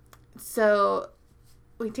 So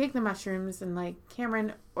we take the mushrooms, and, like,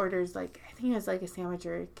 Cameron orders, like, I think it was, like, a sandwich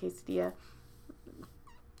or a quesadilla.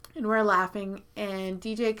 And we're laughing. And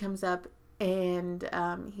DJ comes up, and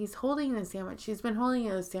he's holding the sandwich. He's been holding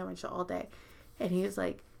the sandwich all day. And he was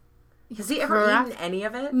like, has he ever eaten any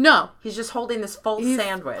of it? No. He's just holding this full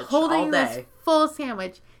sandwich all day. This full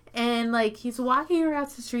sandwich. And, like, he's walking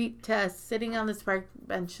across the street to us, sitting on this park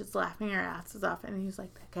bench, just laughing our asses off. And he was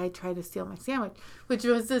like, that guy tried to steal my sandwich. Which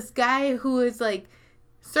was this guy who was, like,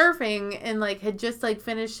 surfing and, like, had just, like,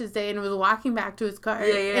 finished his day and was walking back to his car.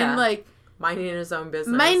 And, like, minding his own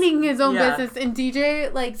business. And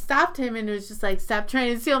DJ, like, stopped him and was just like, stop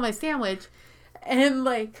trying to steal my sandwich. And,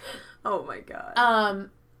 like, oh my God.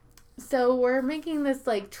 So we're making this,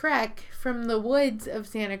 like, trek from the woods of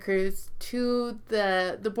Santa Cruz to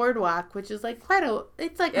the boardwalk, which is, like,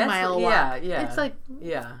 it's like a mile walk. It's like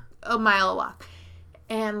a mile walk.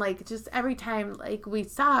 And, like, just every time, like, we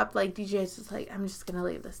stop, like, DJ's just like, I'm just gonna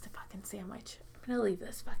leave this fucking sandwich. I'm gonna leave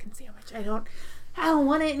this fucking sandwich. I don't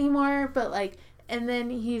want it anymore. But, like, and then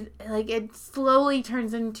he, like, it slowly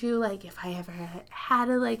turns into, like, if I ever had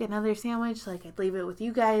another sandwich, like, I'd leave it with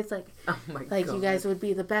you guys. Like, oh my God. Like, you guys would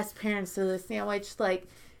be the best parents to the sandwich. Like,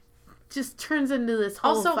 just turns into this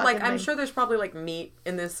whole also, like, thing. I'm sure there's probably, like, meat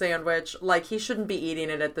in this sandwich. Like, he shouldn't be eating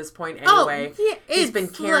it at this point anyway. Oh, yeah, he's been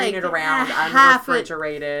carrying it around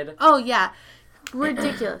unrefrigerated. Oh, yeah.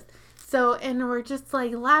 Ridiculous. So, and we're just,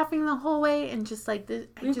 like, laughing the whole way, and just, like, this.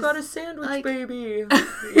 You've got a sandwich, like, baby.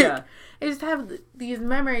 Yeah. I just have these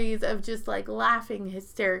memories of just, like, laughing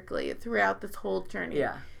hysterically throughout this whole journey.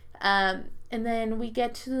 Yeah. And then we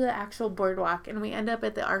get to the actual boardwalk, and we end up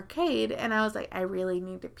at the arcade, and I was like, I really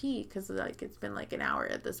need to pee, because, like, it's been, like, an hour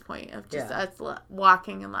at this point of just us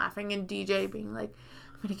walking and laughing, and DJ being like,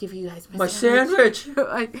 I'm going to give you guys my sandwich.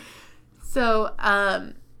 So,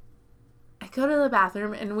 I go to the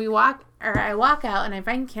bathroom, and I walk out, and I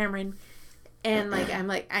find Cameron, and, like, I'm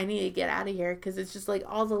like, I need to get out of here, because it's just, like,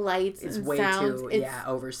 all the lights and sounds. It's way too,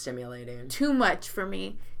 overstimulating. Too much for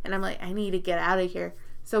me, and I'm like, I need to get out of here.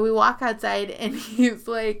 So we walk outside, and he's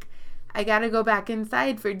like, I gotta go back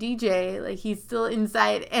inside for DJ. Like, he's still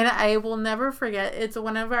inside, and I will never forget, it's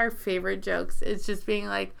one of our favorite jokes. It's just being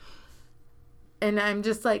like, and I'm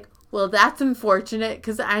just like, well, that's unfortunate,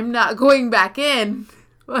 because I'm not going back in.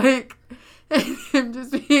 Like, and I'm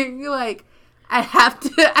just being like, I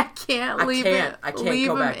can't leave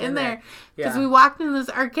him in there. Because we walked in this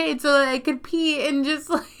arcade so that I could pee and just,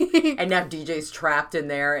 like... And now DJ's trapped in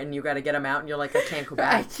there and you got to get him out and you're like, I can't go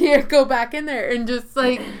back. I can't go back in there. And just,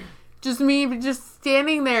 like, just me just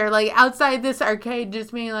standing there, like, outside this arcade,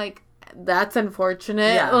 just being like, that's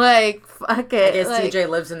unfortunate. Yeah. Like, fuck it. I guess like, DJ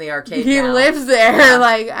lives in the arcade He now. lives there. Yeah.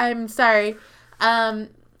 Like, I'm sorry.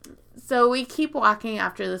 So we keep walking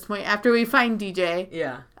after this point, after we find DJ.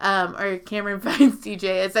 Yeah. Or Cameron finds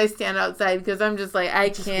DJ as I stand outside because I'm just like, I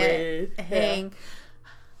can't hang.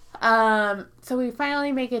 Yeah. So we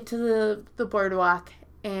finally make it to the boardwalk,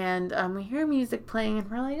 and we hear music playing,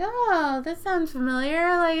 and we're like, oh, this sounds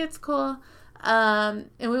familiar. Like, it's cool. And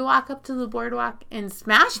we walk up to the boardwalk, and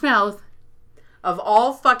Smash Mouth of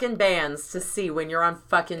all fucking bands to see when you're on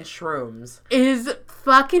fucking shrooms is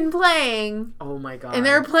fucking playing. Oh my god. And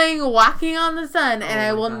they're playing Walking on the Sun. And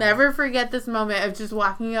I will never forget this moment of just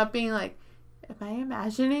walking up being like, am I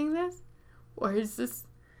imagining this? Or is this...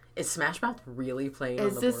 Is Smash Mouth really playing on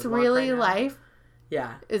the boardwalk? Is this really life?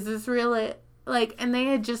 Yeah. Is this really... Like, and they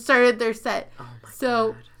had just started their set. Oh my god.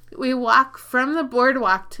 So we walk from the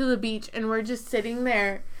boardwalk to the beach and we're just sitting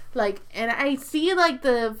there. Like, and I see, like,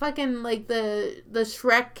 the fucking, like, the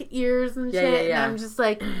Shrek ears and shit. Yeah. And I'm just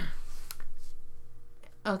like...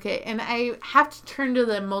 Okay. And I have to turn to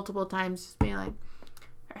them multiple times just being like,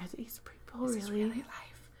 are these people really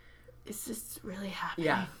life? Is this really happening?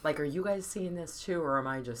 Yeah. Like, are you guys seeing this too, or am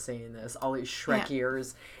I just seeing this? All these Shrek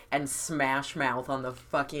ears and Smash Mouth on the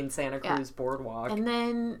fucking Santa Cruz boardwalk. And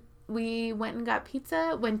then we went and got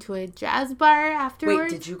pizza, went to a jazz bar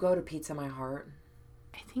afterwards. Wait, did you go to Pizza My Heart?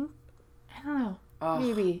 I don't know. Oh,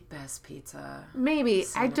 maybe. Best pizza. Maybe.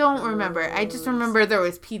 I don't remember. I just remember there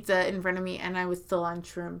was pizza in front of me and I was still on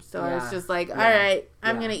shrooms. So I was just like, all right,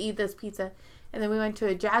 I'm going to eat this pizza. And then we went to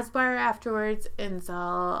a jazz bar afterwards and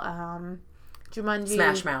saw Jumanji.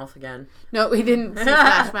 Smash Mouth again. No, we didn't see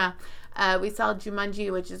Smash Mouth. We saw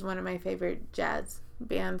Jumanji, which is one of my favorite jazz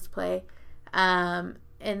bands play. And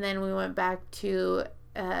then we went back to...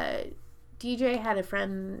 DJ had a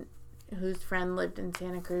friend whose friend lived in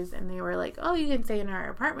Santa Cruz, and they were like, oh, you can stay in our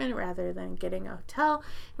apartment rather than getting a hotel.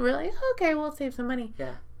 And we're like, okay, we'll save some money.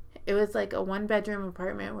 Yeah. It was like a 1-bedroom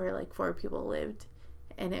apartment where like 4 people lived,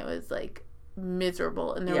 and it was like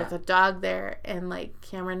miserable. And there was a dog there, and like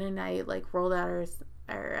Cameron and I like rolled out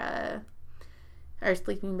our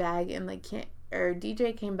sleeping bag, and like our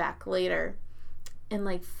DJ came back later and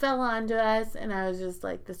like fell onto us, and I was just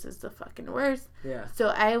like, this is the fucking worst. Yeah. So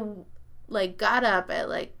I like got up at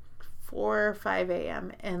like 4 or 5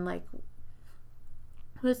 a.m. and like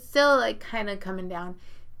was still like kind of coming down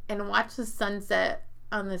and watched the sunset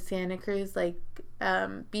on the Santa Cruz like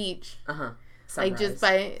beach. Sunrise. Like just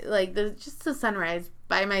by like just the sunrise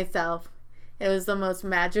by myself. It was the most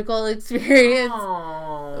magical experience.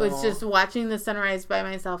 Aww. It was just watching the sunrise by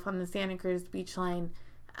myself on the Santa Cruz beach line.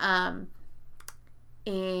 And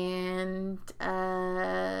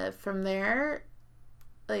from there,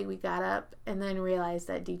 like, we got up and then realized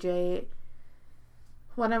that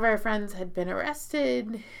one of our friends had been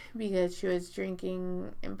arrested because she was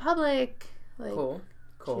drinking in public. Like, cool.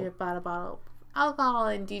 She had bought a bottle of alcohol,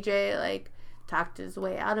 and DJ, like, talked his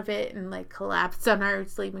way out of it and, like, collapsed on our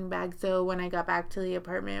sleeping bag. So when I got back to the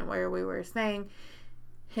apartment where we were staying,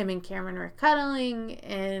 him and Cameron were cuddling,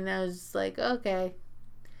 and I was just like, okay.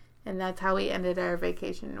 And that's how we ended our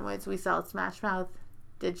vacation, was we saw Smash Mouth,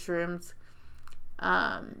 did shrooms.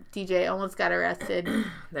 DJ almost got arrested.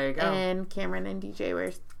 There you go. And Cameron and DJ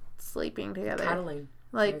were sleeping together. Cuddling.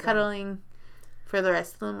 Like, cuddling for the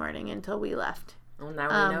rest of the morning until we left. Well,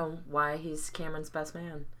 now we know why he's Cameron's best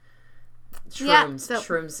man. Shrooms.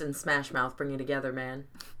 Shrooms and Smash Mouth bring you together, man.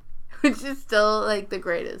 Which is still, like, the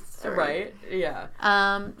greatest story. Right? Yeah.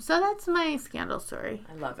 So that's my scandal story.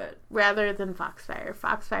 I love it. Rather than Foxfire.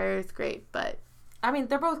 Foxfire is great, but... I mean,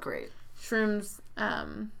 they're both great. Shrooms,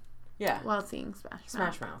 yeah. While seeing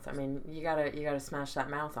Smash Mouth. I mean, you gotta smash that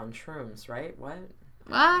mouth on shrooms, right? What?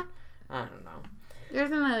 What? I don't know. There's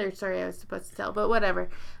another story I was supposed to tell, but whatever.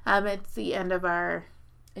 It's the end of our...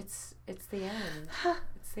 It's the end.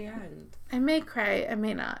 It's the end. I may cry. I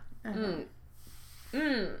may not.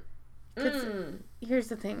 Here's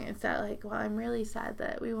the thing. It's that, like, while I'm really sad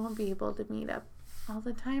that we won't be able to meet up all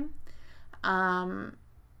the time,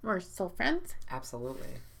 we're still friends. Absolutely.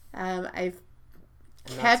 I've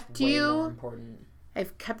kept you.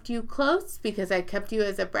 I've kept you close because I kept you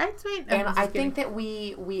as a bridesmaid. And I think that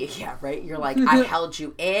we yeah, right. You're like, I held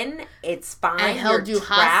you in. It's fine. I held you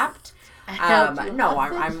trapped. No,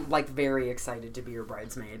 I'm like very excited to be your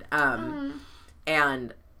bridesmaid.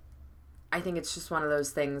 And I think it's just one of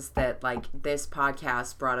those things that, like, this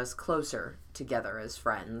podcast brought us closer together as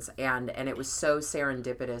friends, and it was so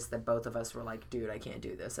serendipitous that both of us were like, dude, I can't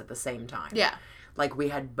do this at the same time. Yeah. Like, we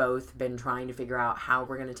had both been trying to figure out how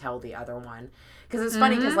we're going to tell the other one. Because it's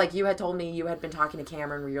funny, because, like, you had told me you had been talking to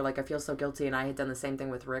Cameron where you're like, I feel so guilty, and I had done the same thing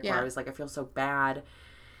with Rick where I was like, I feel so bad.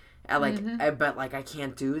 But, like, I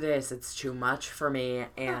can't do this. It's too much for me,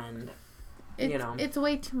 and, you know. It's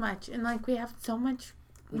way too much, and, like, we have so much...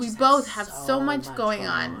 We both have so much going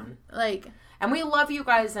on. Like... And we love you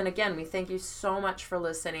guys, and again, we thank you so much for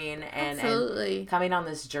listening and coming on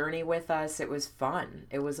this journey with us. It was fun.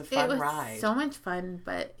 It was a fun ride. So much fun,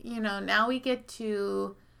 but, you know, now we get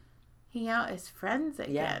to hang out as friends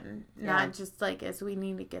again. Not just, like, as we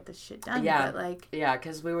need to get this shit done. Yeah. But, like... Yeah,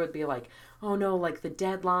 because we would be like, oh, no, like, the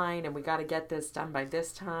deadline, and we got to get this done by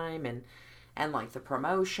this time, and like, the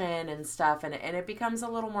promotion and stuff, and it becomes a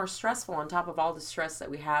little more stressful on top of all the stress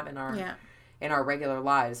that we have in our regular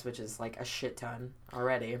lives, which is, like, a shit ton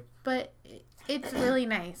already. But it's really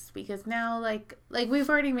nice, because now, like we've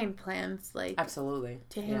already made plans, like... Absolutely.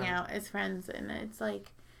 To hang out as friends, and it's,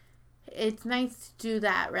 like... It's nice to do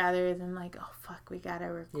that rather than like, oh fuck, we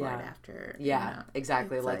gotta record after. Yeah, you know?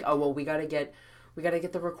 Exactly. Like, oh well, we gotta get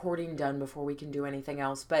the recording done before we can do anything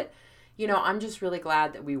else. But you know, I'm just really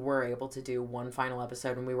glad that we were able to do one final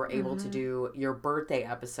episode, and we were able to do your birthday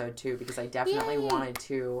episode too, because I definitely wanted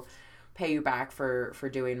to pay you back for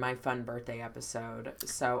doing my fun birthday episode.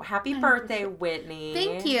 So happy birthday, Whitney!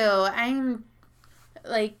 Thank you. I'm.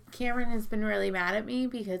 Like, Cameron has been really mad at me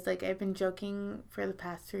because, like, I've been joking for the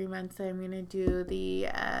past 3 months that I'm going to do the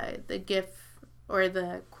gif or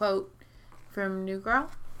the quote from New Girl,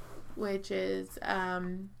 which is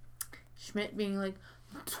Schmidt being like,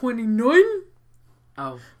 29?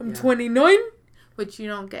 Oh, I'm 29? Which you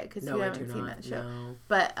don't get because you haven't seen that show. No.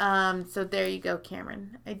 But, so there you go,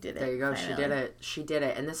 Cameron. I did it. There you go. Finally. She did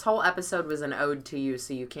it. And this whole episode was an ode to you,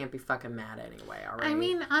 so you can't be fucking mad anyway, already. I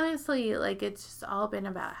mean, honestly, like, it's just all been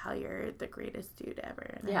about how you're the greatest dude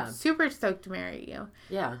ever. And I'm super stoked to marry you.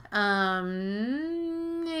 Yeah.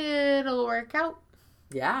 It'll work out.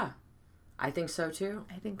 Yeah. I think so, too.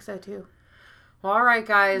 Well, all right,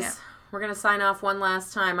 guys. Yeah. We're going to sign off one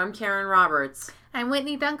last time. I'm Karen Roberts. I'm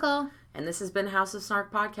Whitney Dunkel. And this has been House of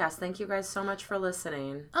Snark Podcast. Thank you guys so much for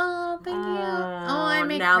listening. Oh, thank you. Oh, I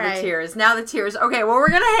may now cry. The tears. Now the tears. Okay, well, we're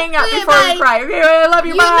going to hang up before we cry. Okay, I love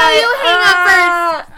you. Bye. You know you hang up first.